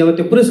त्यसपछि अब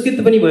त्यो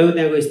पुरस्कृत पनि भयो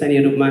त्यहाँको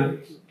स्थानीय रूपमा।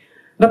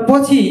 र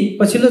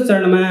पछिल्लो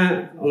चरणमा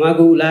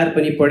उहाँको उलार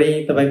पनि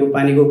पढेँ, तपाईँको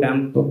पानीको काम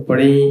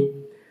पढेँ।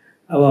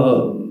 अब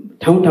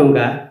ठाउँ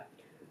ठाउँका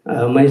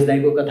महेश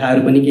दाईको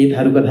कथाहरू पनि, केही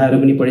थारू कथाहरू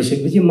पनि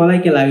पढिसकेपछि मलाई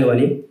के लाग्यो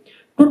भने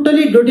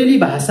टोटली डोडेली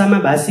भाषामा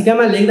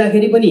भाषिकामा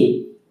लेख्दाखेरि पनि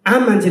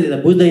आम मान्छेले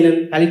त बुझ्दैनन्,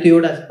 खालि त्यो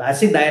एउटा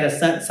भाषिक दायरा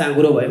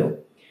साँगुरो भयो।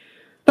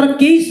 तर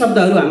केही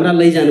शब्दहरू हाम्रा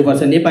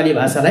लैजानुपर्छ नेपाली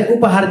भाषालाई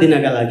उपहार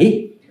दिनका लागि।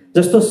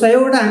 जस्तो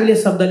 100वटा हामीले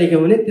शब्द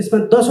लेख्यौँ भने त्यसमा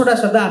 10वटा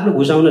शब्द आफ्नो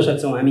घुसाउन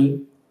सक्छौँ हामी।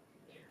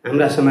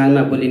 हाम्रा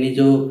समाजमा बोलिने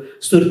जो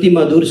श्रुति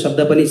मधुर शब्द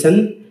पनि छन्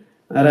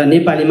र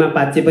नेपालीमा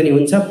पाच्य पनि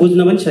हुन्छ,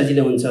 बुझ्न पनि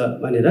सजिलो हुन्छ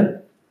भनेर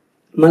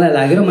मलाई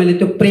लाग्यो र मैले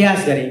त्यो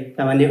प्रयास गरेँ।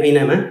 सामान्य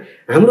ऐनामा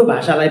हाम्रो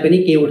भाषालाई पनि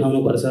केही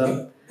उठाउनुपर्छ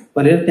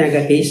भनेर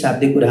त्यहाँका केही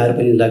शाब्दिक कुराहरू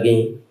पनि लगेँ।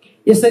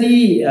 यसरी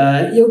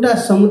एउटा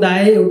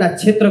समुदाय, एउटा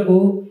क्षेत्रको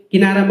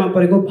किनारामा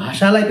परेको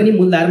भाषालाई पनि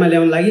मूलधारमा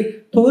ल्याउन लागि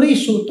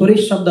थोरै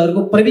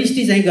शब्दहरूको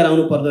प्रविष्टि चाहिँ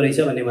गराउनु पर्दो रहेछ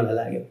भन्ने मलाई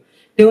लाग्यो।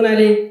 त्यो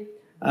हुनाले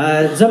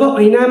जब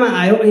ऐनामा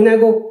आयो,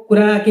 ऐनाको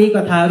कुरा केही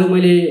कथाहरू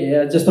मैले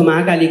जस्तो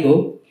महाकालीको,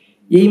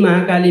 यही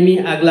महाकालीमी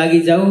आग लागि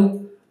जाऊ,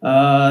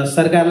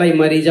 सरकारलाई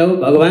मरिजाऊ,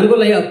 भगवानको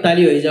लागि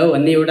अप्ताली होइजाऊ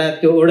भन्ने एउटा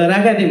त्यो ओडा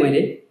राखेको थिएँ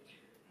मैले।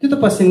 त्यो त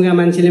पश्चिमका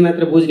मान्छेले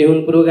मात्र बुझ्ने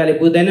हुन्, पूर्वकाले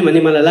बुझ्दैन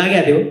भन्ने मलाई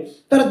लागेको थियो।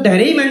 तर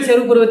धेरै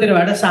मान्छेहरू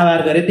पूर्वतिरबाट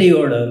साभार गरे त्यही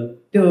वर्डहरू,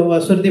 त्यो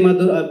श्रुतिमा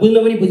बुझ्न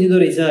पनि बुझिँदो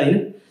रहेछ होइन।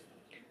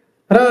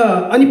 र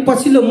अनि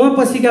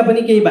पछिका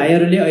पनि केही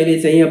भाइहरूले अहिले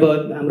चाहिँ अब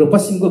हाम्रो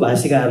पश्चिमको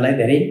भाषिकाहरूलाई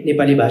धेरै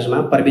नेपाली भाषामा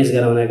प्रवेश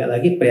गराउनका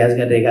लागि प्रयास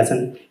गरिरहेका छन्।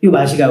 यो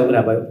भाषिकाको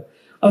कुरा भयो।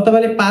 अब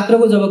तपाईँले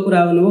पात्रको जब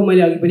कुरा गर्नुभयो,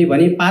 मैले अघि पनि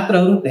भने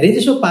पात्रहरू,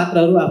 धेरैजसो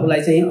पात्रहरू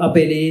आफूलाई चाहिँ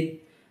अपेलित,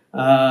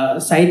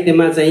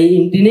 साहित्यमा चाहिँ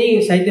इन्ट्री नै,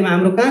 साहित्यमा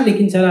हाम्रो कहाँ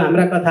लेखिन्छ र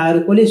हाम्रा कथाहरू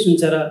कसले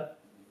सुन्छ र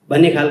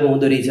भन्ने खालको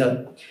हुँदो रहेछ।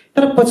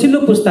 तर पछिल्लो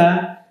पुस्ता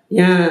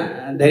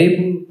यहाँ धेरै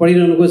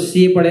पढिरहनुको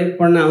सिए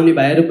पढ्न आउने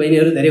भाइहरू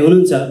बहिनीहरू धेरै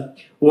हुनुहुन्छ।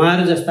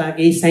 उहाँहरू जस्ता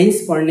केही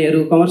साइन्स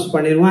पढ्नेहरू, कमर्स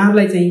पढ्नेहरू,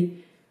 उहाँहरूलाई चाहिँ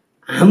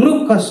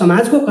हाम्रो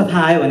समाजको कथा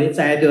आयो भने,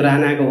 चाहे त्यो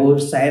राणाको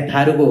होस्, चाहे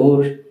थारूको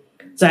होस्,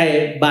 चाहे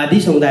वादी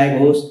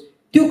समुदायको होस्,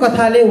 त्यो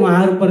कथाले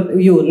उहाँहरू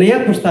यो नयाँ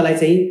पुस्तालाई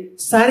चाहिँ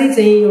साह्रै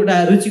चाहिँ एउटा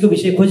रुचिको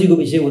विषय, खोजीको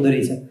विषय हुँदो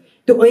रहेछ।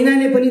 त्यो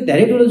ऐनाले पनि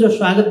धेरै ठुलो जो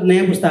स्वागत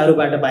नयाँ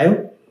पुस्ताहरूबाट पायो।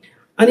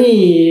 अनि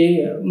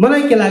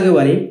मलाई के लाग्यो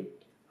भने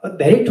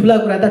धेरै ठुला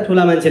कुरा त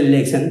ठुला मान्छेले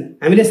लेख्छन्,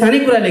 हामीले सानै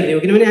कुरा लेख्ने हो,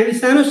 किनभने हामी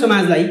सानो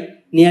समाजलाई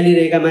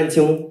निहालिरहेका मान्छे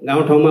हौँ,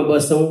 गाउँठाउँमा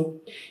बस्छौँ।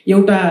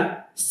 एउटा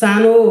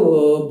सानो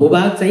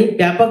भूभाग चाहिँ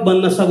व्यापक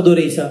बन्न सक्दो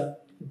रहेछ।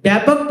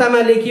 व्यापकतामा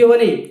लेखियो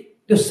भने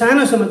त्यो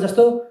सानो समाज,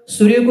 जस्तो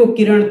सूर्यको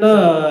किरण त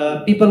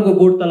पिपलको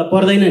बोट तल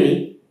पर्दैन नि,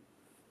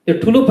 त्यो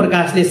ठुलो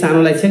प्रकाशले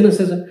सानोलाई छेक्न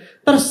सक्छ।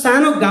 तर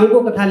सानो गाउँको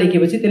कथा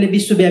लेखेपछि त्यसले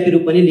विश्वव्यापी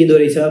रूप पनि लिँदो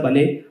रहेछ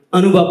भन्ने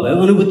अनुभव भयो,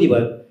 अनुभूति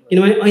भयो।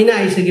 किनभने ऐना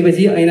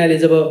आइसकेपछि ऐनाले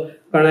जब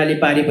कर्णाली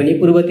पारी पनि,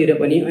 पूर्वतिर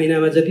पनि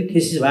ऐनामा जति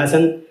थेसिस भएको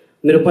छन्,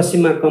 मेरो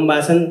पश्चिममा कम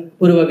भएको छन्,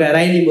 पूर्वका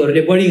राई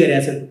लिम्बूहरूले बढी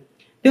गरेका छन्।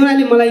 त्यो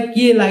हुनाले मलाई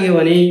के लाग्यो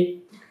भने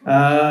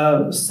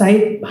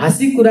साहित्य,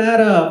 भाषिक कुरा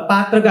र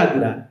पात्रका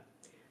कुरा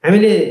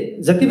हामीले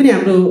जति पनि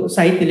हाम्रो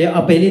साहित्यले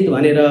अपेलित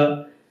भनेर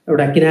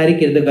एउटा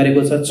किनारीकृत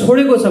गरेको छ,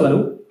 छोडेको छ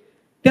भनौँ,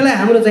 त्यसलाई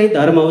हाम्रो चाहिँ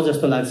धर्म हो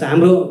जस्तो लाग्छ।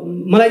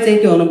 मलाई चाहिँ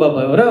त्यो अनुभव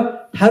भयो। र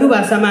थारू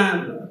भाषामा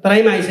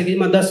तराईमा आइसकेपछि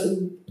म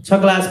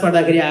 6 क्लास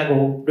पढ्दाखेरि आएको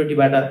हो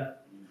डोटीबाट।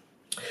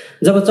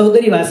 जब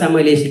चौधरी भाषा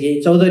मैले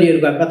सिकेँ,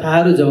 चौधरीहरूका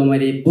कथाहरू जब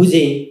मैले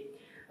बुझेँ,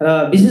 र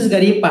विशेष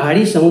गरी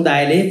पहाडी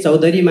समुदायले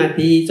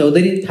चौधरीमाथि,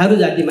 चौधरी थारू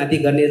जातिमाथि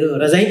गर्ने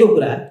रजाइको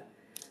कुरा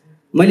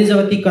मैले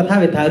जब ती कथा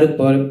व्यथाहरू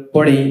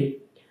पढेँ,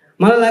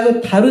 मलाई लाग्यो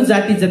थारू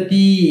जाति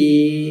जति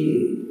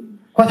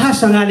कथा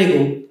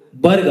सँगालेको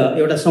वर्ग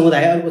एउटा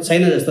समुदाय अर्को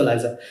छैन जस्तो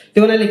लाग्छ।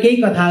 त्यो हुनाले केही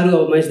कथाहरू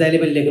अब महेश दाइले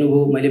पनि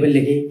लेख्नुभयो, मैले पनि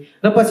लेखेँ,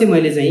 र पछि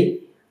मैले चाहिँ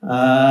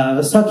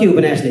सखी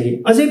उपन्यास लेखेँ।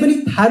 अझै पनि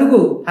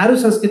थारू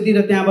संस्कृति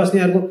र त्यहाँ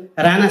बस्नेहरूको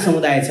राणा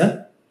समुदाय छ,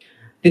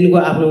 तिनको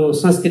आफ्नो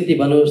संस्कृति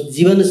भन्नुहोस्,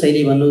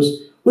 जीवनशैली भन्नुहोस्,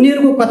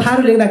 उनीहरूको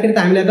कथाहरू लेख्दाखेरि त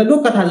हामीलाई त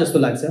लोककथा जस्तो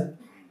लाग्छ।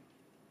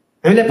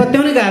 हामीलाई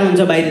पत्याउनै गाह्रो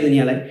हुन्छ बाहिरी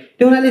दुनियाँलाई।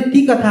 त्यो हुनाले ती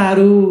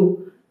कथाहरू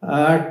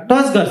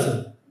टच गर्छन्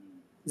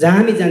जहाँ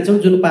हामी जान्छौँ।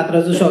 जुन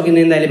पात्र जस्तो अघि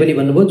नयन दाइले पनि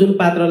भन्नुभयो, जुन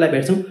पात्रलाई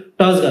भेट्छौँ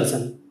टच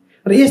गर्छन्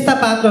र यस्ता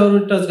पात्रहरू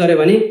टच गऱ्यो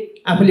भने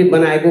आफूले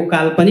बनाएको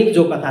काल्पनिक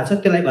जो कथा छ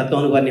त्यसलाई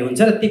भत्काउनु पर्ने हुन्छ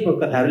र ती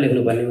कथाहरू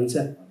लेख्नुपर्ने हुन्छ।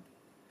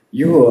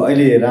 यो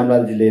अहिले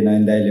रामलालजीले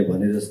नयन दाइले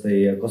भने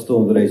जस्तै कस्तो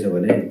हुँदो रहेछ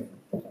भने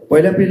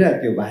पहिला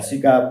त्यो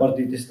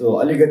भाषिकाप्रति त्यस्तो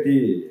अलिकति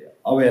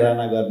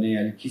अवहेलना गर्ने,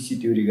 अलिक खिसी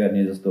ट्युरी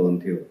गर्ने जस्तो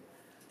हुन्थ्यो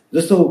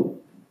जस्तो।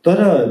 तर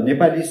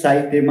नेपाली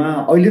साहित्यमा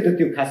अहिले त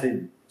त्यो खासै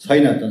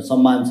छैन,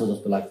 सम्मान छ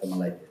जस्तो लाग्छ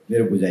मलाई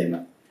मेरो बुझाइमा।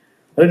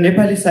 र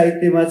नेपाली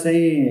साहित्यमा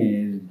चाहिँ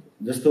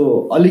जस्तो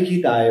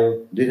अलिखित आयो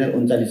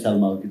 2039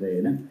 सालमा हो कि त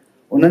होइन,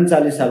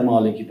 39 सालमा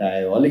अलिखित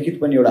आयो। अलिखित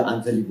पनि एउटा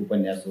आञ्चलिक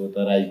उपन्यास हो,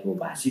 तराईको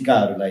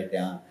भाषिकाहरूलाई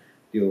त्यहाँ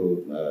त्यो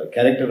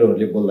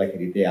क्यारेक्टरहरूले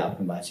बोल्दाखेरि त्यही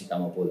आफ्नो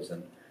भाषिकामा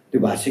बोल्छन्। त्यो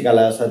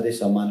भाषिकालाई असाध्यै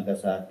सम्मानका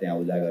साथ त्यहाँ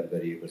उजागर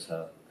गरिएको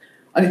छ।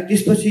 अनि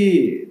त्यसपछि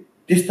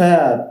त्यस्ता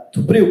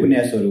थुप्रै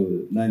उपन्यासहरू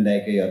नयन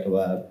दाइकै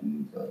अथवा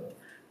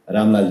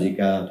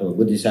रामलालजीका अथवा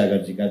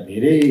बुद्धिसागरजीका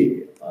धेरै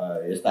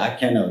यस्ता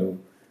आख्यानहरू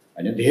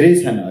होइन धेरै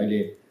छन्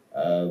अहिले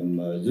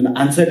जुन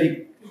आञ्चलिक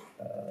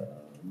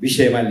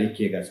विषयमा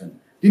लेखिएका छन्।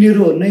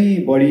 तिनीहरू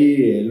नै बढी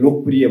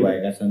लोकप्रिय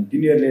भएका छन्,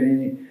 तिनीहरूले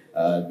नै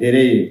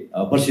धेरै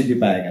प्रसिद्धि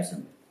पाएका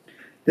छन्।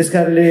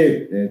 त्यसकारणले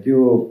त्यो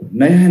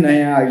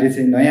नयाँ अहिले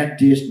चाहिँ नयाँ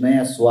टेस्ट,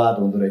 नयाँ स्वाद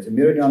हुँदो रहेछ।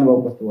 मेरो नि अनुभव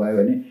कस्तो भयो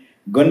भने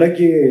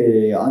गण्डकी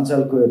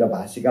अञ्चलको एउटा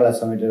भाषिकालाई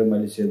समेटेर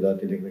मैले सेतो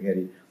दर्ती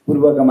लेख्दाखेरि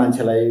पूर्वका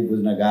मान्छेलाई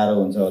बुझ्न गाह्रो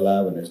हुन्छ होला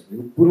भनेर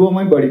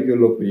पूर्वमै बढी त्यो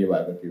लोकप्रिय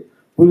भएको थियो,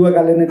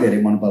 पूर्वकाले नै धेरै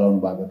मन पराउनु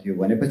भएको थियो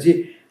भनेपछि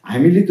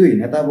हामीले त्यो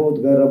हीनताबोध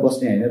गरेर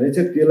बस्ने होइन रहेछ।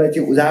 त्यसलाई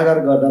चाहिँ उजागर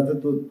गर्दा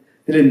त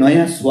त्यसले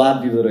नयाँ स्वाद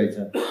दिँदो रहेछ।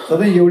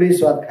 सधैँ एउटै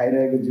स्वाद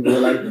खाइरहेको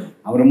जिब्रोलाई,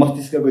 हाम्रो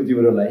मस्तिष्कको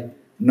जिब्रोलाई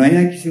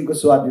नयाँ किसिमको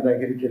स्वाद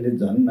दिँदाखेरि त्यसले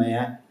झन्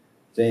नयाँ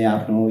चाहिँ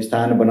आफ्नो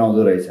स्थान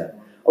बनाउँदो रहेछ।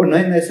 अब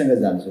नयन दाइसँग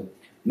जान्छु।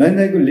 नयन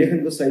दाइको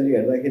लेखनको शैली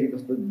हेर्दाखेरि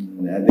कस्तो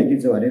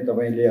देखिन्छ भने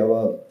तपाईँले अब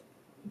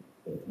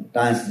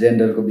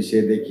ट्रान्सजेन्डरको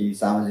विषयदेखि,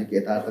 सामाजिक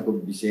यथार्थको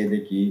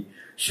विषयदेखि,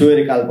 स्वर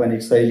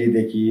काल्पनिक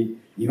शैलीदेखि,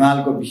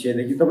 हिमालको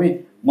विषयदेखि तपाईँ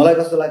मलाई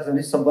कस्तो लाग्छ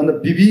भने सबभन्दा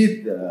विविध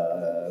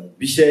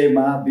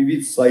विषयमा,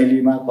 विविध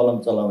शैलीमा कलम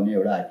चलाउने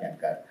एउटा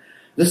आख्यानकार।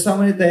 जस्तो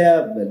सामान्यतया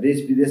देश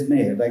विदेशमै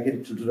हेर्दाखेरि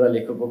ठुल्ठुला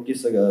लेखकको के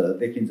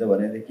देखिन्छ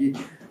भनेदेखि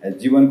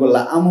जीवनको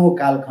लामो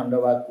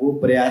कालखण्डको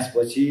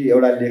प्रयासपछि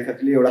एउटा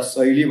लेखकले एउटा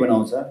शैली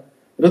बनाउँछ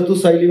र त्यो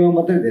शैलीमा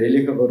मात्रै धेरै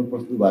लेखकहरू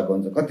प्रस्तुत भएको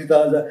हुन्छ। कति त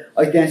अझ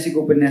ऐतिहासिक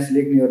उपन्यास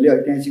लेख्नेहरूले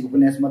ऐतिहासिक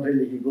उपन्यास मात्रै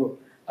लेखेको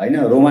होइन,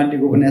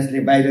 रोमान्टिक उपन्यासले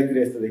बाहिरतिर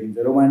यस्तो देखिन्छ,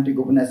 रोमान्टिक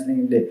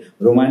उपन्यासले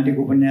रोमान्टिक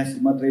उपन्यास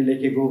मात्रै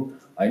लेखेको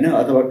होइन,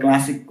 अथवा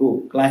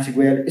क्लासिक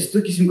वेयर यस्तो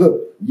किसिमको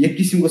एक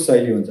किसिमको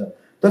शैली हुन्छ।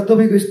 तर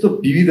तपाईँको यस्तो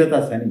विविधता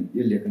छ नि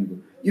यो लेखनको,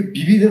 यो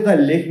विविधता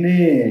लेख्ने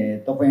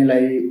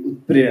तपाईँलाई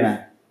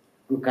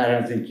उत्प्रेरणाको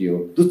कारण चाहिँ के हो?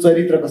 त्यो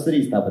चरित्र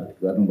कसरी स्थापित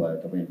गर्नुभयो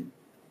तपाईँले?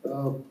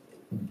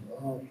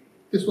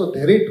 त्यसमा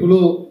धेरै ठुलो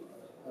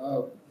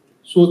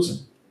सोच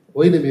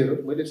होइन मेरो,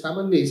 मैले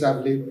सामान्य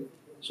हिसाबले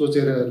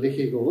सोचेर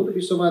लेखेको हो।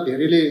 विश्वमा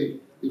धेरैले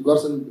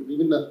गर्छन्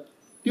विभिन्न,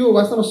 त्यो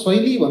वास्तवमा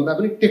शैली भन्दा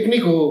पनि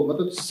टेक्निक हो,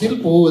 मतलब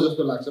शिल्प हो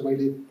जस्तो लाग्छ।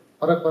 मैले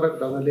फरक फरक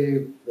ढङ्गले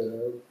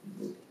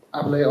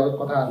आफूलाई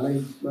कथाहरूलाई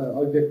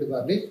अभिव्यक्त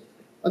गर्ने,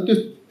 अनि त्यो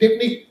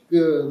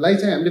टेक्निकलाई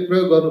चाहिँ हामीले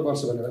प्रयोग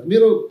गर्नुपर्छ भनेर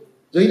मेरो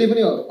जहिले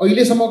पनि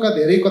अहिलेसम्मका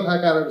धेरै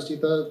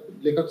कथाकारहरूसित,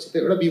 लेखकसित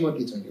एउटा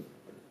विमति छ कि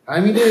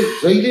हामीले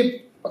जहिले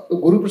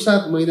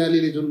गुरुप्रसाद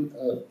मैनालीले जुन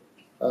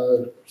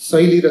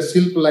शैली र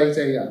शिल्पलाई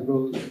चाहिँ हाम्रो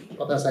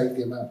कथा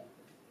साहित्यमा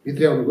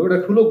भित्र्याउनु भयो, एउटा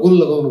ठुलो गोल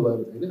लगाउनु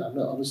भयो होइन।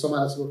 हाम्रो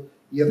समाजको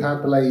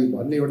यथार्थलाई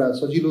भन्ने एउटा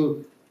सजिलो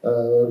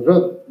र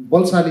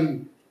बलशाली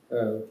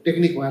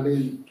टेक्निक उहाँले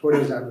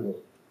छोडेर जानुभयो।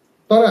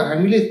 तर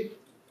हामीले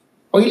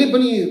अहिले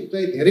पनि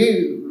चाहिँ धेरै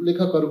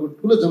लेखकहरूको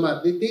ठुलो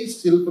जमातले त्यही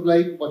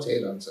शिल्पलाई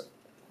पछ्याइरहन्छ।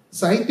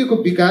 साहित्यको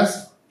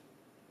विकास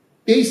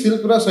त्यही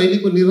शिल्प र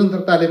शैलीको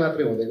निरन्तरताले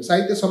मात्रै हुँदैन।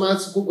 साहित्य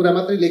समाजको कुरा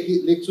मात्रै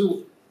लेख्छु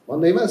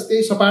भन्दैमा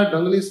त्यही सपाट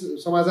ढङ्गले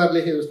समाचार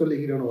लेखे जस्तो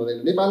लेखिरहनु हुँदैन।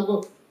 नेपालको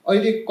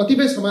अहिले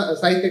कतिपय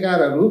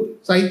साहित्यकारहरू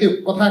साहित्य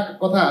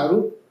कथाहरू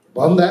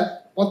भन्दा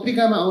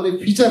पत्रिकामा आउने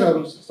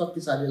फिचरहरू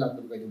शक्तिशाली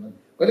लाग्छन्।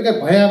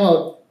 कहिलेकाहीँ भयावह,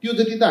 त्यो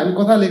जति त हामी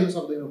कथा लेख्न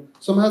सक्दैनौँ।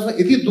 समाजमा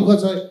यति दुःख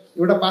छ,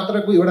 एउटा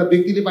पात्रको एउटा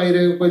व्यक्तिले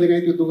पाइरहेको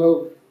कहिलेकाहीँ त्यो दुःख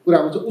कुरा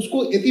हुन्छ, उसको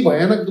यति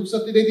भयानक दुःख छ,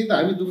 त्यति त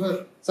हामी दुःख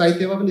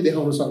साहित्यमा पनि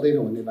देखाउन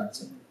सक्दैनौँ भन्ने लाग्छ।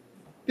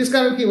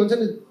 त्यसकारण के भन्छ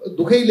नि,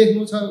 दुःखै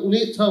लेख्नु छ उनी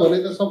छ भने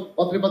त सब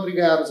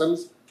पत्रिकाहरू छन्,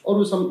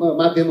 अरू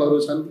माध्यमहरू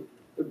छन्,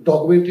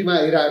 डकुमेन्ट्रीमा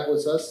आइरहेको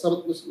छ,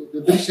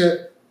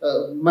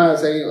 दृश्यमा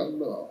चाहिँ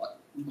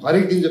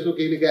हरेक दिन जस्तो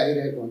केही न केही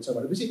आइरहेको हुन्छ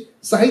भनेपछि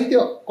साहित्य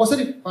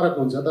कसरी फरक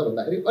हुन्छ त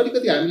भन्दाखेरि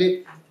अलिकति हामीले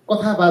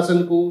कथा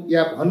वाचनको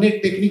या भन्ने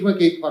टेक्निकमा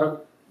केही फरक,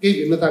 केही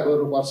भिन्नता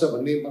गर्नुपर्छ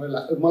भन्ने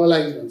मलाई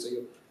लागिरहन्छ।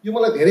 यो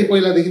मलाई धेरै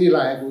पहिलादेखि नै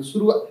लागेको,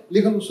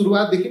 लेखनको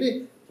सुरुवातदेखि नै।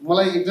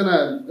 मलाई एकजना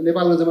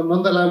नेपालमा जब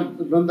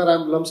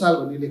नन्दराम लम्साल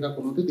भन्ने लेखक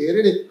हुनुहुन्थ्यो,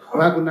 धेरैले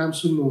उहाँको नाम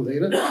सुन्नु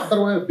हुँदैन, तर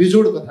उहाँ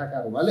बेजोड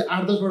कथाकार हो। उहाँले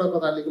 8-10वटा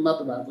कथा लेख्नु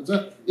मात्र भएको छ।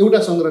 एउटा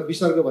सङ्ग्रह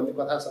विसर्ग भन्ने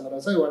कथा सङ्ग्रह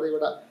छ,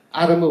 एउटा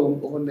आरम्भ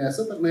उपन्यास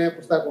छ, तर नयाँ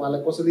पुस्ताको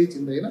उहाँलाई कसैले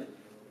चिन्दैन।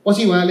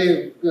 पछि उहाँले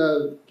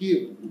के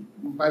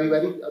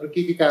पारिवारिक अरू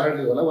के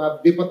कारणले होला उहाँ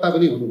बेपत्ता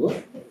पनि हुनुभयो।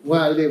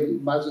 उहाँ अहिले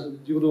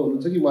जिउनु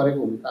हुनुहुन्छ कि मरेको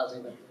हुनु थाहा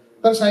छैन।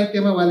 तर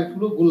साहित्यमा उहाँले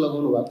ठुलो गुण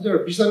लगाउनु भएको छ।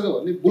 एउटा विसर्ग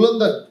भन्ने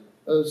बुलन्द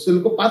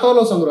सिलको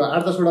पातलो सङ्ग्रह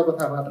 8-10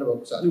 कथा मात्र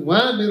भएको छ। अनि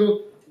उहाँ मेरो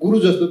गुरु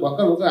जस्तो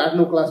भर्खर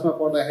 8-9 क्लासमा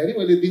पढ्दाखेरि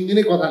मैले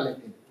दिनदिनै कथा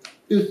लेख्थेँ।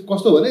 त्यो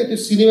कस्तो भने त्यो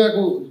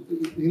सिनेमाको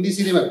हिन्दी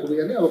सिनेमा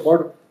हेर्ने अब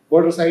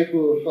border साइडको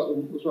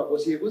उसमा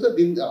बसिएको छ।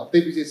 दिन हप्तै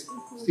पछि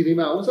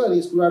सिनेमा आउँछ अनि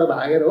स्कुलबाट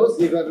भागेर होस्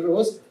जे गरेर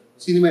होस्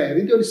सिनेमा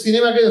हेरिन्थ्यो। अनि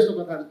सिनेमाकै जस्तो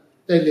कथा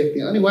चाहिँ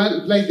लेख्थेँ। अनि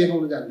उहाँलाई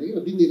देखाउन जान्थेँ कि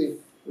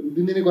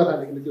दिनदिनै कथा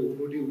लेख्ने त्यो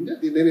रोटी हुन्छ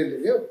दिनदिनै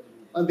लेख्यो।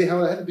 अनि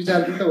देखाउँदाखेरि विचार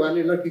त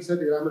उहाँले ल ठिक छ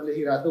त्यो राम्रो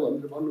लेखिरहेको छ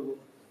भनेर भन्नुभयो।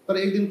 तर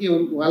एक दिन के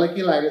उहाँलाई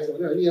के लागेछ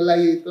भने होइन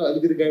यसलाई त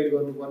अलिकति गाइड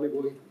गर्नुपर्ने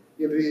भयो,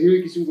 यो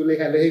किसिमको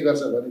लेखालेखी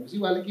गर्छ भनेपछि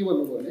उहाँले के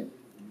भन्नुभयो भने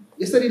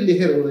यसरी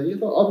लेखेर हुँदैन, यो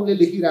त अरूले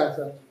लेखिरहेको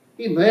छ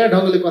कि नयाँ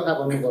ढङ्गले कथा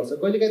भन्नुपर्छ।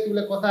 कहिलेकाहीँ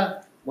तिमीलाई कथा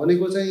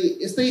भनेको चाहिँ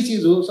यस्तै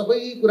चिज हो, सबै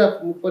कुरा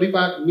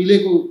परिपाक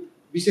मिलेको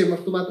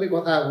विषयवस्तु मात्रै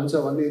कथा हुन्छ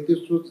भन्ने त्यो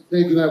सोच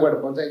चाहिँ दिमागबाट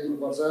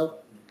बचाइदिनुपर्छ।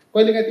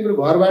 कहिलेकाहीँ तिम्रो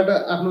घरबाट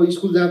आफ्नो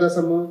स्कुल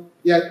जाँदासम्म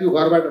या त्यो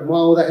घरबाट म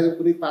आउँदाखेरि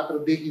कुनै पात्र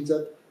देखिन्छ,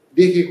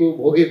 देखेको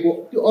भोगेको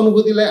त्यो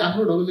अनुभूतिलाई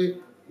आफ्नो ढङ्गले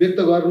व्यक्त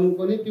गर्नु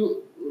पनि, त्यो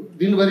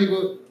दिनभरिको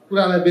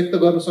कुरालाई व्यक्त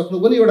गर्न सक्नु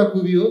पनि एउटा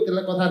खुबी हो।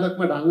 त्यसलाई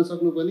कथानकमा ढाल्न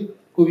सक्नु पनि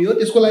खुबी हो।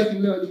 त्यसको लागि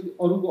तिमीले अलिकति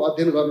अरूको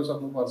अध्ययन गर्न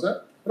सक्नुपर्छ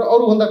र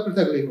अरूभन्दा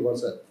पृथक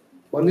लेख्नुपर्छ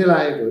भन्ने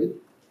लागेको है।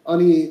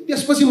 अनि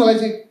त्यसपछि मलाई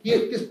चाहिँ के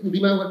त्यस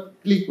दिमागमा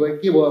क्लिक भयो,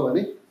 के भयो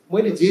भने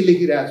मैले जे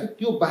लेखिरहेको छु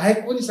त्यो बाहेक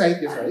पनि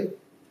साहित्य छ है,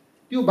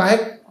 त्यो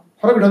बाहेक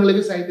फरक ढङ्गले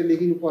पनि साहित्य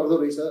लेखिनु पर्दो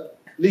रहेछ,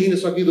 लेखिन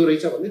सकिँदो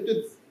रहेछ भन्ने त्यो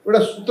एउटा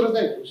सूत्र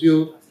चाहिँ घुस्यो।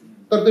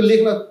 तर त्यो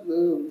लेख्न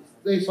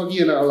चाहिँ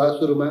सकिएन होला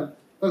सुरुमा,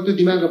 तर त्यो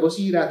दिमागमा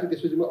बसिरहेको थियो।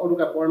 त्यसपछि म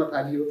अरूका पढ्न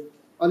थालियो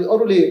अनि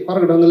अरूले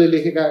फरक ढङ्गले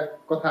लेखेका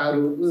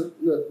कथाहरू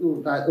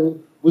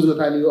बुझ्न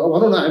थालियो। अब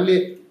भनौँ न हामीले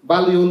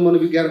बाल यौन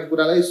मनोविज्ञानको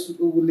कुरालाई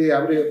उसले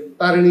हाम्रो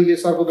तारिणीले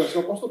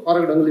सर्वदर्शनमा कस्तो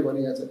फरक ढङ्गले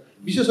भनेको छ।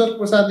 विश्वेश्वर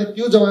प्रसादले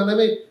त्यो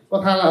जमानामै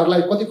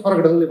कथाहरूलाई कति फरक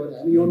ढङ्गले भने।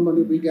 हामी यौन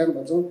मनोविज्ञान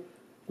भन्छौँ,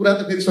 कुरा त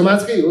फेरि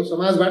समाजकै हो,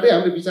 समाजबाटै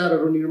हाम्रो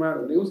विचारहरू निर्माण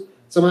हुने हो,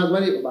 समाजमा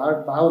नै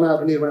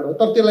भावनाहरू निर्माण हो।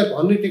 तर त्यसलाई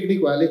भन्ने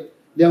टेक्निक उहाँले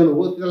ल्याउनु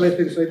हो, त्यसलाई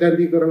फेरि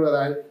सैद्धान्तिकरण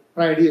गर्दाखेरि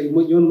फ्राइडे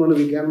यौन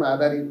मनोविज्ञानमा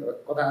आधारित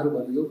कथाहरू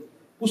भनियो।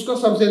 पुष्कर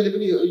शमशेरले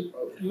पनि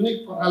युनिक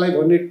कथालाई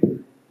भन्ने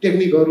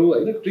टेक्निकहरू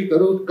होइन,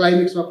 ट्रिकहरू,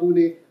 क्लाइमेक्समा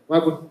पुग्ने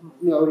उहाँको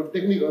अरू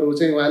टेक्निकहरू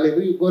चाहिँ उहाँले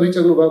पनि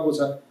गरिसक्नु भएको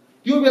छ।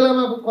 त्यो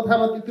बेलामा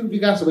कथामा त्यत्रो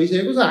विकास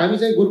भइसकेको छ। हामी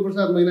चाहिँ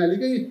गुरुप्रसाद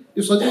मैनालीकै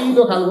त्यो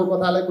सजिलो खालको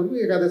कथालाई कुरकुर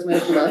एकादशमा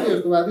यस्तो भएको थियो,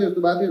 यस्तो भएको थियो,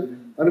 यस्तो भएको थियो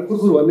भनेर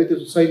कुरकुर भन्ने त्यो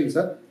शैली छ,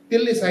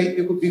 त्यसले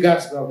साहित्यको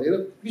विकास गर्दैन।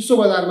 विश्व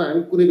बजारमा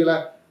हामी कुनै बेला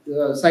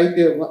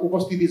साहित्यमा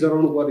उपस्थिति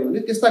जनाउनु पर्यो भने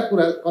त्यस्ता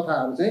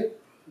कथाहरू चाहिँ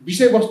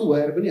विषयवस्तु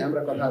भएर पनि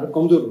हाम्रा कथाहरू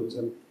कमजोर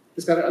हुन्छन्।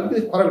 त्यसकारण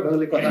अलिकति फरक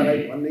ढङ्गले कथालाई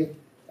भन्ने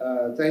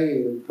चाहिँ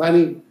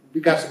बानी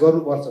विकास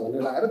गर्नुपर्छ भन्ने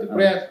लागेर त्यो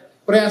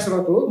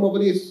प्रयासरत हो। म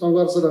पनि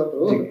सङ्घर्षरत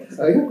हो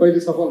होइन, कहिले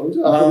सफल हुन्छ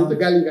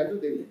गाली खान्छु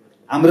त्यही।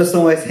 हाम्रो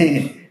समय चाहिँ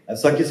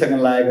सकिसक्न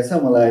लागेको छ।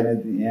 मलाई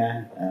यहाँ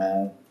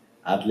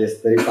हातले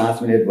यस्तै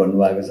 5 मिनट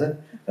भन्नुभएको छ।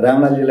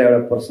 रामलालजीलाई एउटा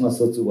प्रश्न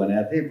सोध्छु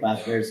भनेको थिएँ, 5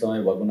 मिनट समय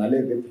भएको हुनाले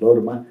त्यो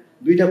फ्लोरमा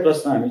 2टा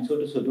प्रश्न हामी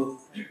छोटो छोटो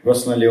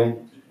प्रश्न ल्याउँ।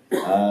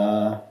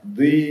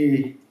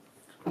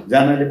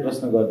 2जनाले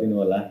प्रश्न गरिदिनु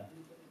होला,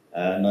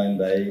 नयन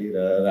दाई र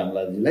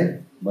रामलालजीलाई।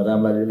 म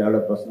रामलालजीलाई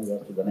एउटा प्रश्न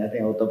गर्छु भनेको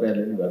थिएँ, अब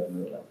तपाईँहरूले पनि गरिदिनु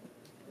होला।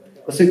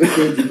 कसैको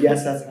केही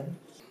जिज्ञासा छ?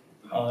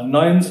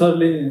 नयन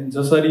सरले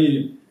जसरी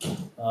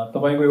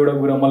तपाईँको एउटा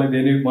कुरा मलाई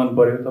धेरै मन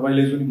पर्यो,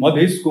 तपाईँले जुन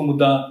मधेसको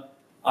मुद्दा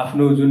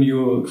आफ्नो जुन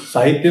यो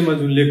साहित्यमा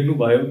जुन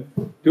लेख्नुभयो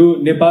त्यो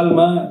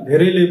नेपालमा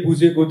धेरैले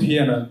बुझेको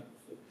थिएन।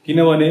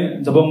 किनभने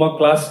जब म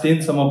क्लास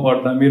 10सम्म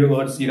पढ्दा, मेरो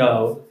घर सिरा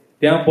हो,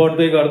 त्यहाँ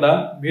पढ्दै गर्दा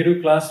मेरो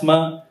क्लासमा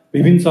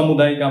विभिन्न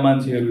समुदायका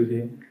मान्छेहरू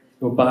थिए।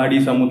 त्यो पहाडी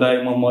समुदाय,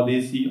 म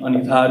मधेसी अनि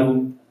थारू।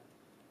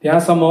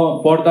 त्यहाँसम्म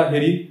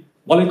पढ्दाखेरि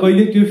मलाई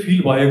कहिले त्यो फिल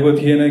भएको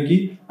थिएन कि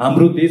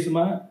हाम्रो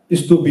देशमा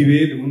यस्तो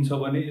विभेद हुन्छ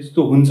भने,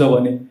 यस्तो हुन्छ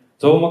भने।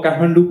 जब म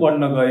काठमाडौँ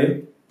पढ्न गएँ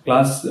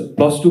क्लास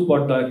 +2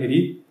 पढ्दाखेरि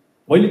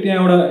मैले त्यहाँ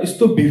एउटा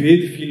यस्तो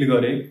विभेद फिल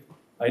गरेँ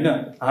होइन।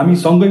 हामी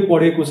सँगै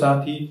पढेको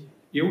साथी,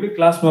 एउटै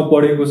क्लासमा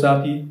पढेको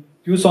साथी,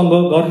 त्योसँग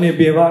गर्ने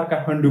व्यवहार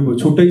काठमाडौँको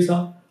छुट्टै छ,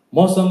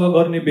 मसँग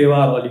गर्ने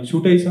व्यवहार अलिक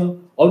छुट्टै छ,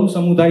 अरू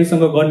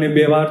समुदायसँग गर्ने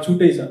व्यवहार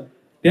छुट्टै छ।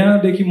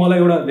 त्यहाँदेखि मलाई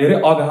एउटा धेरै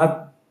आघात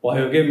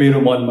भयो क्या मेरो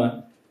मनमा।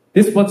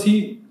 त्यसपछि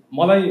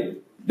मलाई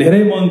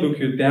धेरै मन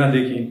दुख्यो।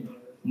 त्यहाँदेखि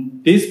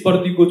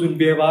देशप्रतिको जुन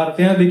व्यवहार,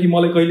 त्यहाँदेखि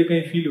मलाई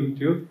कहिलेकाहीँ फिल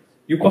हुन्थ्यो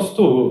यो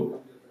कस्तो हो।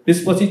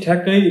 त्यसपछि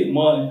ठ्याक्कै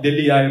म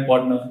दिल्ली आएँ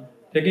पढ्न।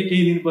 ठ्याक्कै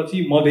केही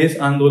दिनपछि मधेस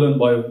आन्दोलन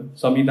भयो,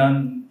 संविधान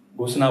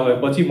घोषणा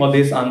भएपछि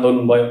मधेस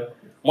आन्दोलन भयो।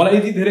 मलाई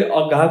यति धेरै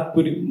आघात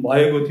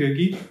भएको थियो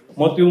कि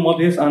म त्यो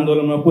मधेस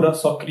आन्दोलनमा पुरा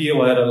सक्रिय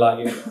भएर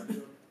लागेँ।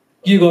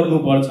 के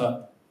गर्नुपर्छ,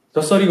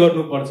 जसरी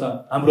गर्नुपर्छ,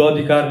 हाम्रो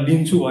अधिकार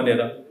लिन्छु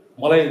भनेर।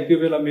 मलाई त्यो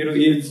बेला मेरो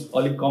एज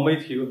अलिक कमै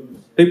थियो,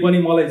 त्यही पनि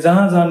मलाई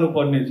जहाँ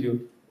जानुपर्ने थियो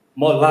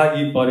म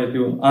लागि परेँ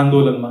त्यो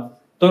आन्दोलनमा।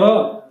 तर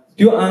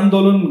त्यो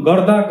आन्दोलन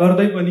गर्दा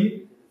गर्दै पनि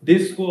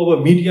देशको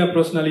अब मिडिया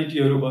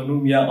पर्सनालिटीहरू भनौँ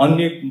या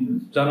अन्य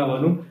जना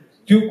भनौँ,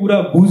 त्यो कुरा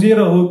बुझेर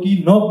हो कि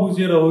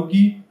नबुझेर हो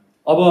कि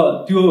अब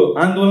त्यो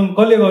आन्दोलन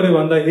कसले गर्यो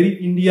भन्दाखेरि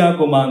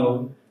इन्डियाको माग हो,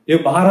 यो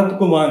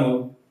भारतको माग हो।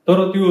 तर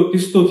त्यो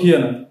त्यस्तो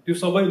थिएन, त्यो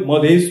सबै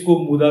मधेसको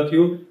मुद्दा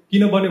थियो।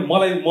 किनभने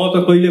म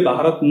त कहिले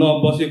भारत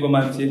नबसेको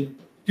मान्छे,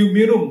 त्यो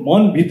मेरो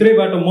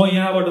मनभित्रैबाट म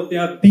यहाँबाट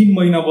त्यहाँ 3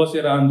 महिना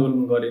बसेर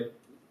आन्दोलन गरेँ,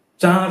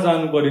 जहाँ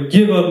जानु पर्यो,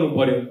 के गर्नु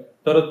पर्यो,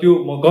 तर त्यो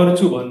म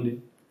गर्छु भन्ने।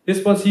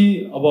 त्यसपछि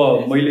अब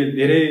मैले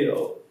धेरै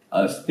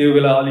त्यो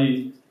बेला अलि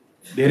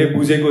धेरै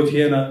बुझेको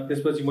थिएन।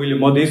 त्यसपछि मैले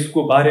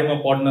मधेसको बारेमा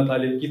पढ्न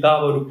थालेँ,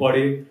 किताबहरू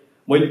पढेँ।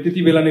 मैले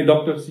त्यति बेला नै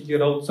डाक्टर सीके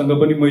राउतसँग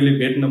पनि मैले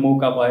भेट्न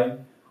मौका पाएँ।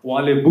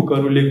 उहाँले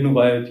बुकहरू लेख्नु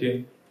भएको थियो,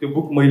 त्यो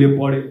बुक मैले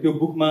पढेँ। त्यो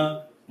बुकमा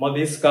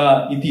मधेसका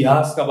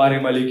इतिहासका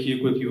बारेमा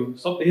लेखिएको थियो,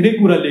 सब धेरै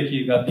कुरा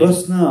लेखिएका थिए।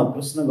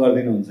 प्रश्न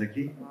गरिदिनुहुन्छ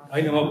कि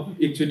होइन, म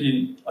एकचोटि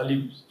अलिक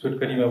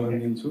छोटकरीमा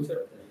भनिदिन्छु।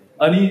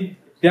 अनि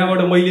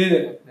त्यहाँबाट मैले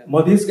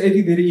मधेसका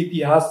यति धेरै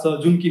इतिहास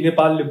छ जुन कि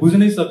नेपालले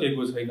बुझ्नै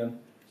सकेको छैन।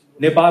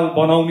 नेपाल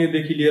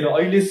बनाउनेदेखि लिएर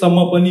अहिलेसम्म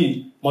पनि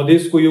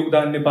मधेसको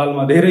योगदान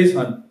नेपालमा धेरै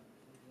छन्।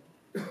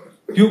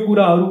 त्यो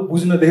कुराहरू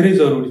बुझ्न धेरै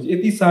जरुरी छ।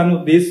 यति सानो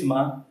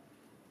देशमा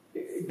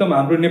एकदम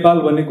हाम्रो नेपाल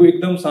भनेको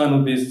एकदम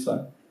सानो देश छ,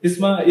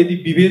 त्यसमा यदि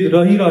विभेद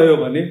रहिरह्यो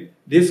भने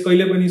देश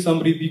कहिले पनि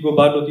समृद्धिको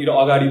बाटोतिर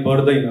अगाडि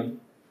बढ्दैन।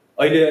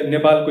 अहिले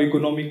नेपालको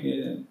इकोनोमिक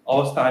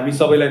अवस्था हामी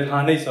सबैलाई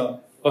थाहा नै छ,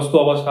 कस्तो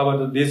अवस्थाबाट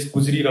देश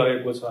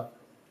गुज्रिरहेको छ।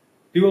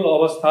 त्यो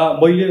अवस्था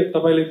मैले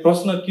तपाईँले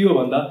प्रश्न के हो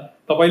भन्दा,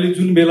 तपाईँले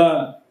जुन बेला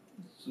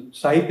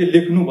साहित्य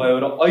लेख्नुभयो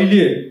र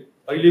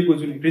अहिलेको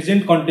जुन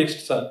प्रेजेन्ट कन्टेक्स्ट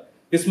छ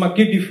त्यसमा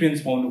के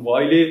डिफ्रेन्स पाउनुभयो?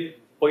 अहिले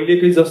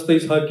पहिलेकै जस्तै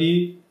छ कि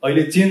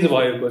अहिले चेन्ज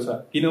भएको छ?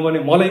 किनभने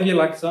मलाई के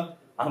लाग्छ,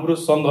 हाम्रो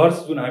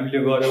सङ्घर्ष जुन हामीले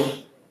गऱ्यौँ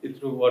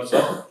यत्रो वर्ष,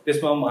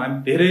 त्यसमा हामी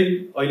धेरै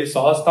अहिले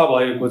सहजता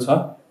भएको छ।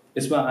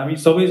 यसमा हामी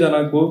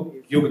सबैजनाको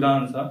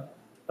योगदान छ।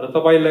 र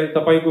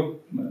तपाईँको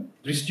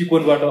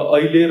दृष्टिकोणबाट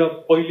अहिले र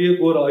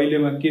पहिलेको र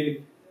अहिलेमा के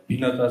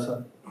भिन्नता छ?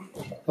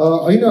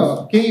 होइन,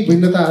 केही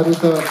भिन्नताहरू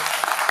त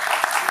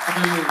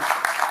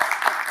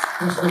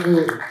प्रश्नको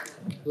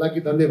लागि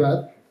धन्यवाद।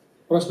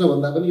 प्रश्न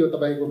भन्दा पनि यो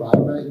तपाईँको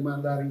भावना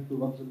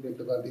इमान्दारीपूर्वक जुन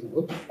व्यक्त गरिदिनु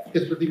हो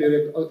त्यसप्रति मेरो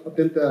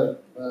अत्यन्त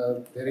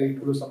धेरै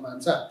ठुलो सम्मान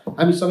छ।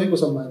 हामी सबैको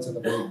सम्मान छ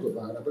तपाईँको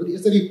भावनाप्रति।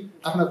 यसरी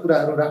आफ्ना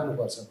कुराहरू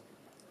राख्नुपर्छ।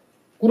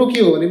 कुरो के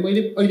हो भने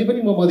मैले अहिले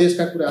पनि म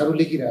मधेसका कुराहरू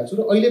लेखिरहेको छु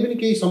र अहिले पनि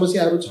केही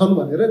समस्याहरू छन्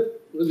भनेर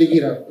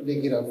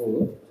लेखिरहेको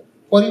हो।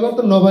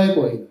 परिवर्तन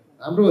नभएको होइन,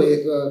 हाम्रो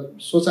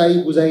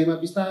सोचाइ बुझाइमा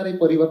बिस्तारै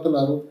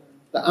परिवर्तनहरू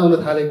त आउन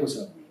थालेको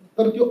छ,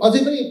 तर त्यो अझै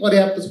पनि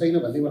पर्याप्त छैन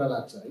भन्ने मलाई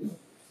लाग्छ होइन।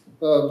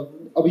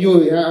 अब यो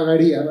यहाँ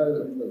अगाडि हाम्रा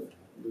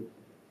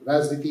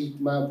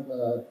राजनीतिमा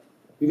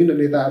विभिन्न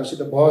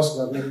नेताहरूसित बहस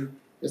गर्ने,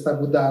 यस्ता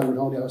मुद्दाहरू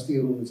उठाउने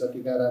हस्तीहरू हुनुहुन्छ,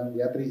 टीकाराम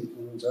यात्री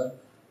हुनुहुन्छ,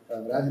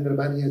 राजेन्द्र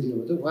बानियाजी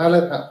हुनुहुन्छ,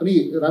 उहाँलाई पनि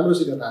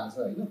राम्रोसित थाहा छ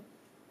होइन।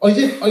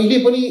 अहिले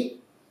पनि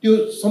त्यो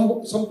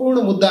सम्पूर्ण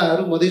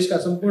मुद्दाहरू, मधेसका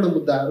सम्पूर्ण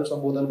मुद्दाहरू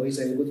सम्बोधन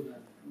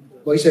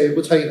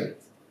भइसकेको छैन।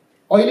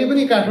 अहिले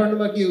पनि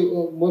काठमाडौँमा के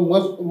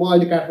म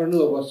अहिले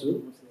काठमाडौँमा बस्छु,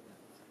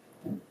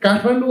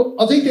 काठमाडौँ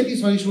अझै त्यति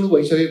सहिष्णु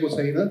भइसकेको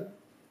छैन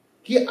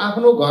कि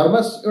आफ्नो घरमा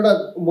एउटा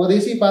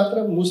मधेसी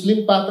पात्र मुस्लिम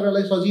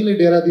पात्रलाई सजिलै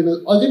डेरा दिन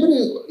अझै पनि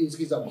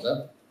हिचकिचाउँछ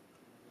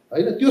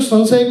होइन। त्यो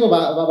संशयको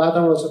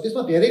वातावरण छ,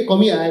 त्यसमा धेरै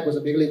कमी आएको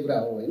छ, बेग्लै कुरा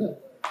हो होइन।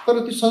 तर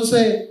त्यो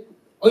संशय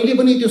अहिले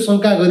पनि त्यो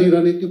शङ्का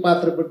गरिरहने, त्यो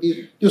पात्रप्रति,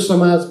 त्यो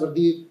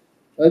समाजप्रति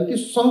त्यो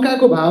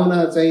शङ्काको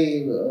भावना चाहिँ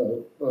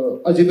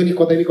अझै पनि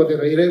कतै न कतै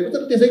रहिरहेको छ।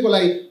 त्यसैको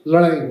लागि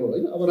लडाइँ हो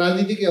होइन। अब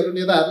राजनीतिकहरू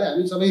नेताहरूले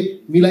हामी सबै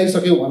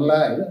मिलाइसक्यौँ भन्ला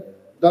होइन,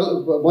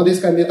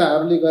 मधेसका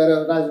नेताहरूले गएर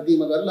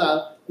राजनीतिमा गएर ल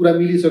कुरा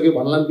मिलिसक्यो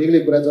भन्ला बेग्लै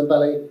कुरा,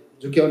 जनतालाई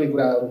झुक्याउने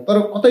कुराहरू। तर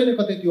कतै न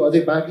कतै त्यो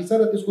अझै बाँकी छ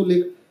र त्यसको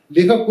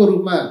लेखकको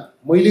रूपमा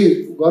मैले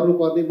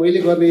गर्नुपर्ने, मैले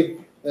गर्ने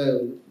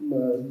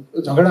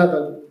झगडा त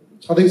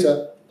छँदैछ,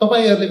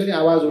 तपाईँहरूले पनि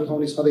आवाज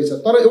उठाउने छँदैछ।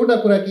 तर एउटा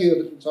कुरा के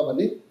छ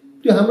भने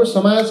त्यो हाम्रो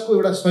समाजको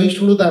एउटा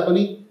सहिष्णुता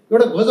पनि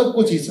एउटा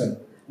गजबको चिज छ।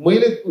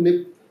 मैले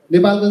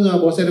नेपालगञ्जमा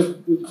बसेर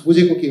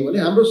बुझेको के हो भने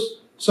हाम्रो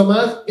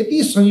समाज यति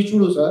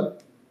सहिष्णु छ,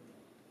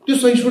 त्यो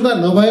सहिष्णुता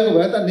नभएको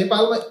भए त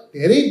नेपालमा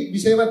धेरै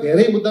विषयमा,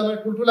 धेरै मुद्दामा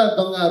ठुल्ठुला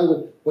दङ्गाहरू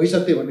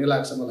भइसक्थ्यो भन्ने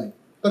लाग्छ मलाई।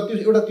 तर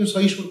त्यो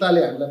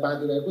सहिष्णुताले हामीलाई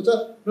बाँधिरहेको छ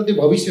र त्यो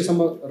भविष्यसम्म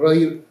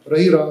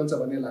रहिरहन्छ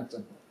भन्ने लाग्छ।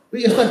 र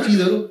यस्ता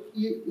चिजहरू,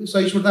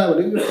 सहिष्णुता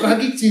भनेको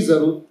प्राज्ञिक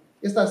चिजहरू,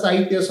 यस्ता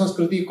साहित्य,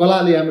 संस्कृति,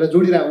 कलाले हामीलाई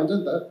जोडिरहेको हुन्छ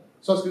नि त।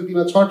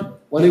 संस्कृतिमा छठ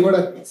भनेको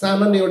एउटा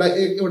सामान्य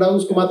एउटा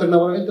उसको मात्र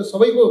नभएर त्यो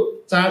सबैको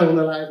चाड हुन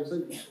लागेको छ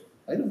नि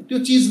होइन। त्यो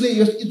चिजले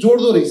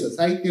जोड्दो रहेछ,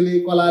 साहित्यले,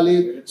 कलाले,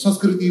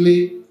 संस्कृतिले,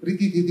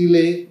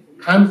 रीतिथितिले,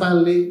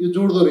 खानपानले यो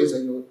जोड्दो रहेछ।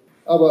 यो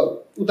अब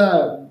उता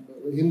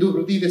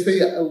हिन्दूप्रति त्यस्तै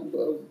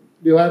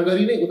व्यवहार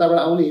गरिने, उताबाट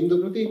आउने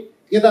हिन्दूप्रति,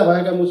 यता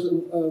भएका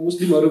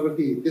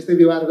मुस्लिमहरूप्रति त्यस्तै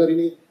व्यवहार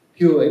गरिने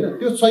थियो होइन।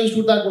 त्यो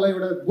सहिष्णुताको लागि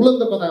एउटा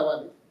बुलन्द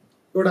कथावाले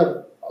एउटा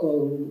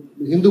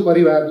हिन्दू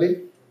परिवारले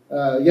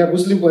या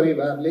मुस्लिम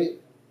परिवारले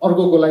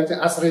अर्कोको लागि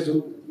चाहिँ आश्रय जुन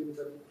दिन्छ,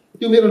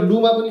 त्यो मेरो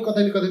लुमा पनि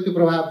कतै न कतै त्यो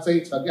प्रभाव चाहिँ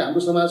छ कि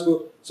हाम्रो समाजको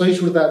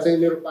सहिष्णुता चाहिँ।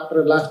 मेरो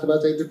पात्र लास्टमा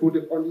चाहिँ त्यो टुटे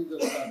पण्डित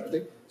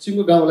चाहिँ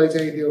सिङ्गो गाउँलाई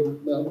चाहिँ त्यो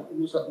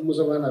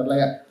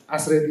मुसलमानहरूलाई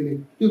आश्रय दिने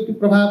त्यो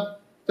प्रभाव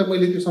चाहिँ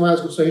मैले त्यो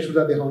समाजको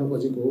सहिष्णुता देखाउन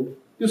खोजेको हो।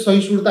 त्यो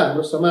सहिष्णुता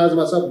हाम्रो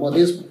समाजमा छ,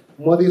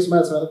 मधेसमा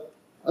छ,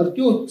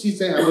 त्यो चिज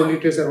चाहिँ हाम्रो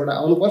लिट्रेचरबाट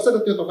आउनुपर्छ र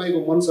त्यो तपाईँको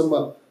मनसम्म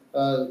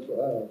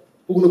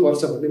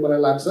पुग्नुपर्छ भन्ने मलाई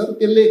लाग्छ। र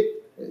त्यसले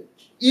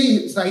यही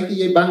साहित्य,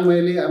 यही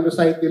वाङ्मयले, हाम्रो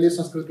साहित्यले,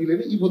 संस्कृतिले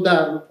नै यी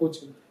मुद्दाहरूको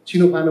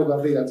छिनोफानो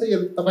गर्दै जान्छ। यो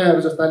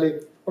तपाईँहरू जस्ताले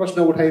प्रश्न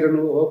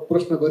उठाइरहनु हो,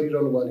 प्रश्न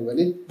गरिरहनु भयो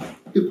भने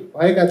त्यो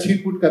भएका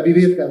छिटपुटका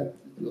विभेदका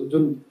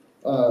जुन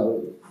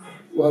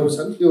उहरू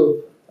छन् त्यो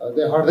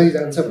हट्दै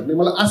जान्छ भन्ने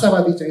मलाई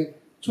आशावादी चाहिँ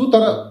छु।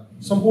 तर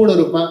सम्पूर्ण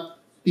रूपमा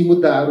ती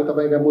मुद्दाहरू,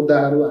 तपाईँका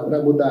मुद्दाहरू, हाम्रा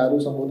मुद्दाहरू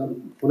सम्बोधन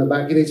हुन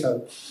बाँकी नै छ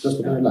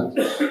जस्तो मलाई लाग्छ।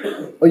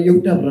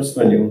 एउटा प्रश्न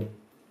लिउँ,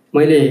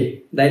 मैले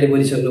दाइले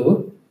बोलिसक्नुभयो,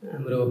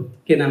 हाम्रो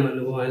के नाम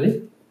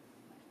भन्नुभयो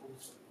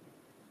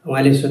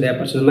उहाँले सोधेका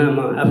प्रश्नमा म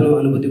आफ्नो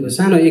अनुभूतिको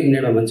सानो 1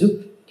 मिनटमा भन्छु।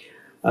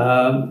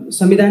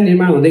 संविधान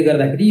निर्माण हुँदै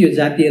गर्दाखेरि यो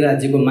जातीय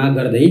राज्यको माग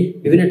गर्दै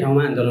विभिन्न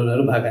ठाउँमा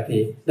आन्दोलनहरू भएका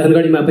थिए।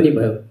 धनगढीमा पनि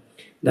भयो।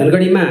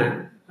 धनगढीमा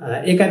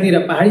एकातिर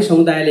पहाडी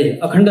समुदायले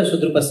अखण्ड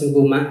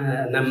सुदूरपश्चिमको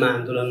नाममा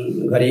आन्दोलन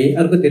गरे,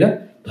 अर्कोतिर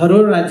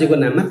थरोर राज्यको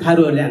नाममा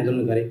थारूहरूले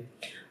आन्दोलन गरे।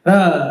 र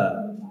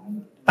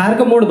पार्क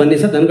मोड भन्ने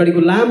छ,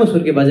 धनगढीको लामो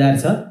सुर्के बजार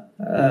छ,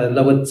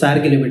 लगभग 4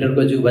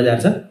 किलोमिटरको जुग बजार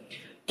छ।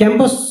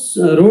 क्याम्पस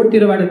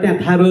रोडतिरबाट त्यहाँ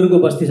थारूहरूको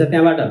बस्ती छ,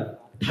 त्यहाँबाट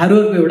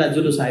थारूहरूको एउटा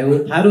जुलुस आयो।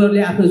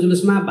 थारूहरूले आफ्नो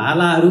जुलुसमा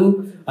भालाहरू,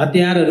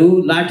 हतियारहरू,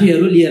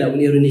 लाठीहरू लिएर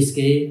उनीहरू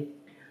निस्के।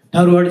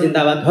 थरुहट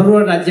जिन्दाबाद,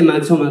 थरुहट राज्य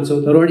माग्छौँ,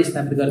 थरुहट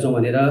स्थापित गर्छौँ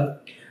भनेर।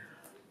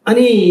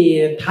 अनि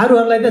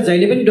थारूहरूलाई त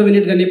जहिले पनि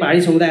डोमिनेट गर्ने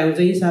पहाडी समुदाय हुन्छ,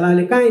 यी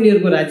सालाले कहाँ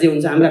यिनीहरूको राज्य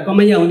हुन्छ, हाम्रा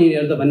कमैया हुने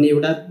यिनीहरू त भन्ने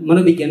एउटा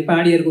मनोविज्ञान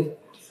पहाडीहरूको।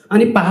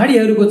 अनि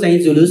पहाडीहरूको चाहिँ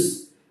जुलुस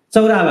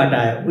चौराबाट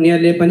आयो।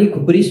 उनीहरूले पनि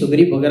खुकुरी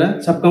सुकुरी बोकेर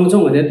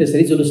छप्काउँछौँ भनेर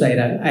त्यसरी जुलुस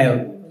आयो।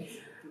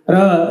 र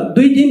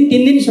 2 दिन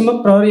 3 दिनसम्म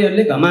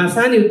प्रहरीहरूले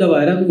घमासान युद्ध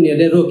भएर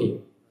उनीहरूले रोके।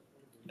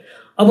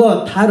 अब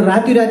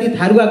राति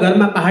थारूका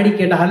घरमा पहाडी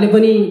केटाहरूले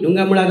पनि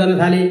ढुङ्गामुढा गर्न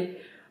थाले,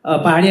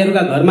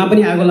 पहाडीहरूका घरमा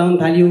पनि आगो लाउन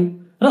थाल्यो।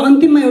 र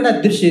अन्तिममा एउटा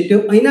दृश्य, त्यो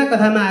ऐना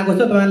कथामा आएको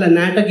छ, तपाईँलाई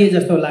नाटकीय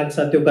जस्तो लाग्छ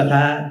त्यो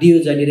कथा, दियो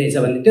जलिरहेछ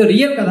भन्ने, त्यो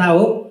रियल कथा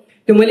हो,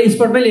 त्यो मैले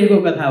स्पटमै लेखेको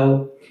कथा हो।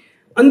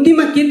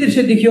 अन्तिममा के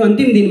दृश्य देखियो,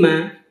 अन्तिम दिनमा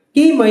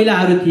केही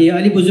महिलाहरू थिए,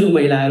 अलि बुजुर्ग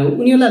महिलाहरू,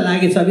 उनीहरूलाई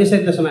लागेछ अब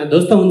यसरी त समाज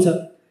ध्वस्त हुन्छ।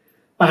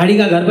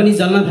 पहाडीका घर पनि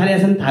जल्न थालेका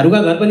छन्, थारूका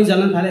घर पनि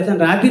जल्न थालेका छन्,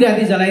 राति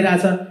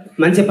जलाइरहेछ,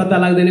 मान्छे पत्ता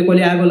लाग्दैन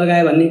कसले आगो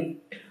लगायो भन्ने।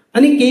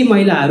 अनि केही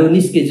महिलाहरू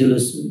निस्के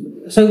जुलुस,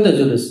 संयुक्त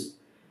जुलुस।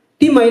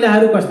 ती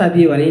महिलाहरू कस्ता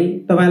थिए भने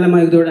तपाईँलाई म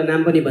 1-2वटा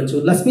नाम पनि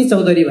भन्छु। लक्ष्मी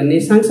चौधरी भन्ने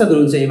सांसद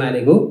हुनुहुन्छ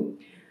एमालेको,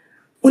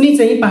 उनी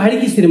चाहिँ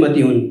पहाडीकी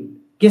श्रीमती हुन्।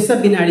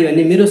 केशव बिनाडी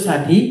भन्ने मेरो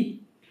साथी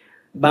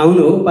बाहुन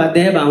हो,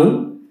 उपाध्याय बाहुन,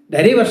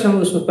 धेरै वर्षमा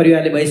उसको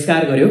परिवारले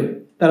बहिष्कार गर्यो,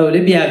 तर उसले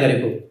बिहा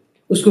गरेको।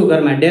 उसको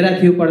घरमा डेरा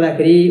थियो,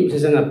 पढ्दाखेरि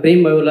उसैसँग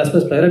प्रेम भयो,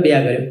 लसपस भएर बिहा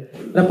गर्यो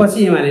र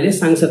पछि एमाले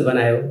सांसद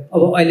बनायो।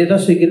 अब अहिले त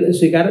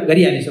स्वीकार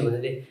गरिहालेछ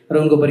उनीहरूले र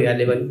उनको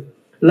परिवारले पनि।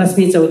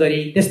 लक्ष्मी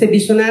चौधरी, त्यस्तै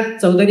विश्वनाथ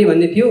चौधरी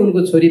भन्ने थियो, उनको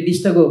छोरी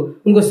विष्टको,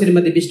 उनको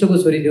श्रीमती विष्टको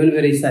छोरी थियो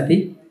मेरो साथी,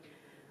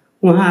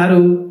 उहाँहरू।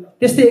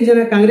 त्यस्तै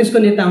एकजना काङ्ग्रेसको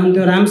नेता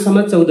हुनुहुन्थ्यो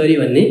रामसमत चौधरी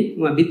भन्ने,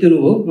 उहाँ बित्नु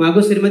हो,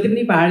 उहाँको श्रीमती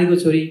पनि पहाडीको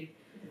छोरी।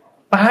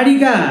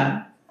 पहाडीका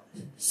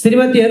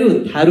श्रीमतीहरू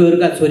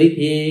थारूहरूका छोरी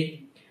थिए,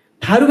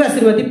 थारूका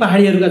श्रीमती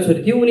पहाडीहरूका छोरी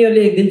थिए।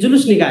 उनीहरूले एक दिन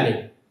जुलुस निकाले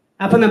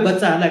आफ्ना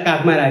बच्चाहरूलाई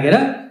काखमा राखेर।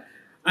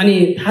 अनि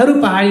थारू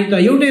पहाडी त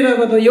एउटै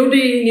रहेको त, एउटै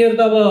यिनीहरू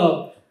त अब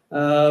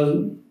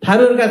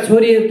थारूहरूका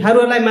छोरी,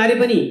 थारूहरूलाई मारे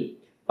पनि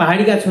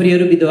पहाडीका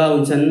छोरीहरू विधवा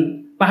हुन्छन्,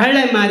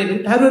 पहाडीलाई मारे पनि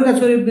थारूहरूका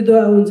छोरीहरू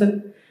विधवा हुन्छन्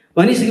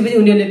भनिसकेपछि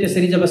उनीहरूले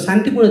त्यसरी जब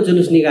शान्तिपूर्ण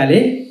जुलुस निकाले,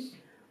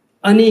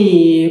 अनि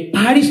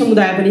पहाडी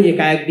समुदाय पनि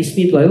एकाएक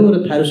विस्मित भयो र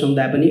थारू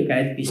समुदाय पनि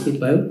एकाएक विस्मित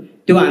भयो।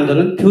 त्यो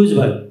आन्दोलन फ्युज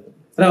भयो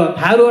र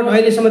थारूहट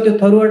अहिलेसम्म त्यो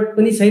थरुहट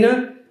पनि छैन,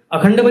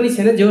 अखण्ड पनि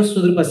छैन, जो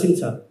सुदूरपश्चिम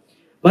छ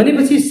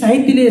भनेपछि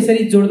साहित्यले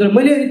यसरी जोड्दै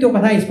मैले अनि त्यो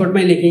कथा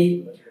स्पटमै लेखेँ।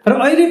 र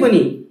अहिले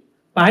पनि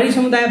पहाडी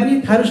समुदाय पनि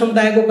थारू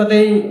समुदायको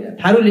कतै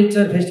थारू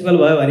लिटरेचर फेस्टिभल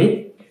भयो भने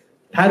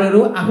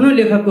थारूहरू आफ्नो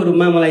लेखकको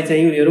रूपमा मलाई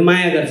चाहिँ उनीहरू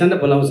माया गर्छन् र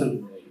बोलाउँछन्।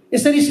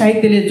 यसरी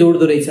साहित्यले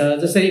जोड्दो रहेछ।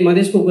 जसरी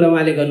मधेसको कुरा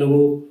उहाँले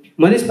गर्नुभयो,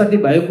 मधेसप्रति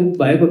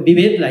भएको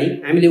विभेदलाई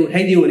हामीले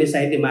उठाइदियौँ भने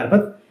साहित्य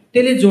मार्फत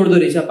त्यसले जोड्दो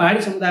रहेछ।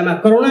 पहाडी समुदायमा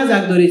करुणा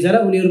जाग्दो रहेछ र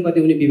उनीहरूप्रति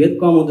हुने विभेद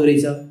कम हुँदो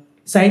रहेछ।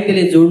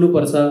 साहित्यले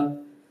जोड्नुपर्छ।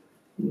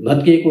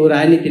 भत्किएको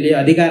राजनीतिले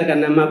अधिकारका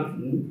नाममा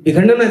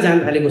विखण्डनमा जान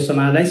थालेको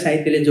समाजलाई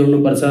साहित्यले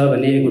जोड्नुपर्छ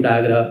भन्ने एउटा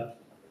आग्रह।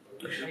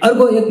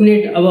 अर्को 1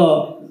 मिनट अब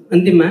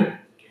अन्तिममा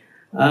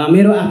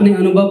मेरो आफ्नै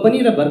अनुभव पनि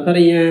र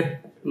भर्खरै यहाँ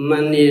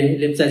मान्य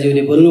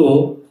लेप्चाज्यूले बोल्नु हो।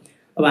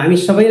 अब हामी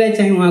सबैलाई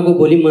चाहिँ उहाँको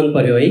बोली मन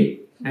पर्यो है,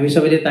 हामी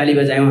सबैले ताली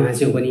बजायौँ,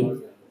 हाँस्यौँ पनि।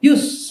 यो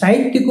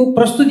साहित्यको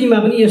प्रस्तुतिमा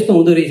पनि यस्तो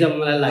हुँदो रहेछ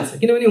मलाई लाग्छ,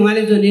 किनभने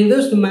उहाँले जो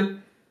निर्दोष रूपमा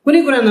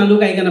कुनै कुरा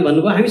नलुकाइकन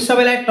भन्नुभयो, हामी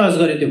सबैलाई टच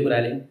गर्यो त्यो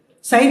कुराले।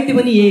 साहित्य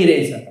पनि यही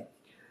रहेछ।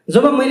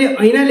 जब मैले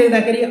ऐना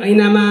लेख्दाखेरि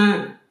ऐनामा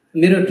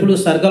मेरो ठुलो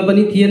सर्कल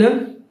पनि थिएन,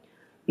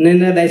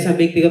 नरेन्द्र दाइसँग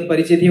व्यक्तिगत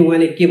परिचय थियो,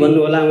 उहाँले के भन्नु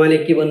होला,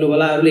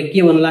 अरूले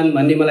के भन्लान्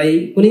भन्ने मलाई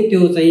कुनै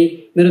त्यो चाहिँ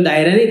मेरो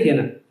दायरा नै थिएन।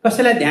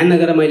 कसैलाई ध्यान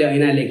नगरेर मैले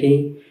ऐना लेखेँ।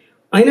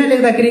 ऐना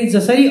लेख्दाखेरि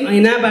जसरी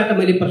ऐनाबाट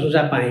मैले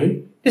प्रशंसा पाएँ,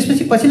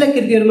 त्यसपछि पछिल्ला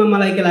कृतिहरूमा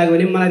मलाई के लाग्यो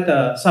भने मलाई त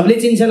सबले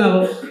चिन्छन्, अब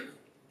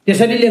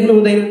त्यसरी लेख्नु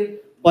हुँदैन,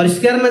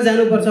 परिष्कारमा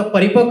जानुपर्छ,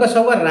 परिपक्व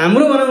सबै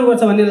राम्रो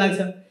बनाउनुपर्छ भन्ने लाग्छ।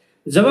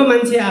 जब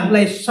मान्छे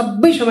आफूलाई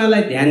सबै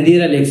समाजलाई ध्यान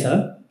दिएर लेख्छ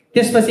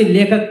त्यसपछि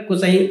लेखकको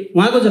चाहिँ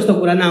उहाँको जस्तो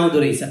कुरा नआउँदो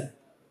रहेछ,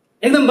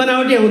 एकदम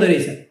बनावटी आउँदो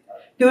रहेछ।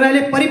 त्यो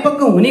हुनाले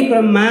परिपक्व हुने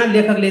क्रममा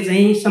लेखकले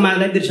चाहिँ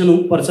समाजलाई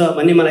बिर्सनुपर्छ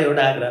भन्ने मलाई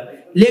एउटा आग्रह।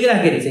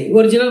 लेख्दाखेरि चाहिँ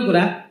ओरिजिनल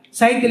कुरा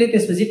साहित्यले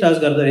त्यसपछि टच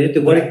गर्दो रहेछ।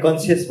 त्यो बढी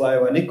कन्सियस भयो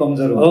भने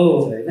कमजोर हो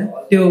होइन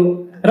त्यो।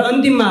 र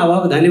अन्तिममा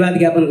अब धन्यवाद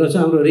ज्ञापन गर्छु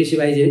हाम्रो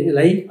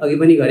ऋषिभाइजीलाई, अघि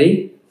पनि गरेँ।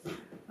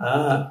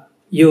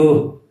 यो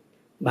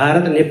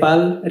भारत नेपाल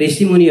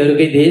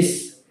ऋषिमुनिहरूकै देश,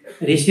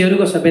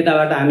 ऋषिहरूको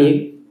सभ्यताबाट हामी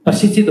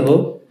प्रशिक्षित हो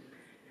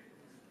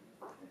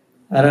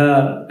र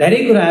धेरै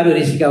कुराहरू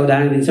ऋषिका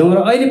उदाहरण दिन्छौँ। र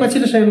अहिले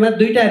पछिल्लो समयमा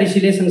दुईटा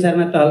ऋषिले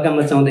संसारमा तहल्का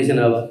मचाउँदैछन्।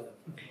 अब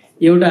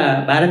एउटा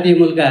भारतीय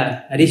मूलका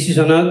ऋषि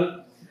सनक,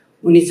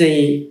 उनी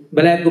चाहिँ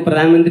बेलायतको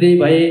प्रधानमन्त्री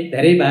भए,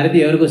 धेरै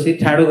भारतीयहरूको सिर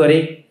ठाडो गरे।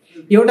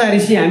 एउटा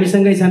ऋषि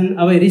हामीसँगै छन्।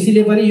 अब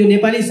ऋषिले पनि यो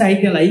नेपाली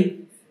साहित्यलाई,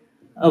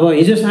 अब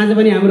हिजो साँझ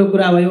पनि हाम्रो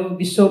कुरा भयो,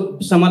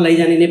 विश्वसम्म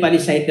लैजाने नेपाली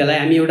साहित्यलाई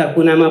हामी एउटा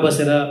कुनामा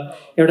बसेर,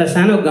 एउटा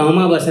सानो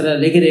गाउँमा बसेर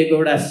लेखिरहेको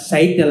एउटा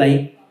साहित्यलाई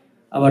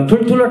अब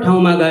ठुल्ठुलो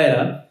ठाउँमा गएर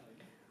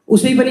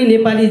उसै पनि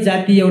नेपाली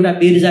जाति एउटा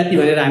वीर जाति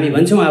भनेर हामी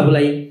भन्छौँ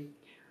आफूलाई।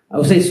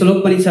 उसै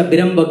श्लोक पनि छ,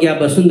 विरम्बज्ञा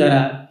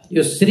वसुन्धरा,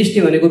 यो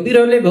सृष्टि भनेको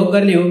वीरहरूले भोग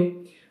गर्ने हो।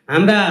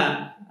 हाम्रा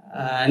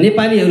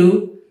नेपालीहरू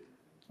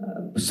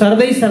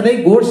सर्दै सर्दै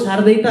गोड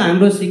सार्दै त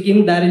हाम्रो सिक्किम,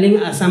 दार्जिलिङ,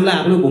 आसामलाई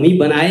आफ्नो भूमि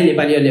बनाए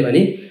नेपालीहरूले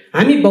भने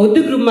हामी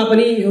बौद्धिक रूपमा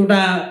पनि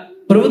एउटा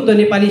प्रभुत्व,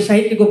 नेपाली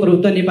साहित्यको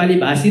प्रभुत्व नेपाली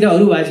भाषी र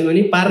अरू भाषीमा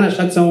पनि पार्न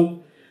सक्छौँ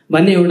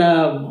भन्ने एउटा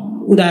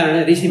उदाहरण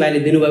ऋषिभाइले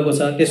दिनुभएको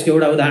छ। त्यसको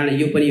एउटा उदाहरण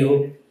यो पनि हो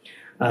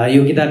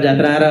यो किताब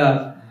जात्रा। र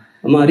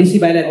म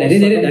ऋषिभाइलाई धेरै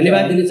धेरै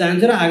धन्यवाद दिन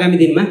चाहन्छु र आगामी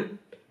दिनमा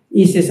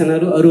यी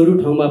सेसनहरू अरू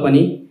ठाउँमा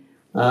पनि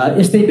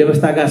यस्तै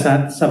व्यवस्थाका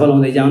साथ सफल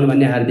हुँदै जाउन्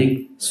भन्ने हार्दिक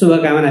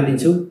शुभकामना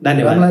दिन्छु।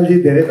 धन्यवाद।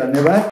 धेरै धन्यवाद।